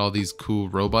they had all these cool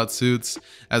robot suits.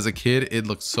 As a kid, it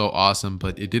looked so awesome,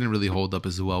 but it didn't really hold up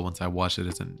as well once I watched it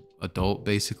as an adult,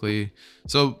 basically.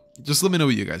 So just let me know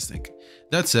what you guys think.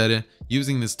 That said,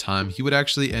 using this time, he would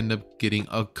actually end up getting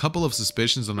a couple of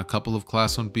suspicions on a couple of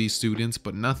Class 1B students,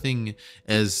 but nothing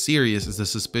as serious as the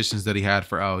suspicions that he had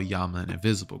for Aoyama and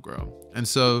Invisible Girl. And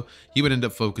so he would end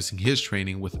up focusing his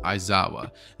training with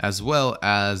Aizawa, as well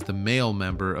as the male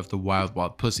member of the Wild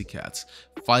Wild Pussycats,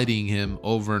 fighting him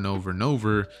over and over and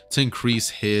over to increase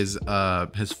his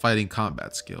fighting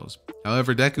combat skills.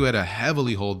 However, Deku had to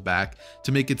heavily hold back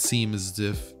to make it seem as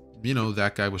if, you know,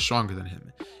 that guy was stronger than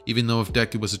him. Even though if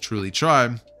Deku was to truly try,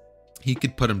 he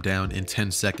could put him down in 10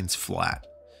 seconds flat.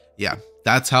 Yeah,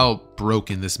 that's how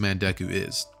broken this man Deku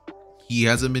is. He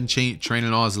hasn't been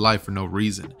training all his life for no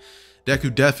reason.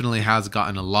 Deku definitely has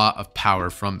gotten a lot of power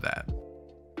from that.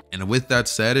 And with that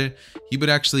said, he would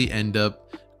actually end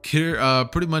up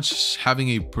pretty much having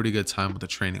a pretty good time with the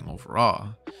training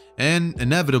overall. And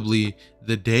inevitably,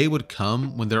 the day would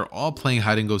come when they're all playing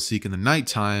hide and go seek in the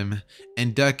nighttime,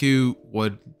 and Deku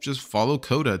would just follow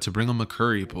Koda to bring him a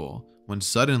curry bowl, when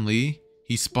suddenly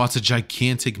he spots a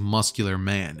gigantic muscular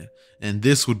man. And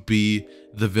this would be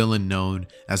the villain known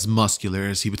as Muscular,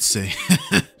 as he would say.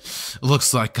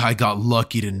 Looks like I got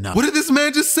lucky tonight. What did this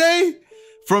man just say?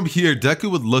 From here, Deku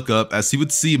would look up as he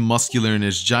would see Muscular in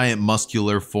his giant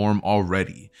muscular form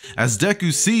already. As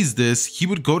Deku sees this, he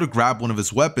would go to grab one of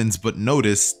his weapons, but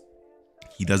notice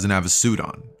he doesn't have a suit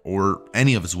on, or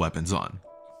any of his weapons on.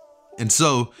 And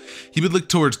so, he would look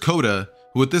towards Koda,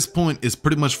 who at this point is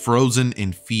pretty much frozen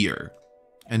in fear.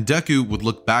 And Deku would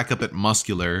look back up at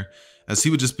Muscular, as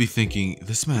he would just be thinking,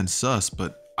 this man's sus,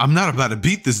 but I'm not about to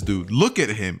beat this dude. Look at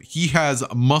him. He has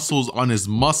muscles on his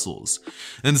muscles.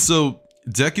 And so,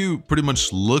 Deku pretty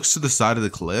much looks to the side of the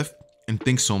cliff and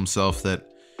thinks to himself that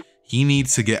he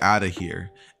needs to get out of here.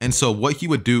 And so what he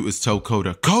would do is tell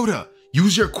Koda, Koda,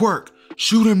 use your quirk,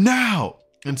 shoot him now.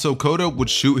 And so Koda would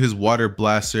shoot his water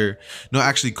blaster. No,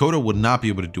 actually, Koda would not be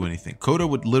able to do anything. Koda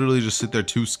would literally just sit there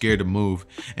too scared to move.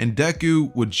 And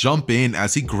Deku would jump in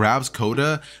as he grabs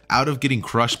Koda out of getting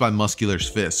crushed by Muscular's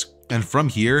fist. And from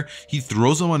here, he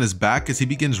throws him on his back as he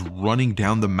begins running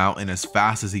down the mountain as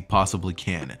fast as he possibly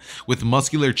can, with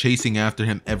Muscular chasing after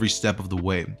him every step of the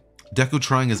way. Deku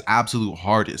trying his absolute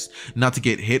hardest not to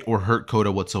get hit or hurt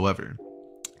Koda whatsoever.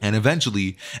 And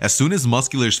eventually, as soon as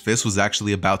Muscular's fist was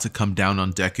actually about to come down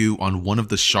on Deku on one of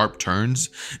the sharp turns,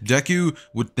 Deku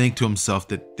would think to himself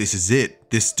that this is it.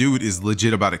 This dude is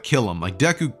legit about to kill him. Like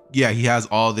Deku, yeah, he has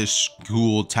all this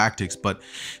cool tactics, but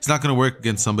it's not going to work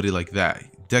against somebody like that.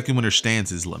 Deku understands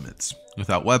his limits.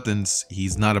 Without weapons,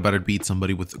 he's not about to beat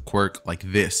somebody with a quirk like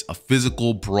this, a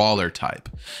physical brawler type.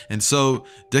 And so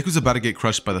Deku's about to get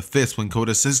crushed by the fist when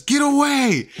Koda says, get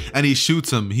away! And he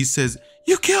shoots him. He says,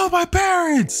 you killed my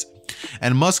parents!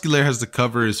 And Muscular has to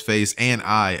cover his face and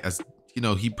eye as you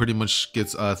know, he pretty much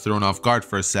gets thrown off guard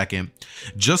for a second,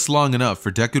 just long enough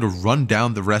for Deku to run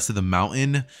down the rest of the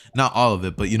mountain, not all of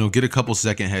it, but, you know, get a couple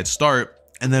second head start,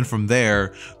 and then from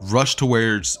there, rush to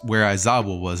where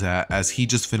Aizawa was at, as he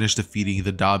just finished defeating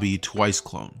the Dabi twice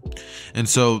clone. And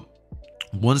so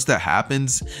once that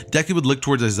happens, Deku would look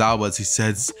towards Aizawa as he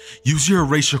says, "Use your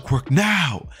Eraser quirk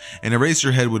now!" And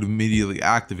Eraser Head would immediately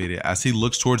activate it as he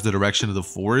looks towards the direction of the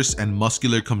forest, and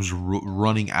Muscular comes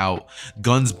running out,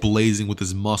 guns blazing with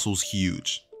his muscles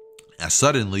huge. As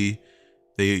suddenly,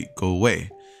 they go away.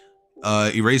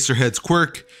 Eraser Head's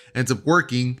quirk ends up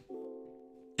working,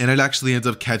 and it actually ends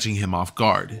up catching him off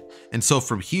guard. And so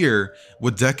from here,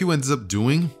 what Deku ends up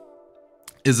doing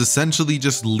is essentially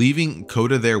just leaving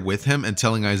Koda there with him and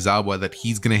telling Aizawa that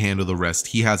he's gonna handle the rest.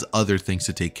 He has other things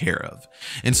to take care of.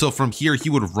 And so from here,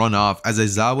 he would run off as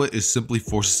Aizawa is simply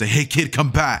forced to say, "Hey kid, come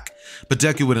back." But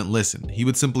Deku wouldn't listen. He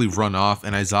would simply run off,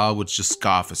 and Aizawa would just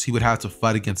scoff as he would have to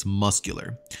fight against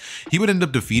Muscular. He would end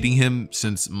up defeating him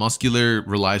since Muscular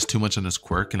relies too much on his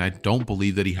quirk, and I don't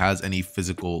believe that he has any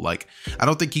physical, like, I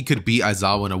don't think he could beat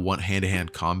Aizawa in a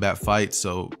hand-to-hand combat fight.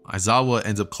 So Aizawa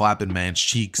ends up clapping man's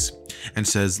cheeks and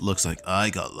says, "Looks like I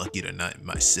got lucky tonight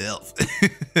myself."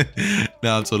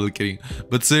 No, I'm totally kidding.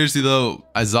 But seriously though,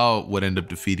 Aizawa would end up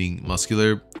defeating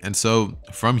Muscular. And so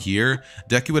from here,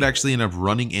 Deku would actually end up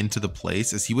running into the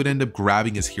place as he would end up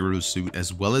grabbing his hero suit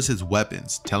as well as his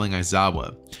weapons, telling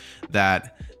Aizawa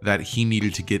that he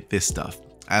needed to get this stuff,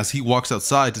 as he walks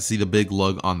outside to see the big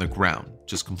lug on the ground,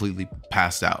 just completely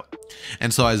passed out.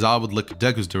 And so Aizawa would look at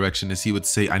Deku's direction as he would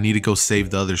say, "I need to go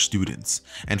save the other students."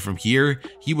 And from here,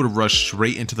 he would rush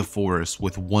straight into the forest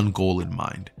with one goal in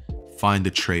mind: find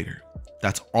the traitor.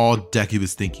 That's all Deku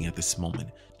is thinking at this moment.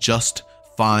 Just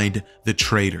find the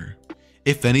traitor.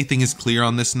 If anything is clear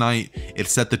on this night,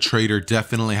 it's that the traitor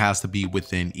definitely has to be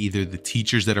within either the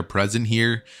teachers that are present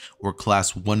here or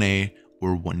class 1A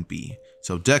or 1B.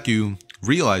 So Deku,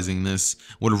 realizing this,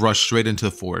 would rush straight into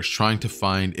the forest, trying to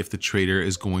find if the traitor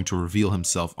is going to reveal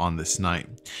himself on this night.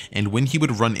 And when he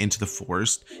would run into the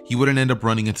forest, he wouldn't end up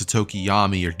running into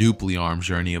Tokiyami or Dupli Arms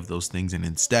or any of those things, and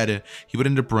instead, he would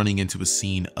end up running into a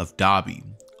scene of Dabi,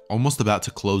 almost about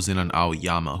to close in on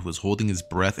Aoyama, who was holding his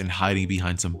breath and hiding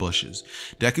behind some bushes.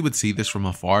 Deku would see this from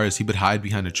afar as he would hide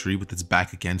behind a tree with his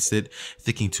back against it,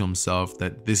 thinking to himself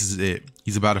that this is it.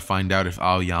 He's about to find out if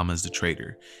Aoyama is the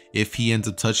traitor. If he ends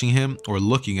up touching him or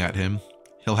looking at him,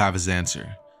 he'll have his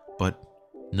answer. But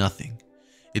nothing.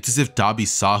 It's as if Dabi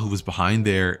saw who was behind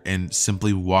there and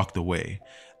simply walked away,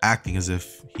 acting as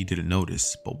if he didn't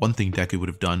notice. But one thing Deku would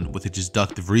have done with his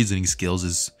deductive reasoning skills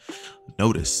is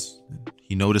notice.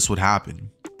 He noticed what happened.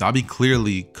 Dabi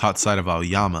clearly caught sight of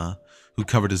Aoyama, who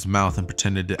covered his mouth and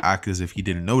pretended to act as if he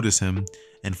didn't notice him,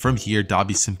 and from here,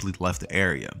 Dabi simply left the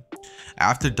area.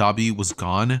 After Dabi was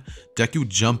gone, Deku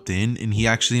jumped in and he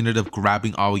actually ended up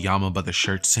grabbing Aoyama by the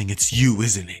shirt, saying, "It's you,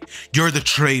 isn't it? You're the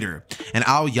traitor." And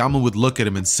Aoyama would look at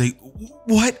him and say,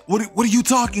 What are you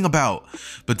talking about?"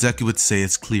 But Deku would say,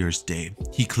 "It's clear as day.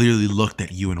 He clearly looked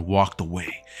at you and walked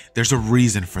away. There's a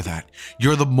reason for that.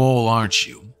 You're the mole, aren't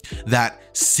you? That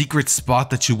secret spot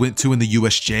that you went to in the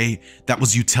USJ, that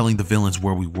was you telling the villains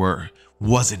where we were,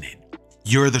 wasn't it?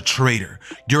 You're the traitor.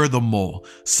 You're the mole.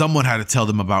 Someone had to tell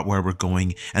them about where we're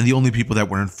going, and the only people that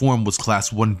were informed was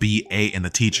class 1B, A, and the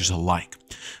teachers alike.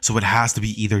 So it has to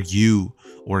be either you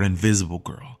or an invisible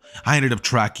girl. I ended up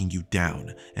tracking you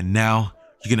down, and now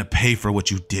you're gonna pay for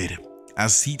what you did."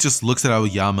 As he just looks at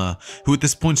Aoyama, who at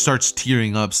this point starts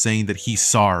tearing up, saying that he's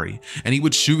sorry, and he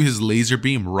would shoot his laser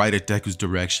beam right at Deku's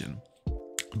direction.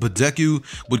 But Deku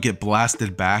would get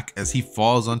blasted back as he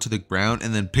falls onto the ground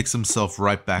and then picks himself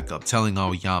right back up, telling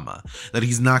Aoyama that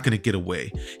he's not going to get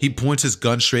away. He points his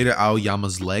gun straight at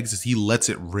Aoyama's legs as he lets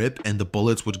it rip, and the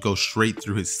bullets would go straight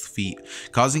through his feet,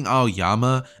 causing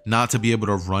Aoyama not to be able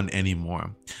to run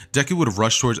anymore. Deku would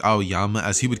rush towards Aoyama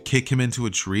as he would kick him into a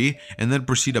tree and then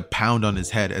proceed to pound on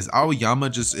his head as Aoyama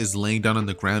just is laying down on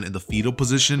the ground in the fetal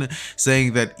position,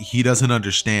 saying that he doesn't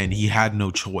understand, he had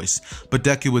no choice. But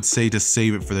Deku would say to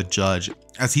save it for the judge,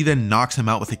 as he then knocks him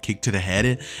out with a kick to the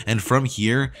head, and from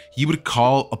here he would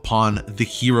call upon the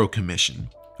Hero Commission,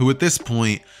 who at this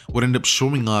point would end up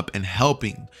showing up and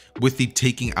helping with the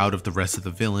taking out of the rest of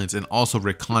the villains and also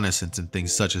reconnaissance and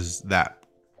things such as that.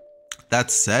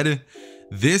 That said,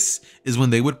 this is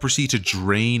when they would proceed to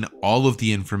drain all of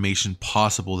the information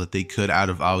possible that they could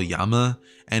out of Aoyama,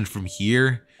 and from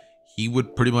here he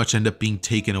would pretty much end up being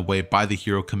taken away by the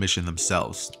Hero Commission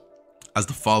themselves. As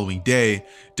the following day,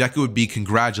 Deku would be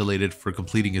congratulated for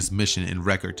completing his mission in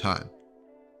record time.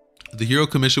 The Hero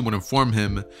Commission would inform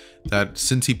him that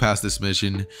since he passed this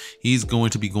mission, he's going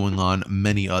to be going on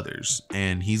many others,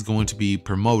 and he's going to be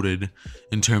promoted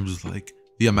in terms of like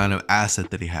the amount of asset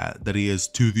that he is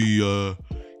to the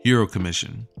Hero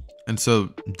Commission. And so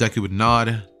Deku would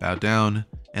nod, bow down,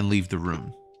 and leave the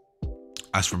room.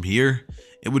 As from here,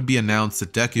 it would be announced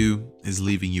that Deku is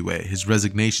leaving UA. His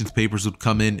resignation papers would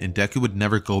come in, and Deku would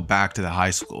never go back to the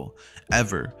high school,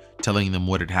 ever telling them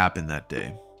what had happened that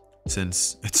day,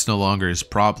 since it's no longer his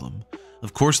problem.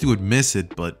 Of course he would miss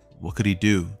it, but what could he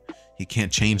do? He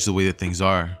can't change the way that things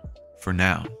are, for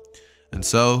now. And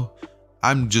so,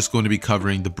 I'm just going to be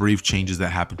covering the brief changes that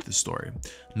happened to the story.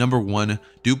 Number 1,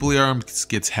 Dupli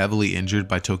gets heavily injured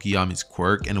by Tokiyami's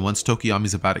quirk, and once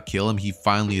Tokiyami's about to kill him, he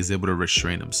finally is able to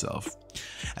restrain himself,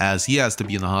 as he has to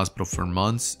be in the hospital for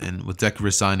months. And with Deku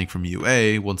resigning from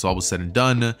UA, once all was said and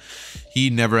done,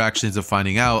 he never actually ends up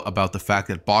finding out about the fact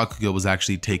that Bakugo was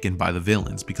actually taken by the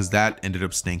villains, because that ended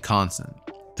up staying constant.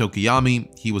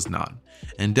 Tokiyami, he was not.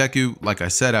 And Deku, like I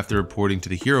said, after reporting to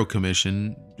the Hero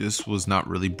Commission, this was not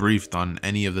really briefed on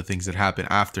any of the things that happened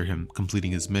after him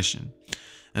completing his mission.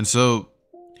 And so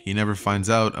he never finds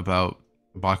out about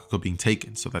Bakugo being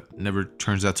taken, so that never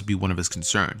turns out to be one of his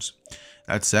concerns.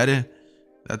 That said,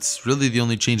 that's really the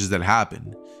only changes that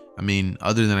happen. I mean,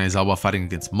 other than Aizawa fighting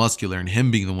against Muscular and him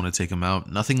being the one to take him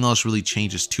out, nothing else really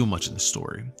changes too much in the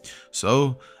story.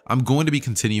 So, I'm going to be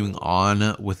continuing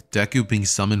on with Deku being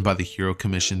summoned by the Hero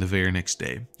Commission the very next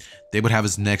day. They would have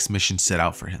his next mission set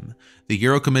out for him. The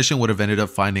Hero Commission would have ended up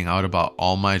finding out about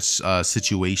All Might's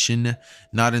situation,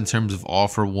 not in terms of All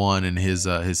For One and his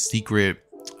secret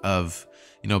of,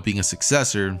 being a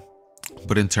successor,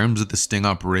 but in terms of the sting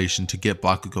operation to get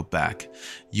Bakugo back.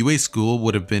 UA School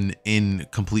would have been in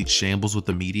complete shambles with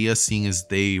the media, seeing as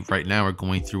they right now are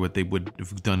going through what they would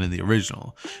have done in the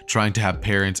original, trying to have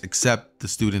parents accept the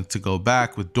students to go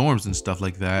back with dorms and stuff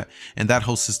like that, and that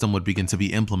whole system would begin to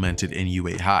be implemented in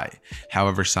UA High.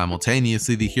 However,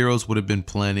 simultaneously, the heroes would have been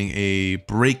planning a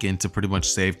break-in to pretty much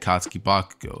save Katsuki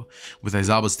Bakugo, with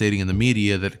Aizawa stating in the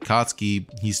media that Katsuki,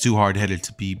 he's too hard-headed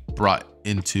to be brought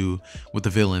into with the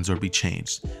villains or be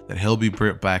changed, that he'll be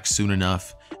brought back soon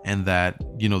enough, and that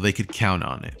they could count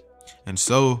on it. And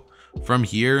so from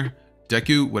here,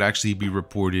 Deku would actually be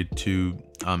reported to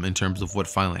in terms of what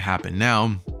finally happened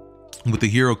now, with the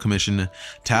Hero Commission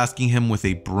tasking him with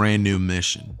a brand new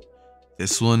mission,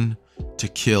 this one to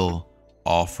kill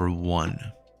All For One.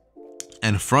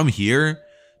 And from here,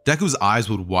 Deku's eyes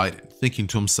would widen, thinking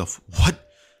to himself, what?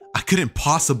 I couldn't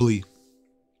possibly.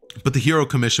 But the Hero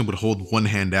Commission would hold one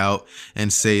hand out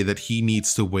and say that he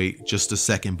needs to wait just a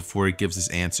second before he gives his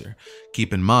answer.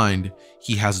 Keep in mind,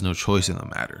 he has no choice in the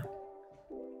matter.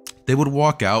 They would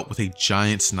walk out with a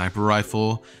giant sniper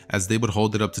rifle, as they would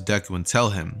hold it up to Deku and tell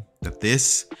him that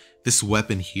this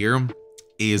weapon here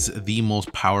is the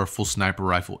most powerful sniper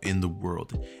rifle in the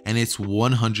world, and it's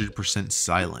 100%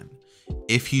 silent.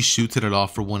 If he shoots it at All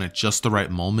For One at just the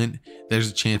right moment, there's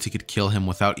a chance he could kill him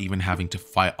without even having to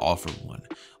fight All For One.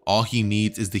 All he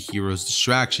needs is the hero's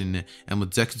distraction, and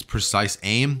with Deku's precise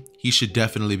aim, he should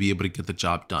definitely be able to get the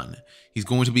job done. He's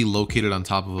going to be located on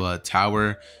top of a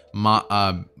tower,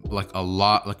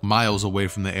 like miles away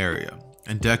from the area,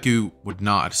 and Deku would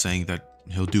nod, saying that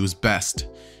he'll do his best.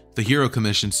 The Hero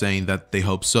Commission saying that they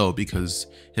hope so because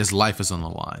his life is on the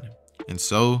line. And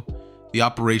so the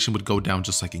operation would go down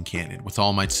just like in canon, with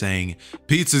All Might saying,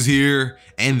 "Pizza's here,"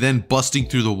 and then busting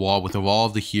through the wall with all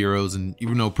of the heroes and,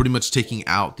 pretty much taking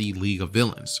out the League of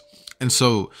Villains. And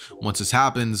so once this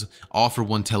happens, All For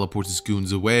One teleports his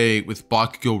goons away, with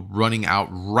Bakugo running out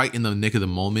right in the nick of the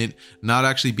moment, not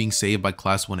actually being saved by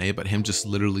Class 1A, but him just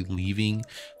literally leaving,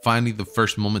 finding the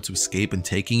first moment to escape and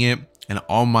taking it. And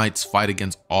All Might's fight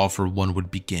against All For One would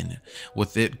begin,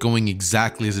 with it going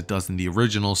exactly as it does in the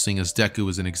original, seeing as Deku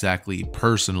isn't exactly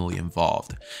personally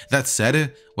involved. That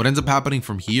said, what ends up happening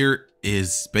from here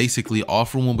is basically All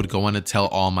For One would go on to tell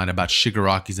All Might about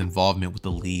Shigaraki's involvement with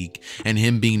the League, and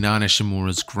him being Nana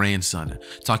Shimura's grandson,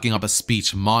 talking up a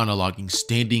speech, monologuing,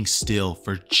 standing still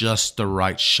for just the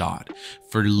right shot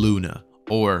for Luna,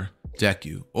 or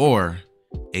Deku, or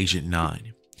Agent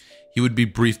 9. He would be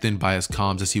briefed in by his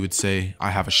comms as he would say,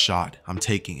 "I have a shot, I'm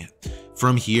taking it."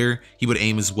 From here, he would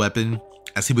aim his weapon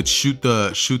as he would shoot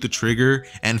the trigger,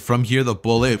 and from here the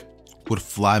bullet would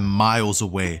fly miles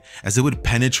away as it would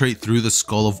penetrate through the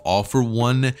skull of All For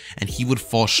One, and he would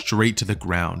fall straight to the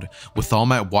ground, with All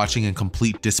Might watching in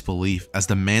complete disbelief as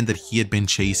the man that he had been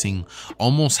chasing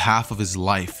almost half of his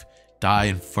life die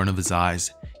in front of his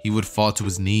eyes. He would fall to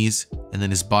his knees, and then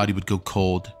his body would go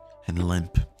cold and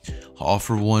limp. All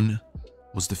For One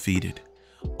was defeated.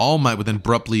 All Might would then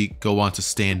abruptly go on to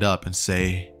stand up and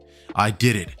say, "I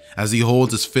did it," as he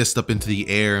holds his fist up into the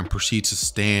air and proceeds to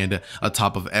stand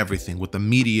atop of everything, with the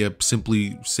media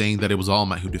simply saying that it was All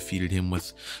Might who defeated him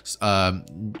with, a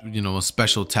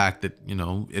special attack that,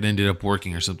 it ended up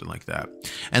working or something like that.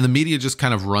 And the media just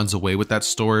kind of runs away with that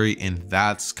story, and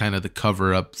that's kind of the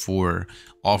cover up for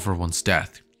All For One's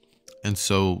death. And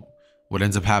so what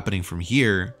ends up happening from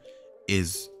here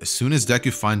is, as soon as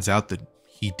Deku finds out that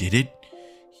he did it,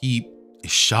 he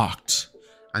is shocked.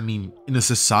 I mean, in a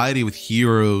society with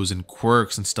heroes and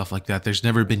quirks and stuff like that, there's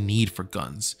never been need for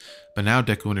guns. But now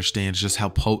Deku understands just how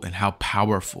potent, how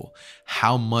powerful,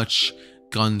 how much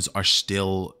guns are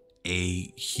still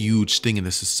a huge thing in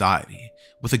this society.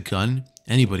 With a gun,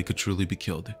 anybody could truly be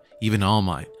killed, even All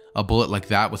Might. A bullet like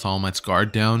that with All Might's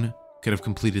guard down could have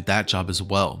completed that job as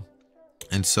well.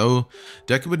 And so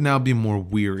Deku would now be more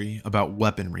weary about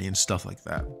weaponry and stuff like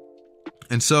that.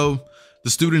 And so the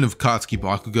student of Katsuki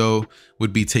Bakugo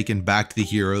would be taken back to the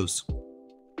heroes,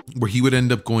 where he would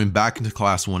end up going back into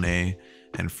class 1A.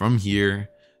 And from here,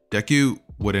 Deku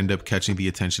would end up catching the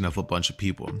attention of a bunch of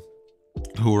people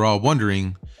who were all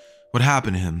wondering what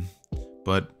happened to him.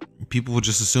 But people would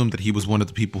just assume that he was one of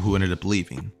the people who ended up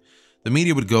leaving. The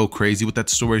media would go crazy with that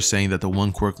story, saying that the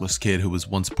one quirkless kid who was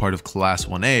once part of class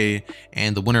 1A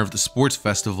and the winner of the sports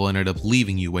festival ended up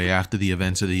leaving UA after the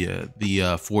events of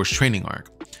the forced training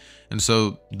arc. And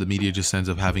so the media just ends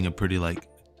up having a pretty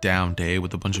down day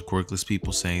with a bunch of quirkless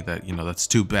people saying that, that's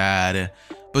too bad.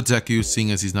 But Deku,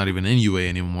 seeing as he's not even in UA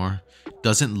anymore,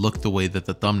 doesn't look the way that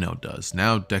the thumbnail does.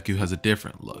 Now Deku has a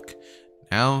different look.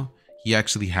 Now he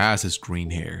actually has his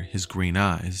green hair, his green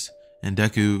eyes, and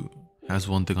Deku has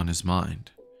one thing on his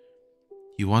mind.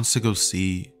 He wants to go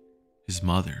see his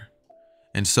mother.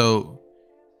 And so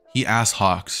he asks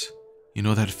Hawks, "You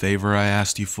know that favor I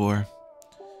asked you for?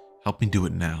 Help me do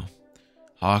it now.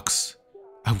 Hawks,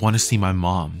 I want to see my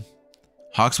mom."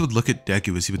 Hawks would look at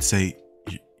Deku as he would say,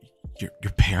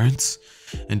 your parents?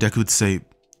 And Deku would say,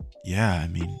 "Yeah, I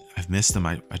mean, I've missed them.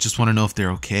 I just want to know if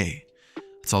they're okay.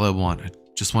 That's all I want. I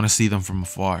just want to see them from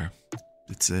afar.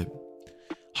 That's it."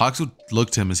 Hawks would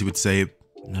look to him as he would say,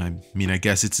 I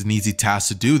guess it's an easy task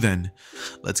to do then.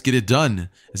 Let's get it done."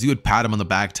 As he would pat him on the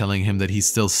back, telling him that he's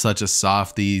still such a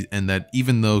softie, and that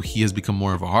even though he has become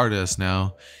more of a hard ass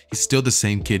now, he's still the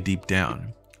same kid deep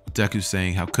down. Deku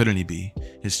saying, how couldn't he be?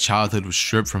 His childhood was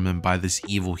stripped from him by this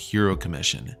evil hero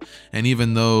commission. And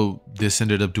even though this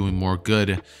ended up doing more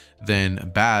good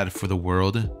than bad for the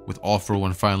world, with All For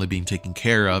One finally being taken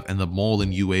care of and the mole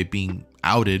in UA being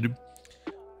outed,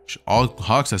 all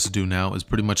Hawks has to do now is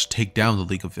pretty much take down the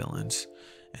League of Villains.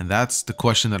 And that's the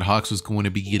question that Hawks was going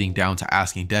to be getting down to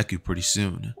asking Deku pretty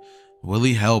soon. Will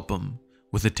he help him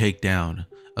with a takedown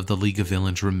of the League of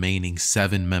Villains' remaining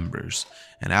 7 members?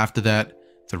 And after that,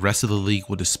 the rest of the league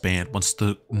will disband once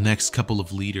the next couple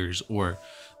of leaders or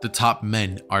the top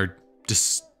men are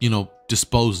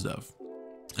disposed of.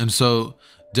 And so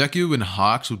Deku and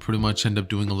Hawks would pretty much end up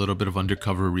doing a little bit of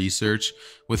undercover research,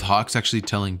 with Hawks actually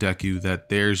telling Deku that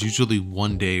there's usually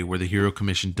one day where the Hero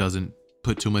Commission doesn't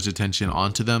put too much attention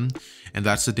onto them, and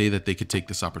that's the day that they could take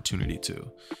this opportunity to.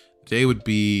 The day would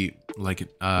be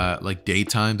like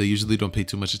daytime. They usually don't pay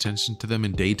too much attention to them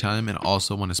in daytime, and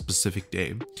also on a specific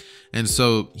day. And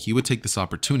so he would take this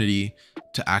opportunity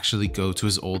to actually go to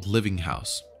his old living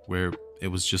house, where it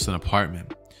was just an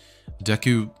apartment.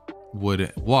 Deku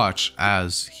would watch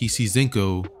as he sees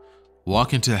Zenko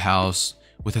walk into the house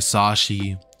with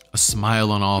Hisashi, a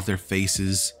smile on all of their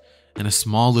faces, and a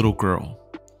small little girl,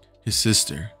 his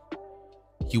sister.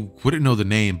 He wouldn't know the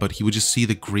name, but he would just see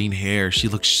the green hair. She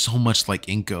looked so much like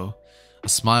Inko. A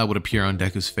smile would appear on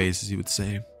Deku's face as he would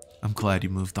say, "I'm glad you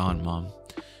moved on, Mom.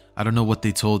 I don't know what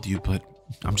they told you, but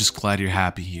I'm just glad you're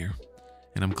happy here.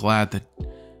 And I'm glad that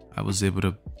I was able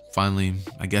to finally,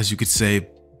 I guess you could say,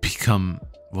 become,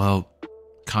 well,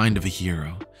 kind of a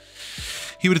hero."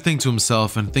 He would think to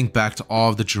himself and think back to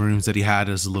all of the dreams that he had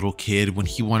as a little kid when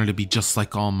he wanted to be just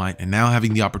like All Might, and now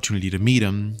having the opportunity to meet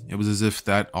him, it was as if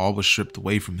that all was stripped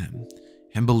away from him.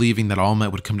 Him believing that All Might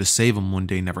would come to save him one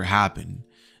day never happened.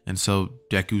 And so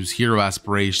Deku's hero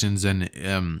aspirations and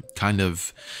kind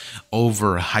of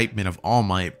overhypement of All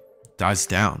Might dies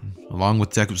down, along with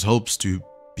Deku's hopes to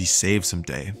be saved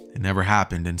someday. It never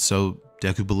happened, and so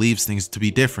Deku believes things to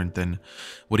be different than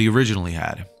what he originally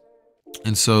had.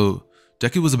 And so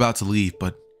Deku was about to leave,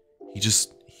 but he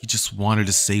just wanted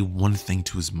to say one thing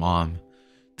to his mom,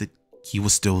 that he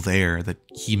was still there, that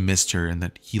he missed her, and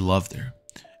that he loved her.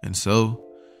 And so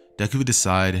Deku would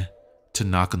decide to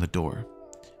knock on the door.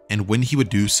 And when he would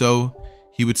do so,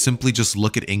 he would simply just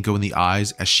look at Inko in the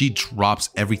eyes as she drops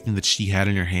everything that she had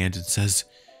in her hand and says,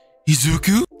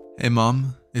 "Izuku? Hey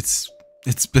Mom, it's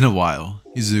It's been a while,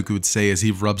 Izuku would say as he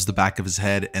rubs the back of his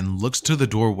head and looks to the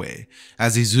doorway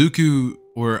as Izuku,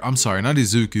 or I'm sorry, not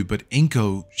Izuku, but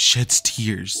Inko sheds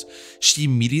tears. She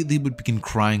immediately would begin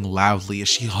crying loudly as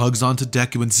she hugs onto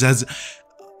Deku and says,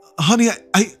 "Honey,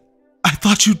 I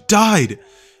thought you died.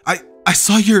 I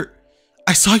saw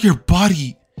your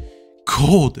body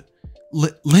cold,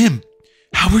 limp.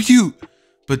 How are you?"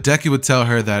 But Deku would tell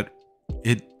her that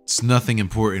it's nothing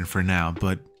important for now,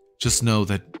 but just know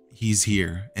that he's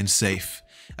here and safe.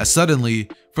 As suddenly,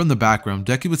 from the background,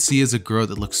 Deku would see as a girl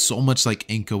that looked so much like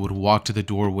Inko would walk to the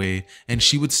doorway, and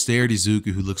she would stare at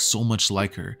Izuku, who looked so much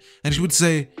like her, and she would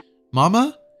say,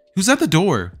 "Mama, who's at the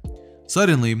door?"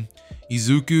 Suddenly,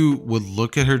 Izuku would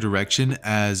look at her direction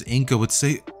as Inko would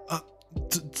say,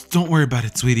 "Don't worry about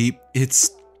it, sweetie. It's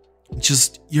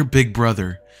just your big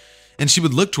brother." And she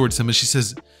would look towards him and she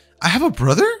says, "I have a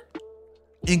brother?"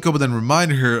 Inko would then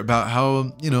remind her about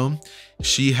how,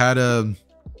 she had a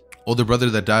older brother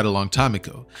that died a long time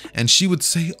ago. And she would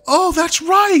say, "Oh, that's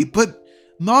right. But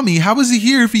mommy, how is he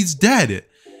here if he's dead?"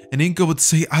 And Inko would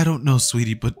say, "I don't know,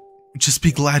 sweetie, but just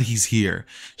be glad he's here."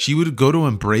 She would go to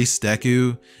embrace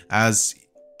Deku as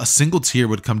a single tear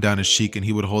would come down his cheek and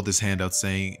he would hold his hand out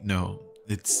saying, "No,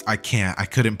 I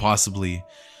couldn't possibly."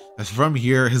 As from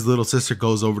here, his little sister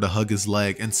goes over to hug his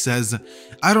leg and says,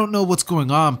 "I don't know what's going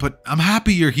on, but I'm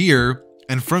happy you're here."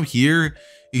 And from here,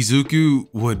 Izuku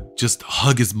would just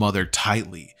hug his mother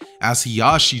tightly as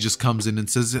Hiyashi just comes in and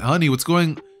says, "Honey, what's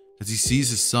going?" As he sees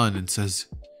his son and says,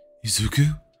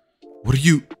 "Izuku, what are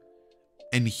you?"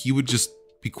 And he would just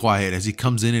be quiet as he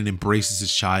comes in and embraces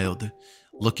his child,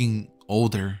 looking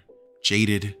older,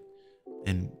 jaded,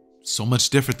 and so much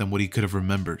different than what he could have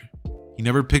remembered. He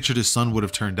never pictured his son would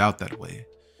have turned out that way.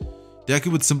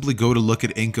 Deku would simply go to look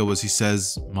at Inko as he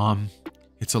says, "Mom,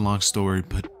 it's a long story,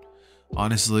 but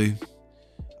honestly,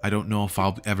 I don't know if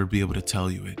I'll ever be able to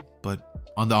tell you it, but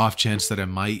on the off chance that I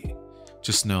might,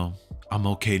 just know I'm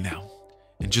okay now.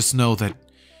 And just know that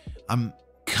I'm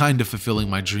kind of fulfilling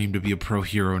my dream to be a pro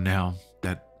hero now,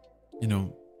 that,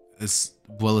 as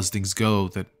well as things go,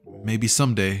 that maybe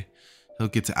someday he'll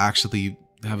get to actually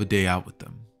have a day out with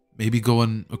them. Maybe go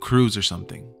on a cruise or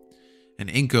something." And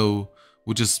Inko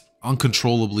would just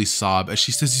uncontrollably sob as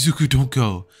she says, "Izuku, don't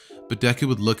go." But Deku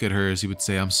would look at her as he would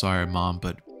say, "I'm sorry, Mom,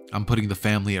 but I'm putting the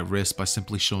family at risk by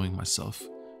simply showing myself.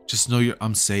 Just know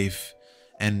I'm safe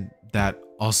and that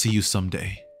I'll see you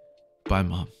someday. Bye,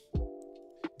 Mom."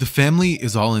 The family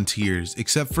is all in tears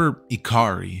except for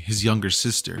Ikari, his younger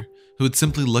sister, who would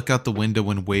simply look out the window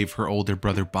and wave her older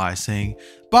brother by, saying,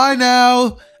 "Bye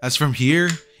now." As from here,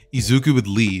 Izuku would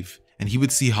leave and he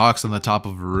would see Hawks on the top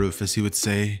of a roof as he would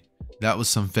say, "That was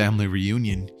some family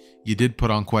reunion. You did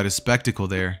put on quite a spectacle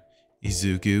there,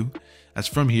 Izuku." As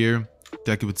from here,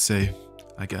 Deku would say,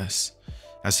 "I guess."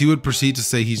 As he would proceed to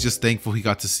say he's just thankful he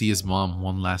got to see his mom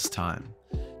one last time,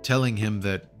 telling him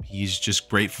that he's just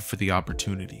grateful for the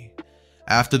opportunity.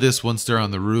 After this, once they're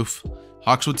on the roof,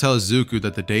 Hawks would tell Izuku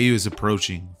that the day is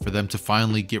approaching for them to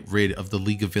finally get rid of the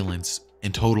League of Villains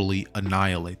and totally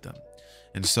annihilate them.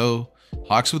 And so,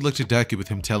 Hawks would look to Deku with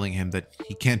him telling him that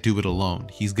he can't do it alone.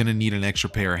 He's gonna need an extra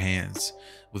pair of hands,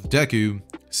 with Deku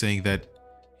saying that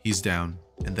he's down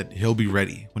and that he'll be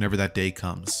ready whenever that day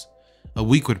comes. A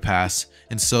week would pass,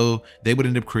 and so they would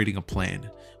end up creating a plan,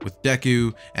 with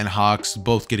Deku and Hawks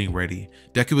both getting ready.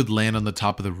 Deku would land on the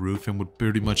top of the roof and would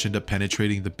pretty much end up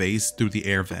penetrating the base through the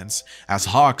air vents, as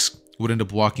Hawks would end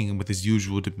up walking in with his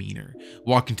usual demeanor,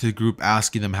 walking to the group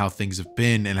asking them how things have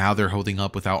been and how they're holding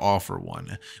up without All For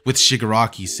One, with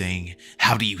Shigaraki saying,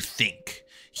 "How do you think?"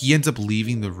 He ends up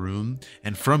leaving the room,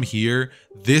 and from here,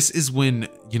 this is when,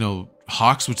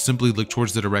 Hawks would simply look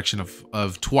towards the direction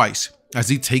of Twice, as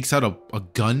he takes out a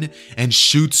gun and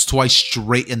shoots Twice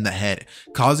straight in the head,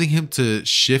 causing him to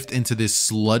shift into this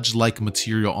sludge-like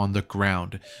material on the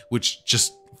ground, which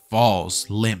just falls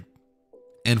limp.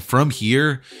 And from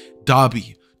here,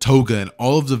 Dabi, Toga, and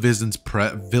all of the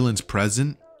villains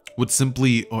present would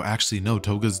simply, oh actually no,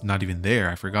 Toga's not even there,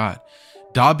 I forgot.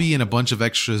 Dabi and a bunch of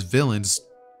extra villains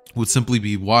would simply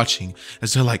be watching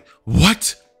as they're like,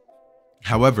 "What?"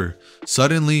 However,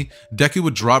 suddenly, Deku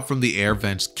would drop from the air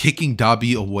vents, kicking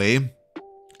Dabi away,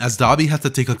 as Dabi had to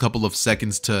take a couple of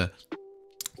seconds to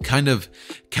kind of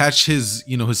catch his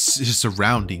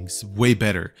surroundings way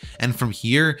better. And from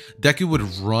here, Deku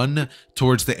would run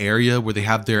towards the area where they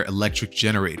have their electric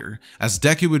generator, as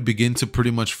Deku would begin to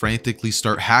pretty much frantically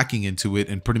start hacking into it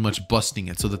and pretty much busting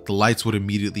it so that the lights would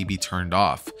immediately be turned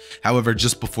off. However,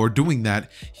 just before doing that,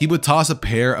 he would toss a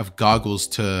pair of goggles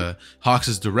to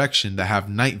Hawks' direction that have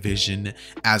night vision,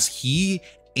 as he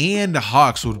and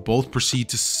Hawks would both proceed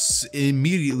to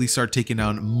immediately start taking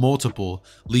down multiple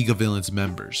League of Villains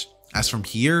members. As from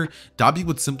here, Dabi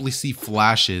would simply see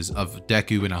flashes of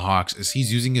Deku and Hawks as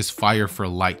he's using his fire for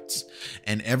lights,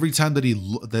 and every time that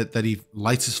he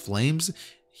lights his flames,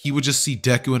 he would just see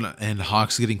Deku and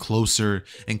Hawks getting closer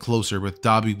and closer, with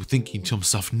Dabi thinking to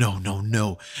himself, no, no,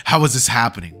 no, how is this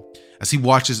happening? As he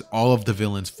watches all of the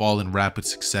villains fall in rapid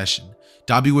succession,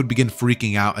 Dabi would begin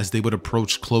freaking out as they would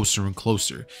approach closer and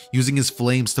closer, using his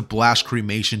flames to blast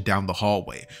cremation down the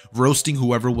hallway, roasting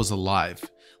whoever was alive,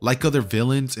 like other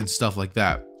villains and stuff like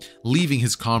that, leaving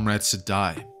his comrades to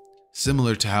die,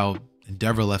 similar to how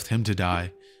Endeavor left him to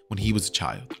die when he was a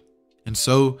child. And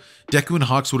so, Deku and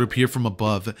Hawks would appear from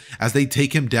above as they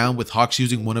take him down, with Hawks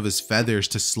using one of his feathers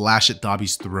to slash at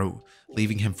Dabi's throat,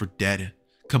 leaving him for dead,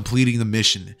 completing the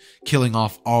mission, killing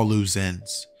off all loose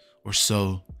ends. Or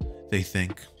so they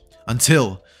think.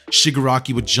 Until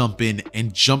Shigaraki would jump in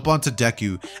and jump onto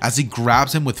Deku as he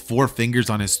grabs him with 4 fingers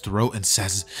on his throat and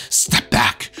says, "Step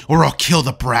back or I'll kill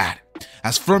the brat."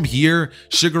 As from here,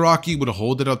 Shigaraki would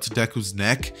hold it up to Deku's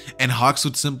neck, and Hawks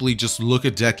would simply just look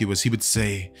at Deku as he would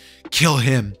say, "Kill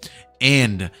him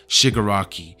and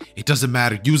Shigaraki. It doesn't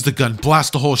matter, use the gun,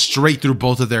 blast a hole straight through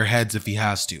both of their heads if he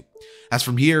has to." As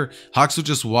from here, Hawks would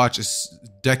just watch as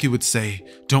Deku would say,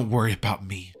 "Don't worry about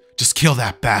me, just kill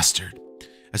that bastard,"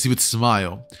 as he would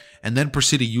smile, and then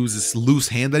proceed to use this loose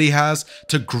hand that he has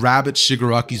to grab at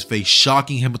Shigaraki's face,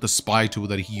 shocking him with the spy tool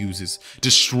that he uses,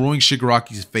 destroying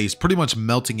Shigaraki's face, pretty much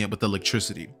melting it with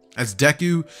electricity. As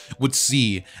Deku would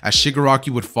see, as Shigaraki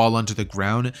would fall onto the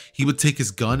ground, he would take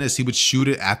his gun as he would shoot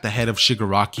it at the head of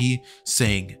Shigaraki,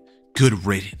 saying, "Good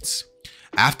riddance."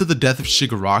 After the death of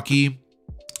Shigaraki,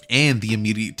 and the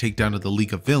immediate takedown of the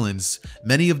League of Villains,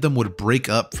 many of them would break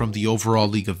up from the overall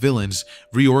League of Villains,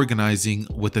 reorganizing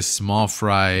with a small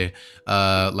fry,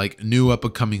 new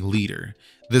up-and-coming leader.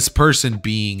 This person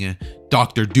being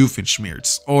Dr.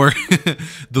 Doofenshmirtz, or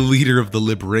the leader of the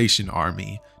Liberation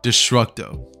Army,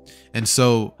 Destructo. And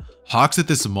so, Hawks at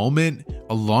this moment,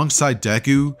 alongside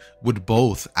Deku, would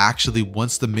both actually,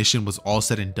 once the mission was all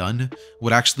said and done,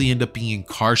 would actually end up being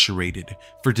incarcerated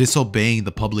for disobeying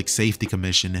the Public Safety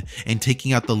Commission and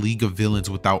taking out the League of Villains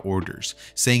without orders,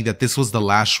 saying that this was the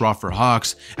last straw for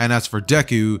Hawks, and as for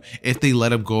Deku, if they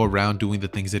let him go around doing the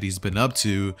things that he's been up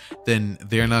to, then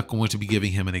they're not going to be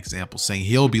giving him an example, saying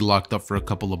he'll be locked up for a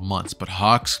couple of months, but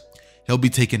Hawks, he'll be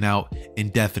taken out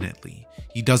indefinitely.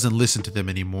 He doesn't listen to them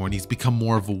anymore, and he's become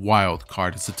more of a wild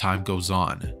card as the time goes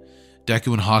on.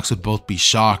 Deku and Hawks would both be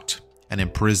shocked and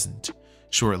imprisoned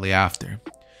shortly after.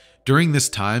 During this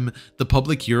time, the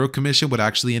Public Hero Commission would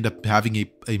actually end up having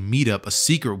a meetup, a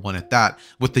secret one at that,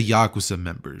 with the Yakuza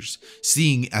members,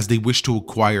 seeing as they wish to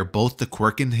acquire both the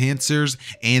quirk enhancers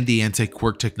and the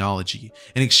anti-quirk technology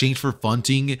in exchange for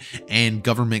funding and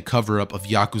government cover-up of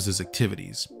Yakuza's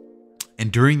activities.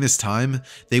 And during this time,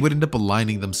 they would end up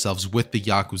aligning themselves with the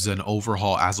Yakuza and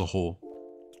Overhaul as a whole,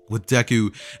 with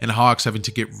Deku and Hawks having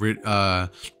to get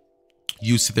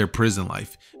used to their prison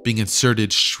life, being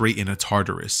inserted straight into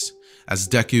Tartarus, as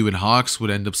Deku and Hawks would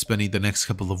end up spending the next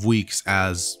couple of weeks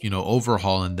as,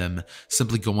 Overhaul and them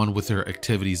simply go on with their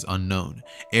activities unknown.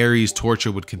 Ares'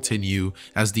 torture would continue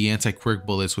as the anti-quirk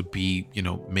bullets would be,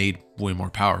 made way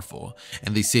more powerful,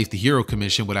 and the Safety Hero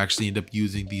Commission would actually end up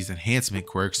using these enhancement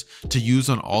quirks to use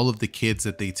on all of the kids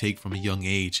that they take from a young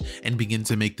age and begin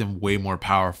to make them way more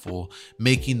powerful,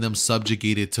 making them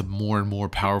subjugated to more and more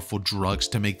powerful drugs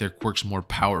to make their quirks more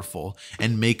powerful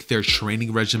and make their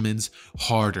training regimens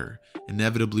harder,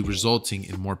 inevitably resulting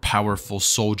in more powerful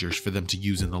soldiers for them to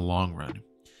use in the long run.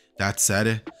 That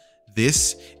said,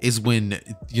 this is when,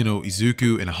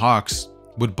 Izuku and Hawks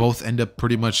would both end up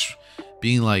pretty much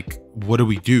being like, what do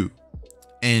we do?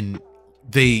 And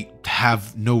they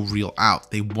have no real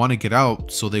out. They want to get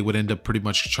out, so they would end up pretty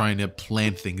much trying to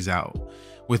plan things out.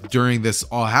 With during this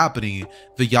all happening,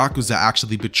 the Yakuza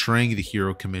actually betraying the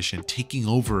Hero Commission, taking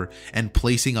over and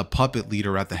placing a puppet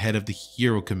leader at the head of the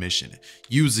Hero Commission,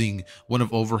 using one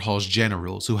of Overhaul's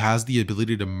generals who has the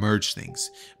ability to merge things,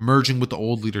 merging with the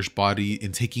old leader's body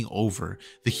and taking over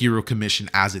the Hero Commission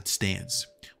as it stands.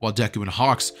 While Deku and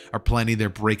Hawks are planning their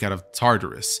break out of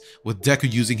Tartarus, with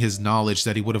Deku using his knowledge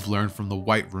that he would have learned from the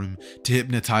White Room to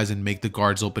hypnotize and make the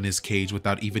guards open his cage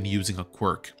without even using a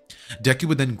quirk. Deku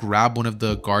would then grab one of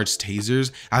the guard's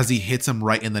tasers as he hits him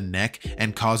right in the neck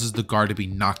and causes the guard to be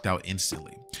knocked out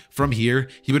instantly. From here,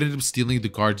 he would end up stealing the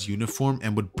guard's uniform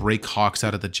and would break Hawks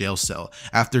out of the jail cell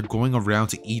after going around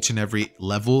to each and every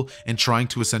level and trying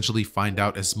to essentially find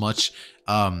out as much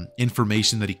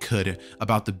information that he could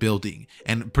about the building,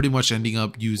 and pretty much ending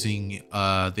up using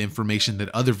the information that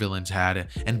other villains had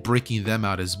and breaking them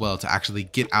out as well to actually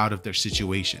get out of their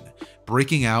situation,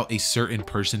 breaking out a certain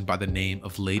person by the name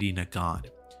of Lady Nagant,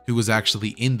 who was actually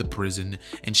in the prison,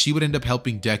 and she would end up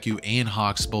helping Deku and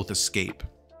Hawks both escape.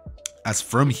 As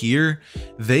from here,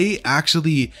 they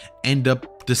actually end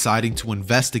up deciding to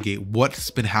investigate what's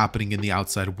been happening in the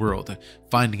outside world,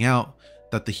 finding out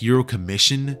that the Hero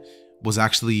Commission was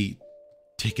actually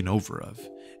taken over of.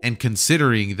 And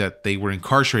considering that they were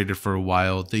incarcerated for a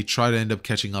while, they try to end up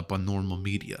catching up on normal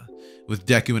media, with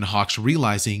Deku and Hawks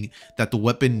realizing that the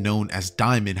weapon known as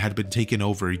Diamond had been taken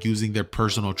over using their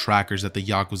personal trackers that the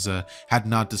Yakuza had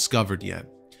not discovered yet.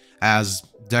 As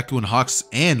Deku and Hawks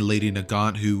and Lady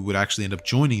Nagant, who would actually end up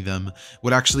joining them,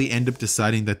 would actually end up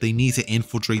deciding that they need to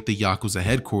infiltrate the Yakuza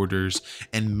headquarters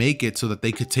and make it so that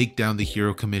they could take down the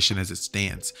Hero Commission as it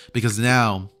stands, because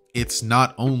now it's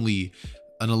not only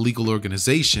an illegal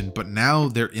organization, but now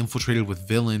they're infiltrated with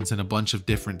villains and a bunch of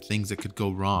different things that could go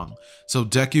wrong. So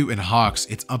Deku and Hawks,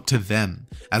 it's up to them,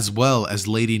 as well as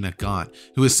Lady Nagant,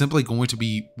 who is simply going to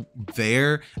be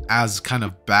there as kind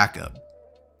of backup,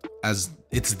 as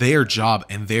it's their job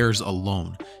and theirs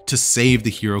alone to save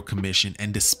the Hero Commission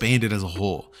and disband it as a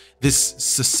whole. This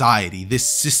society, this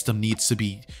system needs to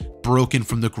be broken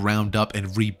from the ground up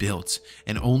and rebuilt,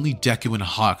 and only Deku and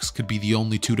Hawks could be the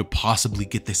only two to possibly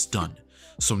get this done.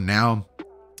 So now,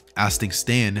 as things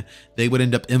stand, they would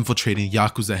end up infiltrating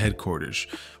Yakuza headquarters,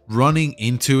 running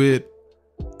into it,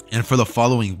 and for the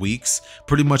following weeks,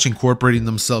 pretty much incorporating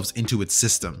themselves into its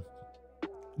system,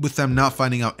 with them not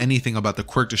finding out anything about the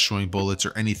quirk destroying bullets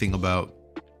or anything about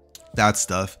that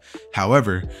stuff.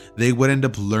 However, they would end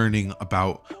up learning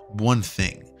about one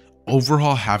thing: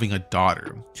 Overhaul having a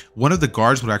daughter. One of the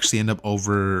guards would actually end up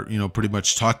pretty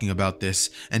much talking about this,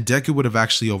 and Deku would have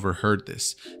actually overheard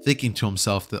this, thinking to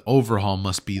himself that Overhaul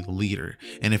must be the leader,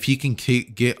 and if he can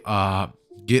get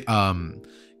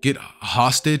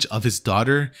hostage of his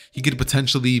daughter, he could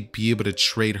potentially be able to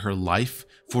trade her life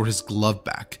for his glove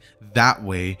back. That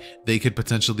way, they could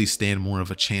potentially stand more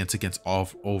of a chance against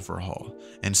Overhaul.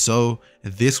 And so,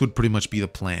 this would pretty much be the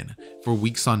plan. For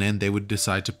weeks on end, they would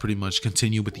decide to pretty much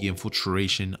continue with the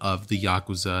infiltration of the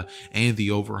Yakuza and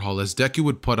the Overhaul, as Deku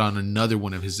would put on another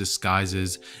one of his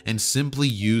disguises and simply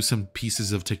use some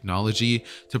pieces of technology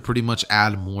to pretty much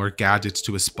add more gadgets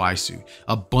to his spy suit.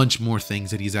 A bunch more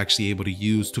things that he's actually able to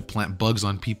use to plant bugs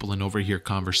on people and overhear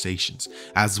conversations,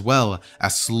 as well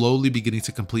as slowly beginning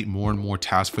to complete more and more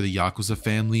tasks for the Yakuza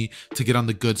family to get on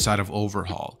the good side of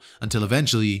Overhaul, until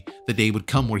eventually the day would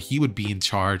come where he would be in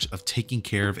charge of taking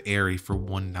care of Eri for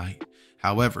one night.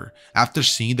 However, after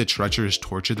seeing the treacherous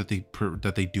torture that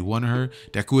they do on her,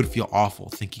 Deku would feel awful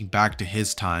thinking back to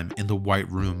his time in the White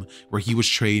Room, where he was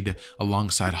trained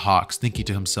alongside Hawks, thinking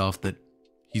to himself that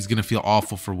he's gonna feel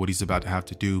awful for what he's about to have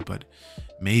to do, but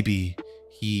maybe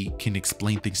he can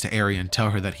explain things to Eri and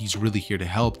tell her that he's really here to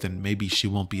help, then maybe she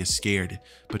won't be as scared.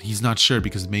 But he's not sure,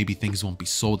 because maybe things won't be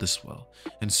sold as well.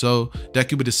 And so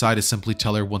Deku would decide to simply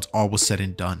tell her once all was said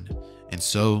and done. And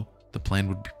so the plan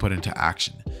would be put into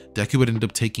action. Deku would end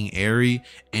up taking Eri,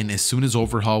 and as soon as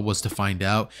Overhaul was to find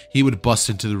out, he would bust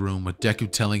into the room with Deku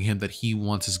telling him that he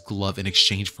wants his glove in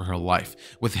exchange for her life,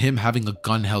 with him having a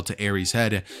gun held to Eri's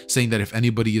head, saying that if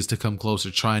anybody is to come close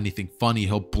or try anything funny,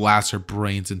 he'll blast her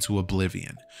brains into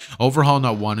oblivion. Overhaul,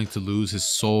 not wanting to lose his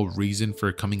sole reason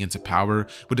for coming into power,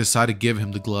 would decide to give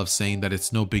him the glove, saying that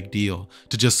it's no big deal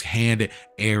to just hand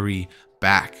Eri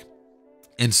back.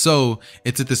 And so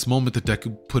it's at this moment that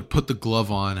Deku put the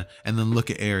glove on and then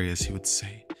look at Eri as he would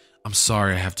say, "I'm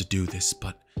sorry I have to do this,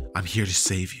 but I'm here to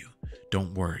save you.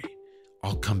 Don't worry,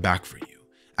 I'll come back for you."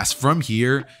 As from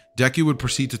here, Deku would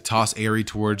proceed to toss Eri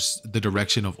towards the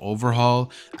direction of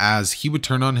Overhaul, as he would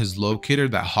turn on his locator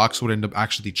that Hawks would end up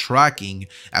actually tracking,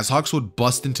 as Hawks would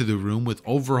bust into the room with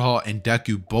Overhaul and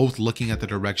Deku both looking at the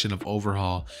direction of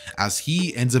Overhaul, as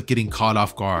he ends up getting caught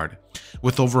off guard,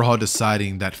 with Overhaul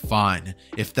deciding that fine,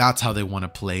 if that's how they want to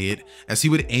play it, as he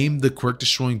would aim the quirk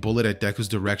destroying bullet at Deku's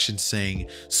direction, saying,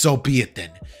 "So be it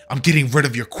then, I'm getting rid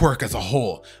of your quirk as a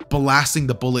whole," blasting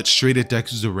the bullet straight at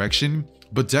Deku's direction.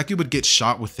 But Deku would get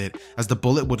shot with it, as the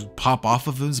bullet would pop off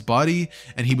of his body,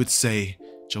 and he would say,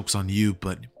 "Joke's on you,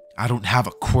 but I don't have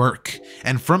a quirk."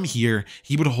 And from here,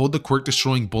 he would hold the quirk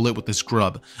destroying bullet with his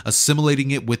grub,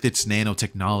 assimilating it with its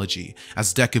nanotechnology,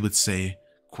 as Deku would say,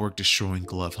 "Quirk destroying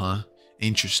glove, huh?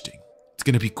 Interesting.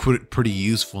 it's going to be pretty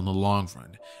useful in the long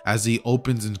run, as he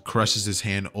opens and crushes his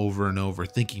hand over and over,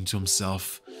 thinking to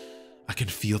himself, I can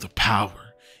feel the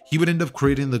power. He would end up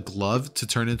creating the glove to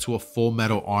turn into a full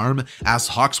metal arm, as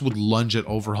Hawks would lunge at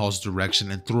Overhaul's direction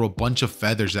and throw a bunch of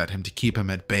feathers at him to keep him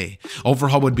at bay.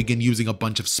 Overhaul would begin using a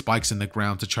bunch of spikes in the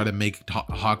ground to try to make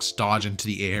Hawks dodge into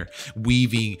the air,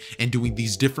 weaving and doing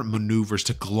these different maneuvers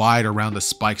to glide around the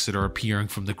spikes that are appearing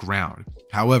from the ground.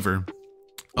 However,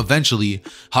 eventually,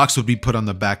 Hawks would be put on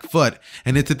the back foot,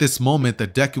 and it's at this moment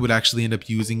that Deku would actually end up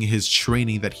using his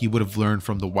training that he would have learned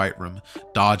from the White Room,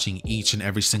 dodging each and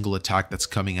every single attack that's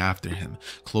coming after him,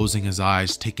 closing his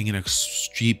eyes, taking in a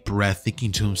deep breath,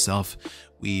 thinking to himself,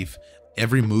 Weave,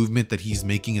 every movement that he's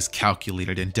making is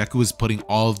calculated, and Deku is putting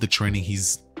all of the training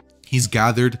he's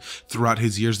gathered throughout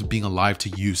his years of being alive to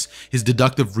use, his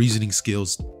deductive reasoning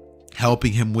skills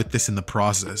helping him with this in the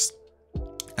process.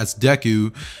 As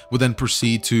Deku would then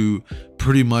proceed to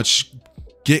pretty much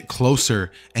get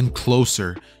closer and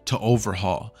closer to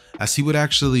Overhaul, as he would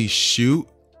actually shoot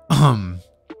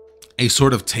a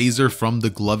sort of taser from the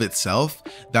glove itself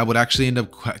that would actually end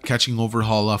up catching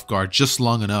Overhaul off guard just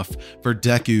long enough for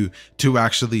Deku to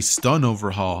actually stun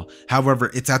Overhaul. However,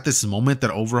 it's at this moment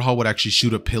that Overhaul would actually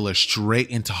shoot a pillar straight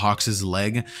into Hawks'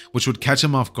 leg, which would catch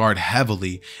him off guard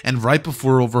heavily. And right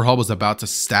before Overhaul was about to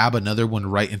stab another one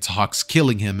right into Hawks,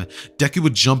 killing him, Deku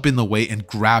would jump in the way and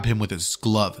grab him with his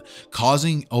glove,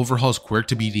 causing Overhaul's quirk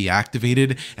to be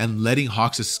deactivated and letting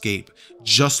Hawks escape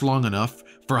just long enough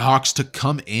for Hawks to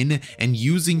come in, and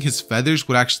using his feathers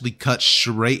would actually cut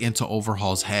straight into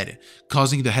Overhaul's head,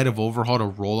 causing the head of Overhaul to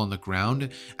roll on the ground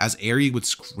as Eri would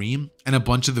scream, and a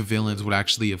bunch of the villains would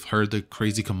actually have heard the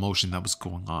crazy commotion that was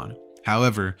going on.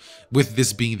 However, with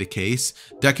this being the case,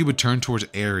 Deku would turn towards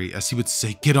Eri as he would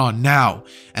say, "Get on now!"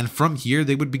 And from here,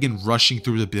 they would begin rushing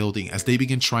through the building as they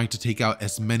begin trying to take out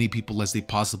as many people as they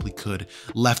possibly could,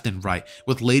 left and right,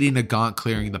 with Lady Nagant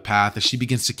clearing the path as she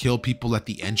begins to kill people at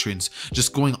the entrance,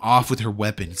 just going off with her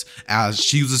weapons as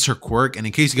she uses her quirk. And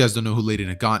in case you guys don't know who Lady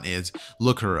Nagant is,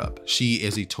 look her up. She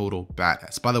is a total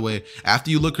badass. By the way,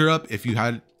 after you look her up, if you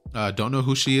don't know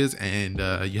who she is and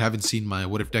you haven't seen my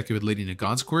What If Deku with Lady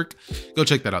Nagant's quirk, go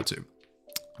check that out too.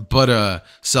 But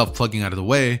self-plugging out of the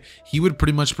way, he would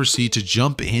pretty much proceed to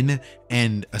jump in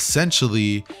and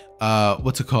essentially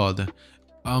what's it called,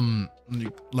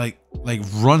 like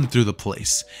run through the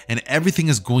place, and everything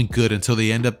is going good until they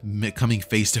end up coming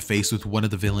face to face with one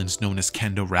of the villains known as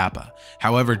Kendo Rappa.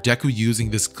 However, Deku,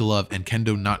 using this glove and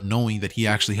Kendo not knowing that he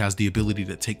actually has the ability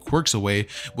to take quirks away,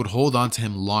 would hold on to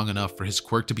him long enough for his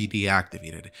quirk to be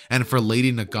deactivated and for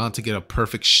Lady Nagant to get a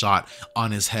perfect shot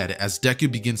on his head as Deku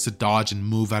begins to dodge and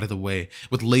move out of the way,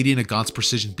 with Lady Nagant's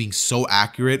precision being so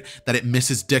accurate that it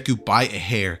misses Deku by a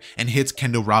hair and hits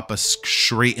Kendo Rappa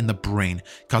straight in the brain,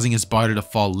 causing his body to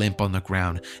fall limp on the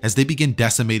ground as they begin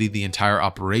decimating the entire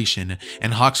operation.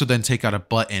 And Hawks would then take out a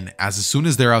button as soon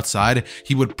as they're outside,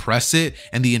 he would press it,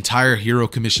 and the entire Hero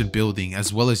Commission building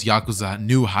as well as Yakuza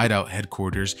new hideout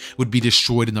headquarters would be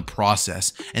destroyed in the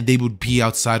process, and they would be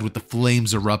outside with the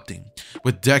flames erupting,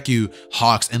 with Deku,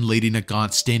 Hawks, and Lady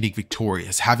Nagant standing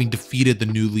victorious, having defeated the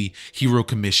newly Hero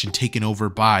Commission taken over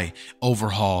by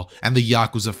Overhaul and the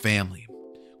Yakuza family,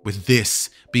 with this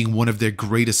being one of their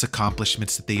greatest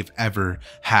accomplishments that they've ever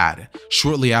had.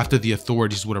 Shortly after, the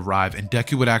authorities would arrive, and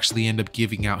Deku would actually end up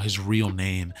giving out his real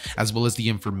name, as well as the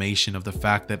information of the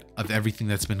fact that of everything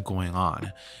that's been going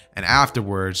on. And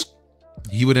afterwards,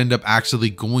 he would end up actually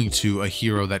going to a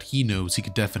hero that he knows he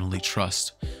could definitely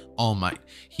trust, All Might.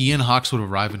 He and Hawks would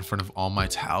arrive in front of All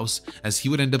Might's house as he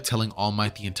would end up telling All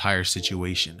Might the entire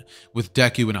situation, with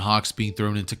Deku and Hawks being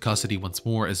thrown into custody once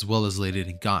more, as well as Lady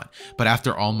Nagant. But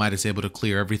after All Might is able to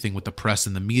clear everything with the press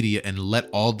and the media and let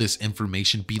all this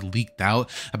information be leaked out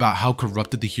about how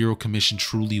corrupted the Hero Commission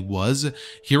truly was,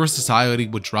 Hero Society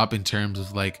would drop in terms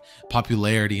of like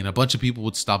popularity, and a bunch of people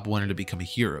would stop wanting to become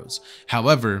heroes.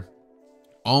 However,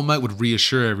 All Might would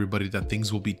reassure everybody that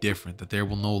things will be different, that there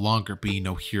will no longer be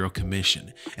no Hero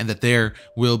Commission, and that there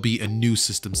will be a new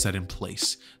system set in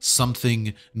place,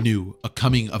 something new, a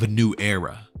coming of a new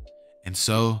era. And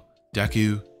so,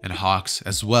 Deku and Hawks,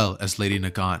 as well as Lady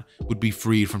Nagant, would be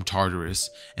freed from Tartarus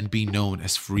and be known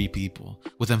as free people,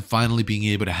 with them finally being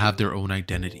able to have their own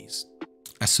identities.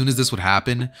 As soon as this would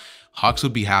happen, Hawks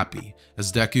would be happy,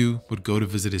 as Deku would go to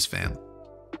visit his family.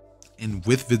 And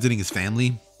with visiting his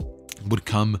family would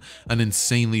come an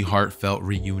insanely heartfelt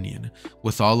reunion,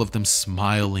 with all of them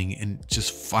smiling and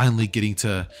just finally getting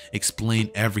to explain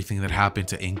everything that happened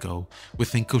to Inko,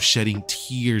 with Inko shedding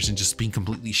tears and just being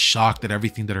completely shocked at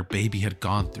everything that her baby had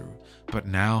gone through. But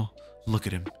now, look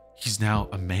at him. He's now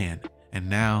a man, and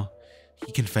now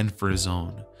he can fend for his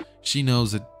own. She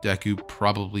knows that Deku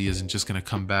probably isn't just gonna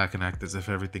come back and act as if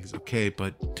everything's okay,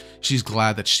 but she's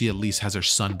glad that she at least has her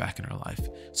son back in her life.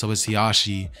 So is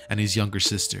Hiyashi and his younger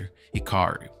sister,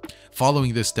 Hikaru.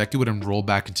 Following this, Deku would enroll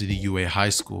back into the UA high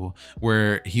school,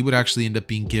 where he would actually end up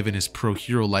being given his pro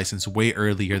hero license way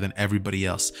earlier than everybody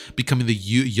else, becoming the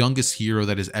youngest hero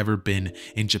that has ever been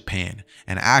in Japan,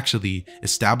 and actually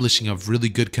establishing a really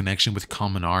good connection with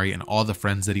Kaminari and all the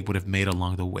friends that he would have made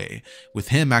along the way, with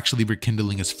him actually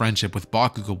rekindling his friendship with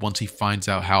Bakugo once he finds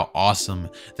out how awesome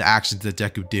the actions that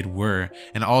Deku did were,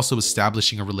 and also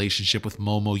establishing a relationship with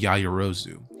Momo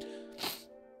Yaoyorozu.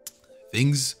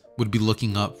 Things would be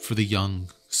looking up for the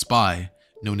young spy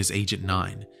known as Agent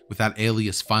 9, with that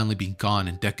alias finally being gone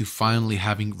and Deku finally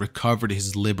having recovered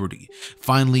his liberty,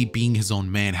 finally being his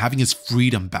own man, having his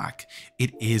freedom back.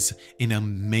 It is an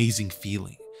amazing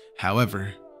feeling.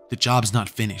 However, the job's not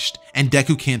finished, and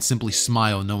Deku can't simply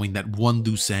smile knowing that one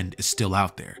loose end is still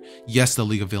out there. Yes, the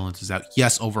League of Villains is out.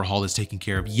 Yes, Overhaul is taken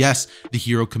care of. Yes, the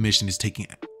Hero Commission is taken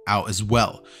out as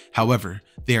well. However,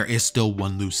 there is still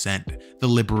one loose end, the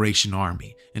Liberation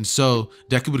Army. And so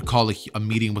Deku would call a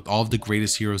meeting with all of the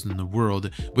greatest heroes in the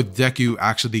world, with Deku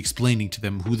actually explaining to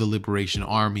them who the Liberation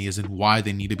Army is and why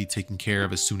they need to be taken care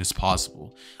of as soon as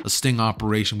possible. A sting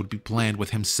operation would be planned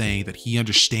with him saying that he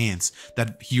understands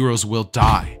that heroes will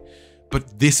die,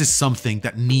 but this is something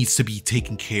that needs to be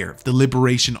taken care of. The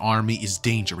Liberation Army is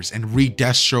dangerous and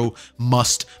Destro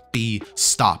must be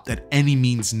stopped at any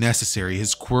means necessary.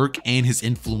 His quirk and his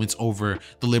influence over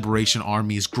the Liberation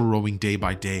Army is growing day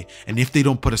by day, and if they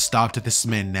don't put a stop to this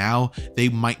man now, they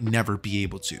might never be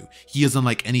able to. He is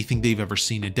unlike anything they've ever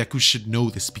seen, and Deku should know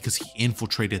this because he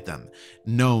infiltrated them,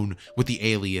 known with the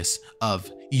alias of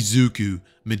Izuku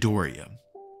Midoriya,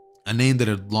 a name that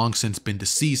had long since been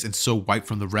deceased and so wiped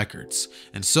from the records.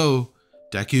 And so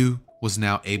Deku was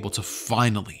now able to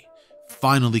finally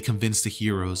convince the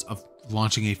heroes of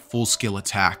launching a full-scale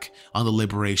attack on the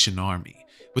Liberation Army,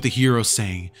 with the heroes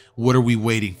saying, "What are we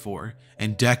waiting for?"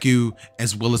 And Deku,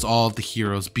 as well as all of the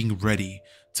heroes, being ready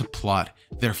to plot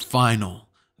their final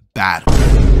battle.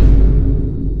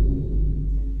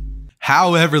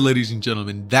 However, ladies and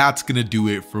gentlemen, that's gonna do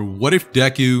it for What If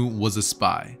Deku Was a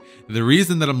Spy. The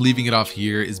reason that I'm leaving it off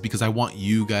here is because I want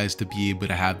you guys to be able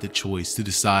to have the choice to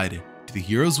decide, do the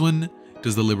heroes win?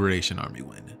 Does the Liberation Army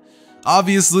win?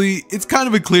 Obviously, it's kind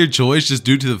of a clear choice just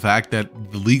due to the fact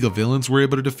that the League of Villains were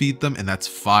able to defeat them, and that's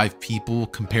 5 people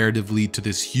comparatively to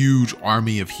this huge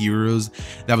army of heroes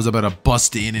that was about to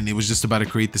bust in, and it was just about to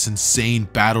create this insane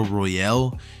battle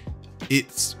royale.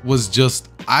 It was just,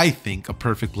 I think, a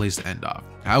perfect place to end off.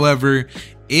 However,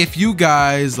 if you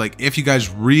guys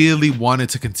really wanted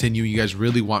to continue, you guys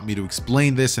really want me to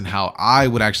explain this and how I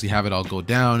would actually have it all go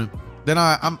down, then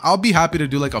I'll be happy to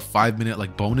do like a 5-minute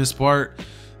like bonus part.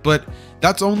 But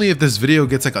that's only if this video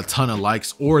gets like a ton of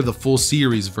likes or the full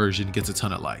series version gets a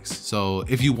ton of likes. So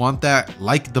if you want that,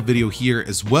 like the video here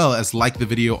as well as like the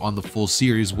video on the full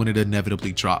series when it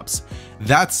inevitably drops.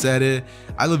 That said,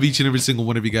 I love each and every single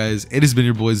one of you guys. It has been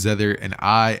your boy Zether, and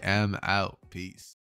I am out. Peace.